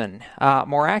Larson.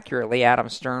 More accurately, Adam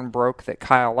Stern broke that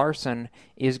Kyle Larson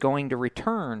is going to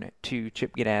return to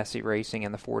Chip Ganassi Racing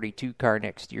in the 42 car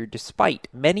next year, despite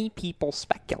many people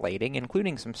speculating,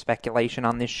 including some speculation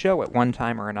on this show at one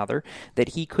time or another, that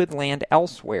he could land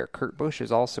elsewhere. Kurt Busch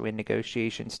is also in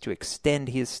negotiations to extend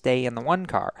his stay in the 1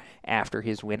 car after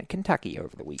his win at Kentucky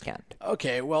over the weekend.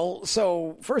 Okay, well,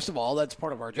 so first of all, that's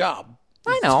part of our job.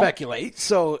 I know. Speculate.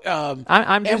 So,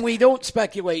 and we don't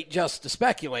speculate just to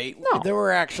speculate. No. There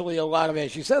were actually a lot of,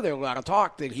 as you said, there were a lot of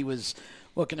talk that he was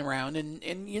looking around,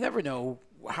 and you never know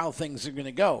how things are going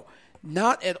to go.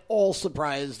 Not at all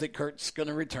surprised that Kurt's going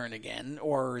to return again,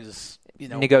 or is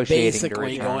negotiating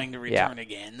basically to return. going to return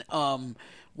again.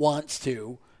 Wants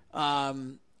to.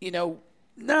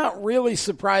 Not really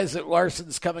surprised that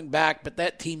Larson's coming back, but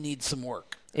that team needs some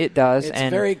work. It does. It's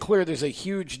and very clear there's a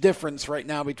huge difference right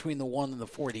now between the 1 and the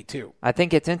 42. I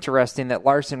think it's interesting that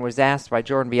Larson was asked by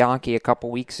Jordan Bianchi a couple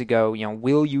weeks ago,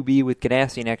 will you be with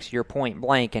Ganassi next year, point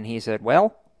blank? And he said,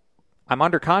 well, I'm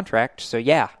under contract, so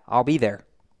yeah, I'll be there.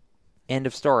 End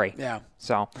of story. Yeah.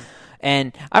 So,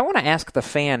 and I want to ask the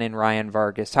fan in Ryan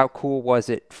Vargas, how cool was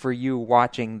it for you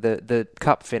watching the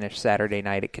Cup finish Saturday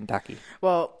night at Kentucky?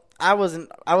 Well, I wasn't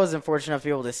fortunate enough to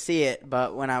be able to see it,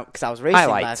 but because I was racing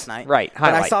last night, right?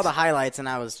 But I saw the highlights and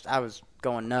I was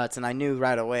going nuts, and I knew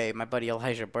right away. My buddy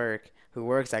Elijah Burke, who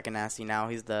works at Ganassi now,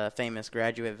 he's the famous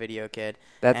graduate video kid.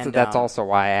 That's also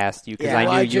why I asked you, because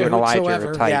I knew you and Elijah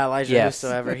were tight. Yeah, Elijah yes.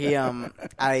 whosoever. He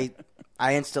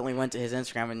I instantly went to his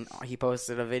Instagram and he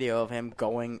posted a video of him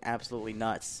going absolutely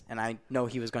nuts. And I know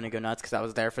he was going to go nuts because I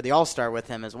was there for the All-Star with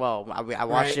him as well. I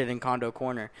watched it in Condo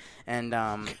Corner. And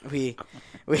he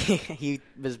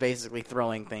was basically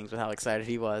throwing things with how excited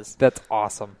he was. That's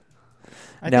awesome.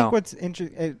 I think what's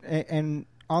interesting, and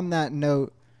on that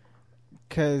note,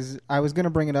 because I was going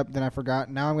to bring it up, then I forgot.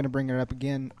 Now I'm going to bring it up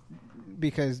again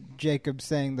because Jacob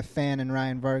saying the fan and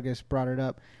Ryan Vargas brought it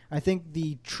up. I think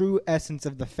the true essence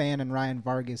of the fan and Ryan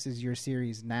Vargas is your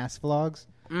series NAS Vlogs,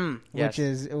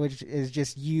 yes. which is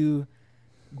just you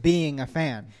being a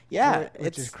fan. Yeah,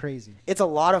 which is crazy. It's a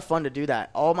lot of fun to do that.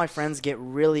 All my friends get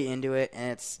really into it,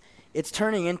 and it's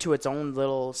turning into its own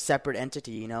little separate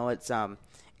entity. It's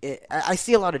I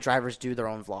see a lot of drivers do their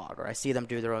own vlog, or I see them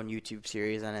do their own YouTube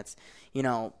series, and it's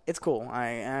cool. All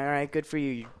right, good for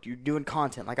you. You're doing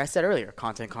content. Like I said earlier,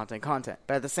 content.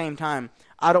 But at the same time,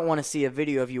 I don't want to see a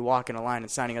video of you walking a line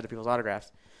and signing other people's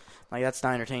autographs. Like, that's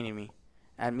not entertaining me.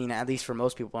 I mean, at least for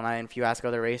most people. And if you ask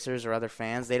other racers or other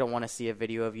fans, they don't want to see a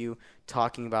video of you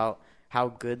talking about how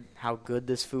good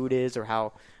this food is, or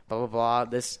how blah, blah, blah,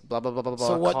 this blah, blah, blah, blah, blah.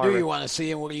 So what do you want to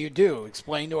see, and what do you do?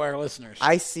 Explain to our listeners.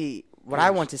 What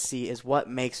I want to see is what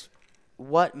makes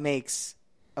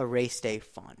a race day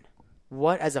fun.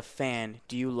 What, as a fan,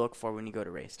 do you look for when you go to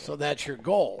race day? So that's your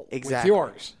goal. Exactly. With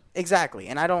yours. Exactly.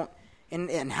 And I don't.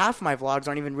 And half my vlogs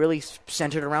aren't even really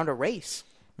centered around a race.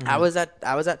 Mm-hmm.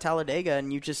 I was at Talladega,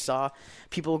 and you just saw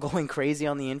people going crazy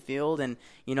on the infield, and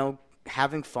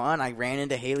having fun. I ran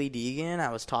into Haley Deegan.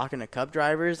 I was talking to Cup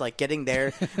drivers, getting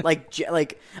there.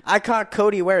 like I caught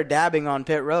Cody Ware dabbing on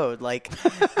pit road.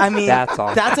 I mean, that's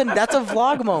awesome. that's a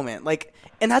vlog moment.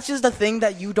 And that's just a thing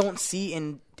that you don't see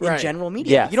in general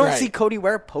media. Yes, you don't see Cody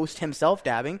Ware post himself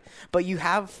dabbing, but you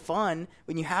have fun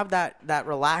when you have that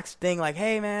relaxed thing. Like,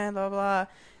 hey man, blah blah.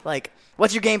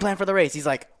 What's your game plan for the race? He's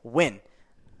like, win.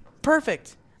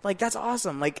 Perfect. That's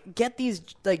awesome. Get these,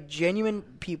 genuine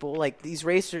people, these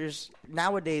racers.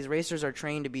 Nowadays, racers are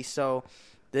trained to be so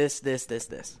this.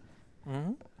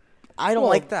 Mm-hmm. I don't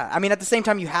like that. I mean, at the same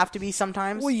time, you have to be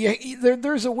sometimes. Well,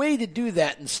 there's a way to do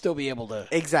that and still be able to.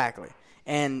 Exactly.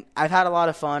 And I've had a lot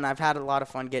of fun. I've had a lot of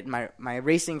fun getting my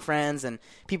racing friends and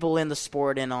people in the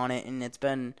sport in on it, and it's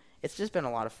just been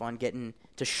a lot of fun getting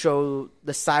to show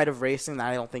the side of racing that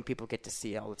I don't think people get to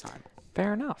see all the time.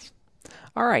 Fair enough.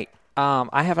 All right.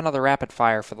 I have another rapid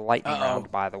fire for the lightning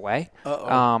round, by the way.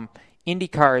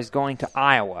 IndyCar is going to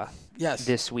Iowa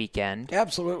this weekend.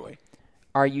 Absolutely.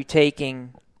 Are you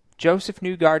taking Joseph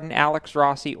Newgarden, Alex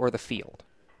Rossi, or the field?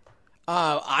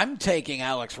 I'm taking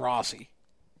Alex Rossi.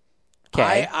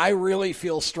 Okay. I really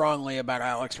feel strongly about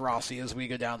Alex Rossi as we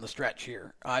go down the stretch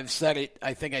here. I've said it.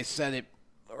 I think I said it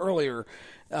earlier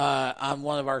on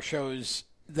one of our shows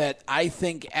that I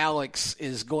think Alex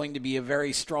is going to be a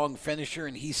very strong finisher,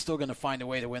 and he's still going to find a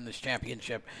way to win this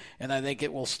championship. And I think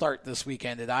it will start this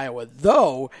weekend at Iowa.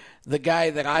 Though the guy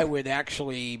that I would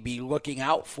actually be looking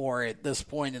out for at this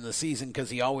point in the season, because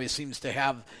he always seems to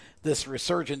have this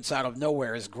resurgence out of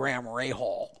nowhere, is Graham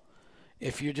Rahal.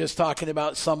 If you're just talking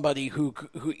about somebody who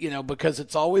because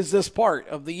it's always this part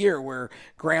of the year where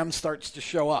Graham starts to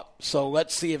show up. So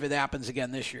let's see if it happens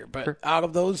again this year. But out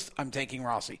of those, I'm taking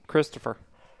Rossi. Christopher.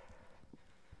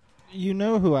 You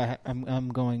know who I'm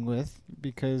going with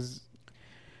because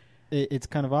it's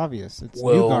kind of obvious. It's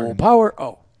Newgarden. Power.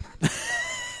 Oh.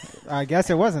 I guess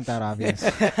it wasn't that obvious.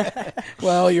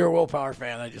 Well, you're a Willpower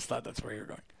fan. I just thought that's where you were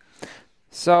going.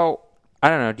 So, I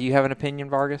don't know. Do you have an opinion,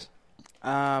 Vargas?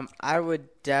 I would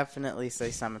definitely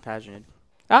say Simon Pageant.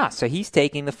 So he's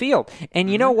taking the field. And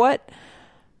you know what?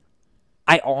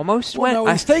 I almost went. No,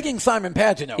 he's taking Simon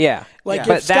Pagenaud. Yeah.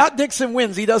 If Scott Dixon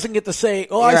wins, he doesn't get to say,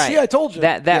 I told you.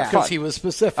 Because he was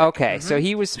specific. Okay, so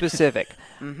he was specific.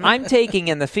 I'm taking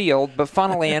in the field, but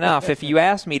funnily enough, if you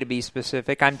ask me to be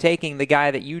specific, I'm taking the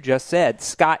guy that you just said,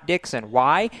 Scott Dixon.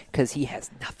 Why? Because he has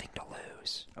nothing to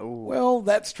lose. Well,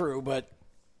 that's true, but,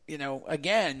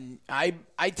 again, I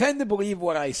tend to believe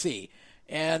what I see.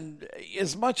 And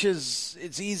as much as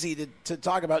it's easy to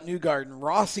talk about Newgarden,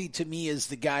 Rossi to me is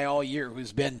the guy all year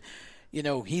who's been,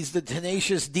 he's the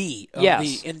tenacious D of the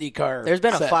IndyCar. There's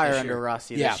been a fire under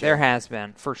Rossi this year. There has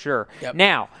been, for sure. Yep.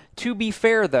 Now, to be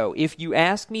fair, though, if you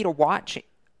ask me to watch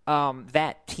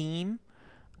that team,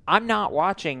 I'm not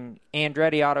watching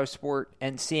Andretti Autosport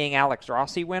and seeing Alex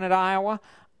Rossi win at Iowa.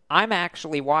 I'm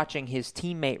actually watching his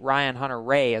teammate Ryan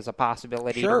Hunter-Reay as a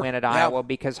possibility to win at Iowa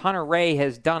because Hunter-Reay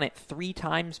has done it 3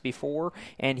 times before,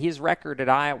 and his record at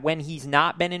Iowa, when he's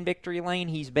not been in victory lane,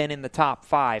 he's been in the top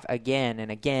 5 again and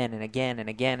again and again and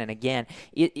again and again.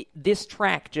 This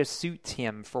track just suits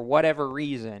him for whatever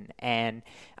reason, and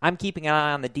I'm keeping an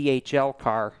eye on the DHL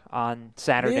car on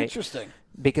Saturday. Interesting.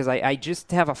 Because I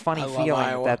just have a funny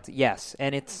feeling that, yes,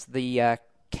 and it's the,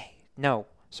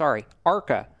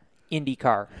 ARCA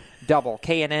IndyCar double.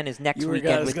 K&N is next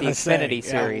weekend with the Xfinity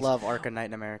Series. I love ARCA Night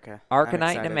in America. ARCA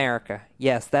Night in America.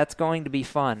 Yes, that's going to be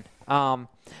fun.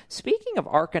 Speaking of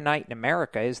ARCA Night in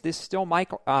America, is this still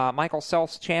Michael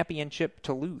Self's championship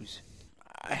to lose?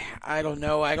 I don't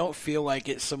know. I don't feel like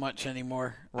it so much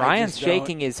anymore. Ryan's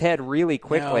shaking his head really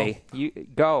quickly. No. You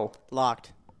go.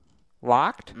 Locked?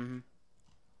 Mm-hmm.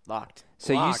 Locked.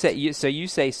 So locked. you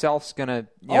say Self's gonna.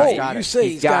 He's got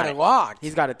it locked.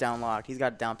 He's got it down locked. He's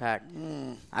got it down packed.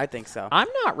 I think so. I'm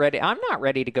not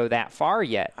ready to go that far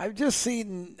yet. I've just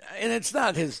seen, and it's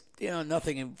not his,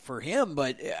 nothing for him,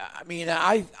 but I mean,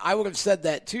 I would have said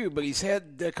that too. But he's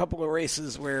had a couple of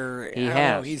races where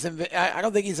I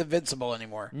don't think he's invincible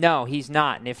anymore. No, he's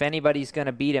not. And if anybody's going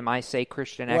to beat him, I say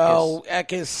Christian Eckes. Well,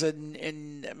 Eckes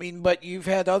and I mean, but you've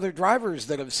had other drivers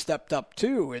that have stepped up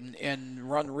too and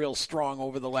run real strong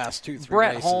over the last 2-3 races.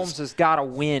 Brett Holmes has got to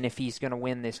win if he's going to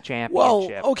win this championship.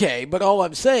 Well, okay, but all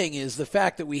I'm saying is the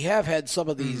fact that we have had some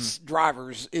of these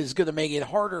drivers is going to make it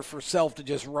harder for Self to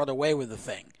just run away with the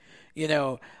thing.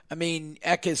 I mean,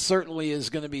 Eckes certainly is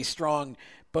going to be strong,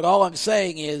 but all I'm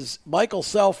saying is Michael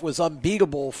Self was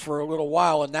unbeatable for a little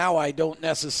while, and now I don't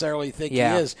necessarily think he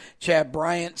is. Chad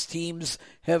Bryant's teams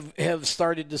have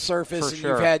started to surface, and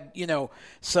you've had,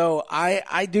 so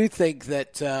I do think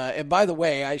that, and by the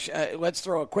way, let's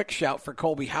throw a quick shout for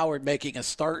Colby Howard making a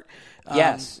start.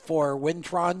 For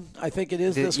Wintron, I think it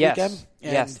is this weekend.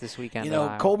 And, this weekend.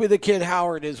 Colby the Kid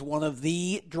Howard is one of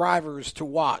the drivers to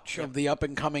watch of the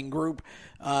up-and-coming group.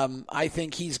 I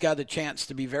think he's got a chance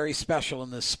to be very special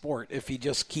in this sport if he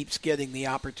just keeps getting the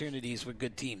opportunities with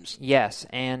good teams. Yes,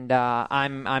 and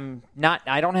I'm not.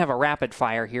 I don't have a rapid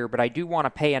fire here, but I do want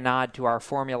to pay a nod to our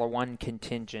Formula One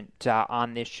contingent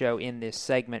on this show in this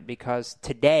segment because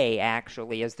today,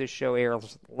 actually, as this show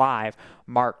airs live,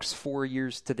 marks 4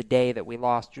 years to the day that we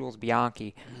lost Jules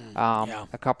Bianchi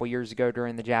a couple years ago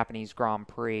during the Japanese Grand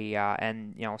Prix,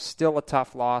 and still a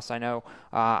tough loss. I know.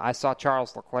 I saw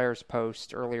Charles Leclerc's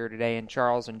post earlier today, and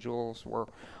Charles and Jules were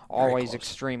always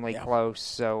extremely close.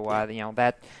 So,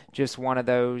 that just one of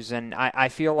those. And I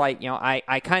feel like,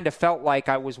 I kind of felt like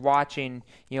I was watching,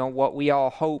 what we all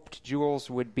hoped Jules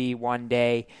would be one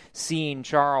day, seeing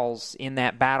Charles in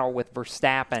that battle with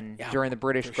Verstappen during the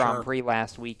British Grand Prix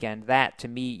last weekend. That, to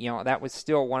me, that was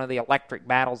still one of the electric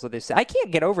battles of this. I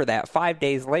can't get over that 5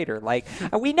 days later. Like,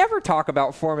 we never talk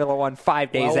about Formula One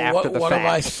 5 days after the fact. What have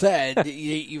I said?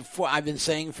 I've been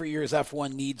saying for years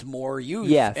F1 needs more youth.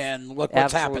 Yes, and look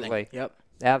what's happening. Yep.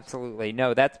 Absolutely.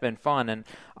 No, that's been fun. And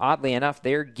oddly enough,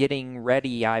 they're getting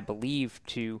ready, I believe,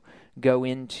 to go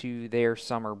into their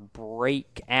summer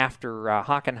break after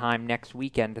Hockenheim next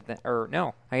weekend.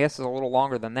 I guess it's a little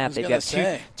longer than that. They've got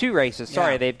two races.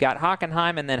 Sorry, they've got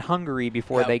Hockenheim and then Hungary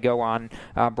before they go on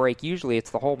break. Usually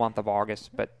it's the whole month of August.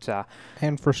 But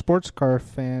and for sports car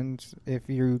fans, if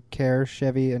you care,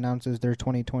 Chevy announces their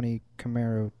 2020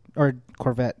 Camaro or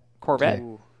Corvette. Corvette?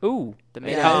 Ooh.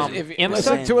 If you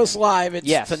listen to us live,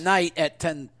 it's tonight at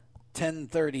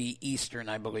 10:30 Eastern,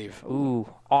 I believe. Ooh,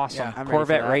 awesome. Yeah,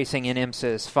 Corvette racing in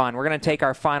IMSA is fun. We're going to take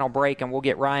our final break, and we'll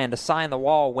get Ryan to sign the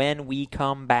wall when we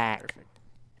come back.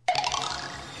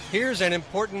 Here's an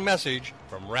important message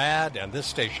from RAD and this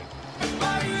station.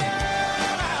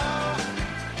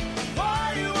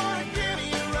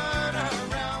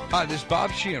 Hi, this is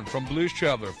Bob Sheehan from Blues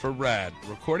Traveler for RAD,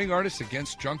 recording artists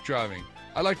against drunk driving.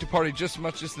 I like to party just as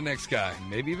much as the next guy,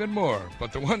 maybe even more.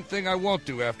 But the one thing I won't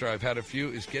do after I've had a few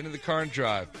is get in the car and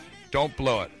drive. Don't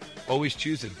blow it. Always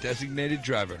choose a designated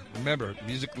driver. Remember,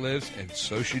 music lives, and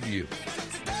so should you.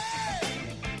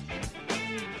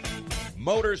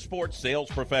 Motorsports sales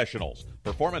professionals.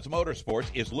 Performance Motorsports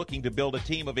is looking to build a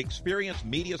team of experienced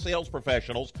media sales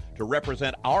professionals to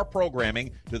represent our programming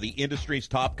to the industry's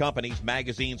top companies,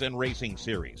 magazines, and racing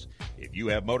series. If you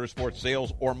have motorsports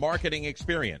sales or marketing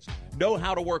experience, know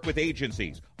how to work with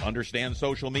agencies, understand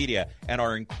social media, and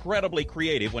are incredibly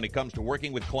creative when it comes to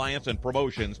working with clients and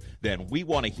promotions, then we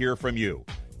want to hear from you.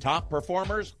 Top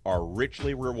performers are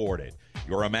richly rewarded.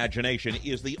 Your imagination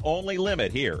is the only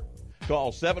limit here.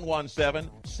 Call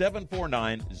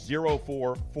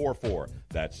 717-749-0444.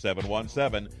 That's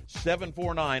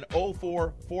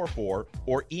 717-749-0444,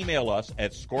 or email us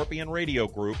at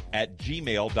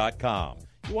scorpionradiogroup@gmail.com.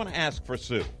 You want to ask for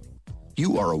Sue.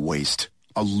 You are a waste.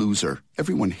 A loser.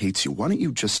 Everyone hates you. Why don't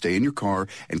you just stay in your car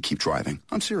and keep driving?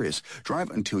 I'm serious.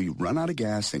 Drive until you run out of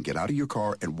gas, then get out of your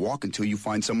car and walk until you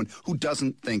find someone who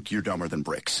doesn't think you're dumber than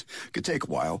bricks. Could take a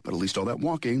while, but at least all that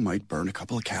walking might burn a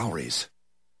couple of calories.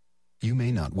 You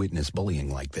may not witness bullying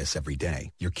like this every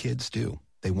day. Your kids do.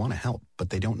 They want to help,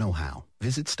 but they don't know how.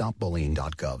 Visit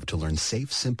stopbullying.gov to learn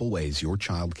safe, simple ways your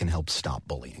child can help stop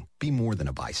bullying. Be more than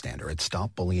a bystander at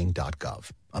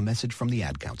stopbullying.gov. A message from the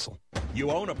Ad Council. You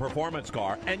own a performance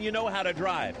car and you know how to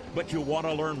drive, but you want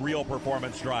to learn real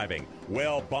performance driving.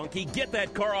 Well, Bunky, get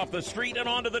that car off the street and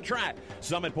onto the track.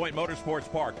 Summit Point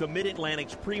Motorsports Park, the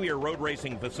Mid-Atlantic's premier road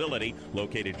racing facility,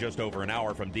 located just over an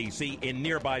hour from D.C. in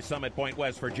nearby Summit Point,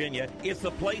 West Virginia, is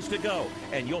the place to go.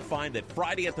 And you'll find that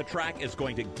Friday at the Track is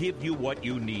going to give you what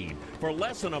you need. For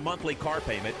less than a monthly car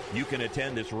payment, you can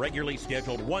attend this regularly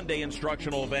scheduled one-day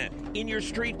instructional event in your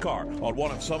street car on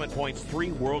one of Summit Point's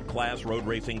 3 world-class road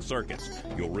racing circuits.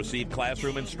 You'll receive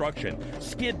classroom instruction,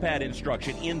 skid pad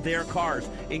instruction in their cars,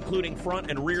 including front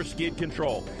and rear skid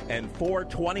control, and 4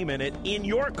 20-minute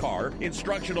in-your-car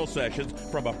instructional sessions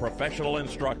from a professional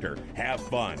instructor. Have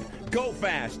fun, go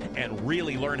fast, and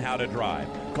really learn how to drive.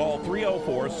 Call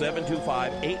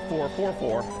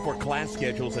 304-725-8444 for class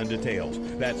schedules and details.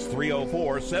 That's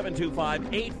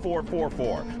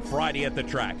 304-725-8444. Friday at the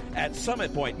Track at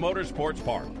Summit Point Motorsports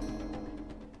Park.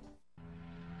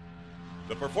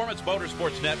 The Performance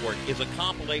Motorsports Network is a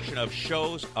compilation of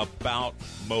shows about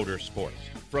motorsports.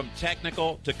 From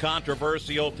technical to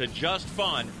controversial to just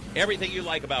fun, everything you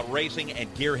like about racing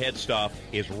and gearhead stuff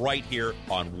is right here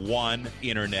on one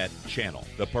internet channel.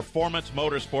 The Performance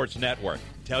Motorsports Network.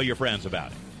 Tell your friends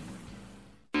about it.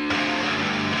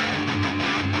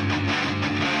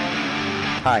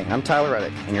 Hi, I'm Tyler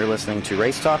Reddick, and you're listening to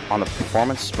Race Talk on the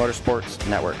Performance Motorsports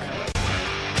Network.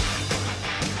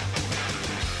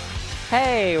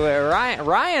 Hey,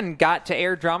 Ryan got to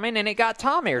air drumming, and it got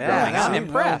Tom air drumming. I'm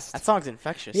impressed. That song's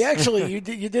infectious. Yeah, actually, you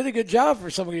did a good job for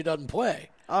somebody who doesn't play.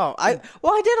 Oh, I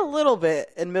did a little bit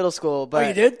in middle school, but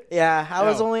you did? Yeah, I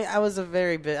was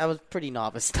pretty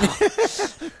novice.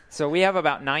 So we have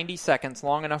about 90 seconds,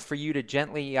 long enough for you to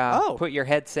gently put your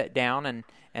headset down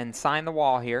and sign the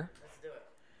wall here.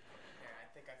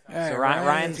 Right, so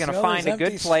Ryan's going to find a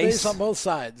good place. Space on both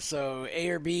sides. So A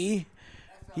or B,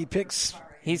 he picks.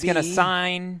 He's going to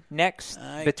sign next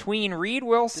between Reed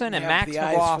Wilson and Max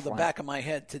McLaughlin. McLaughlin. For the back of my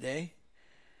head today,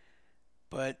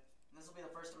 but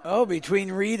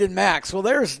between Reed and Max. Well,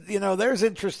 there's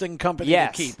interesting company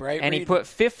to keep, right? And Reed? He put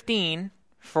 15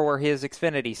 for his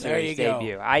Xfinity Series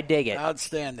debut. I dig it.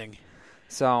 Outstanding.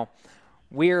 So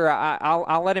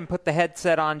I'll let him put the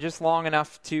headset on just long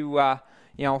enough to.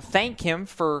 Thank him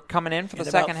for coming in for the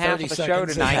second half of the show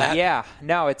tonight. Yeah,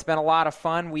 no, it's been a lot of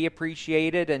fun. We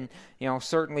appreciate it, and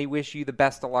certainly wish you the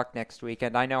best of luck next week.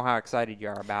 And I know how excited you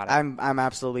are about it. I'm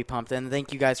absolutely pumped, and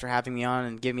thank you guys for having me on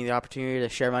and giving me the opportunity to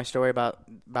share my story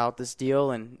about this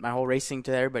deal and my whole racing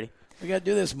to everybody. We got to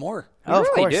do this more. Of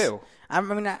course. Do. I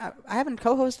haven't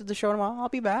co-hosted the show in a while. I'll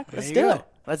be back. Let's do it.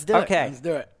 Let's do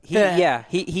it.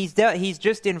 He's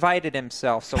just invited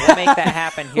himself, so we'll make that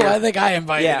happen here. Well, I think I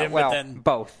invited him. Well, but then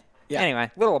both. Yeah.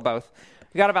 Anyway, a little of both.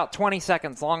 We got about 20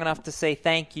 seconds, long enough to say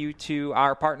thank you to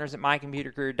our partners at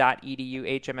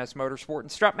mycomputercareer.edu, HMS Motorsport, and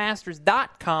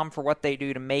strutmasters.com for what they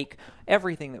do to make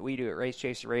everything that we do at Race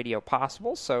Chaser Radio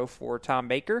possible. So for Tom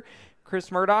Baker, Chris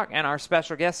Murdoch, and our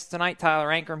special guests tonight, Tyler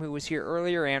Ankrum, who was here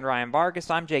earlier, and Ryan Vargas,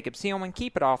 I'm Jacob Seelman.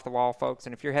 Keep it off the wall, folks,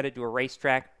 and if you're headed to a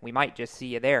racetrack, we might just see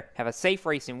you there. Have a safe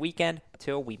racing weekend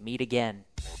until we meet again.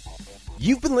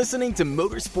 You've been listening to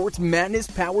Motorsports Madness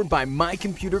powered by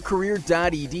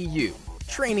mycomputercareer.edu.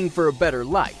 Training for a better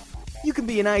life. You can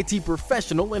be an IT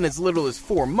professional in as little as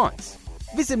 4 months.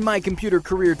 Visit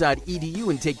mycomputercareer.edu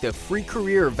and take the free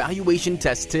career evaluation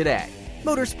test today.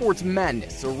 Motorsports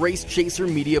Madness, a Race Chaser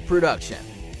media production.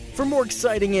 For more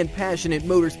exciting and passionate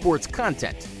motorsports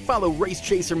content, follow Race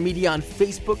Chaser Media on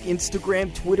Facebook,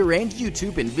 Instagram, Twitter, and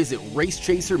YouTube, and visit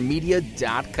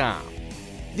racechasermedia.com.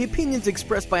 The opinions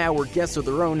expressed by our guests are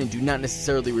their own and do not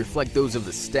necessarily reflect those of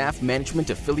the staff, management,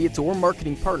 affiliates, or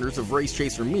marketing partners of Race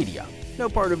Chaser Media. No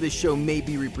part of this show may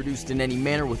be reproduced in any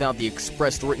manner without the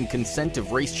expressed written consent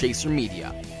of Race Chaser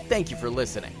Media. Thank you for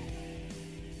listening.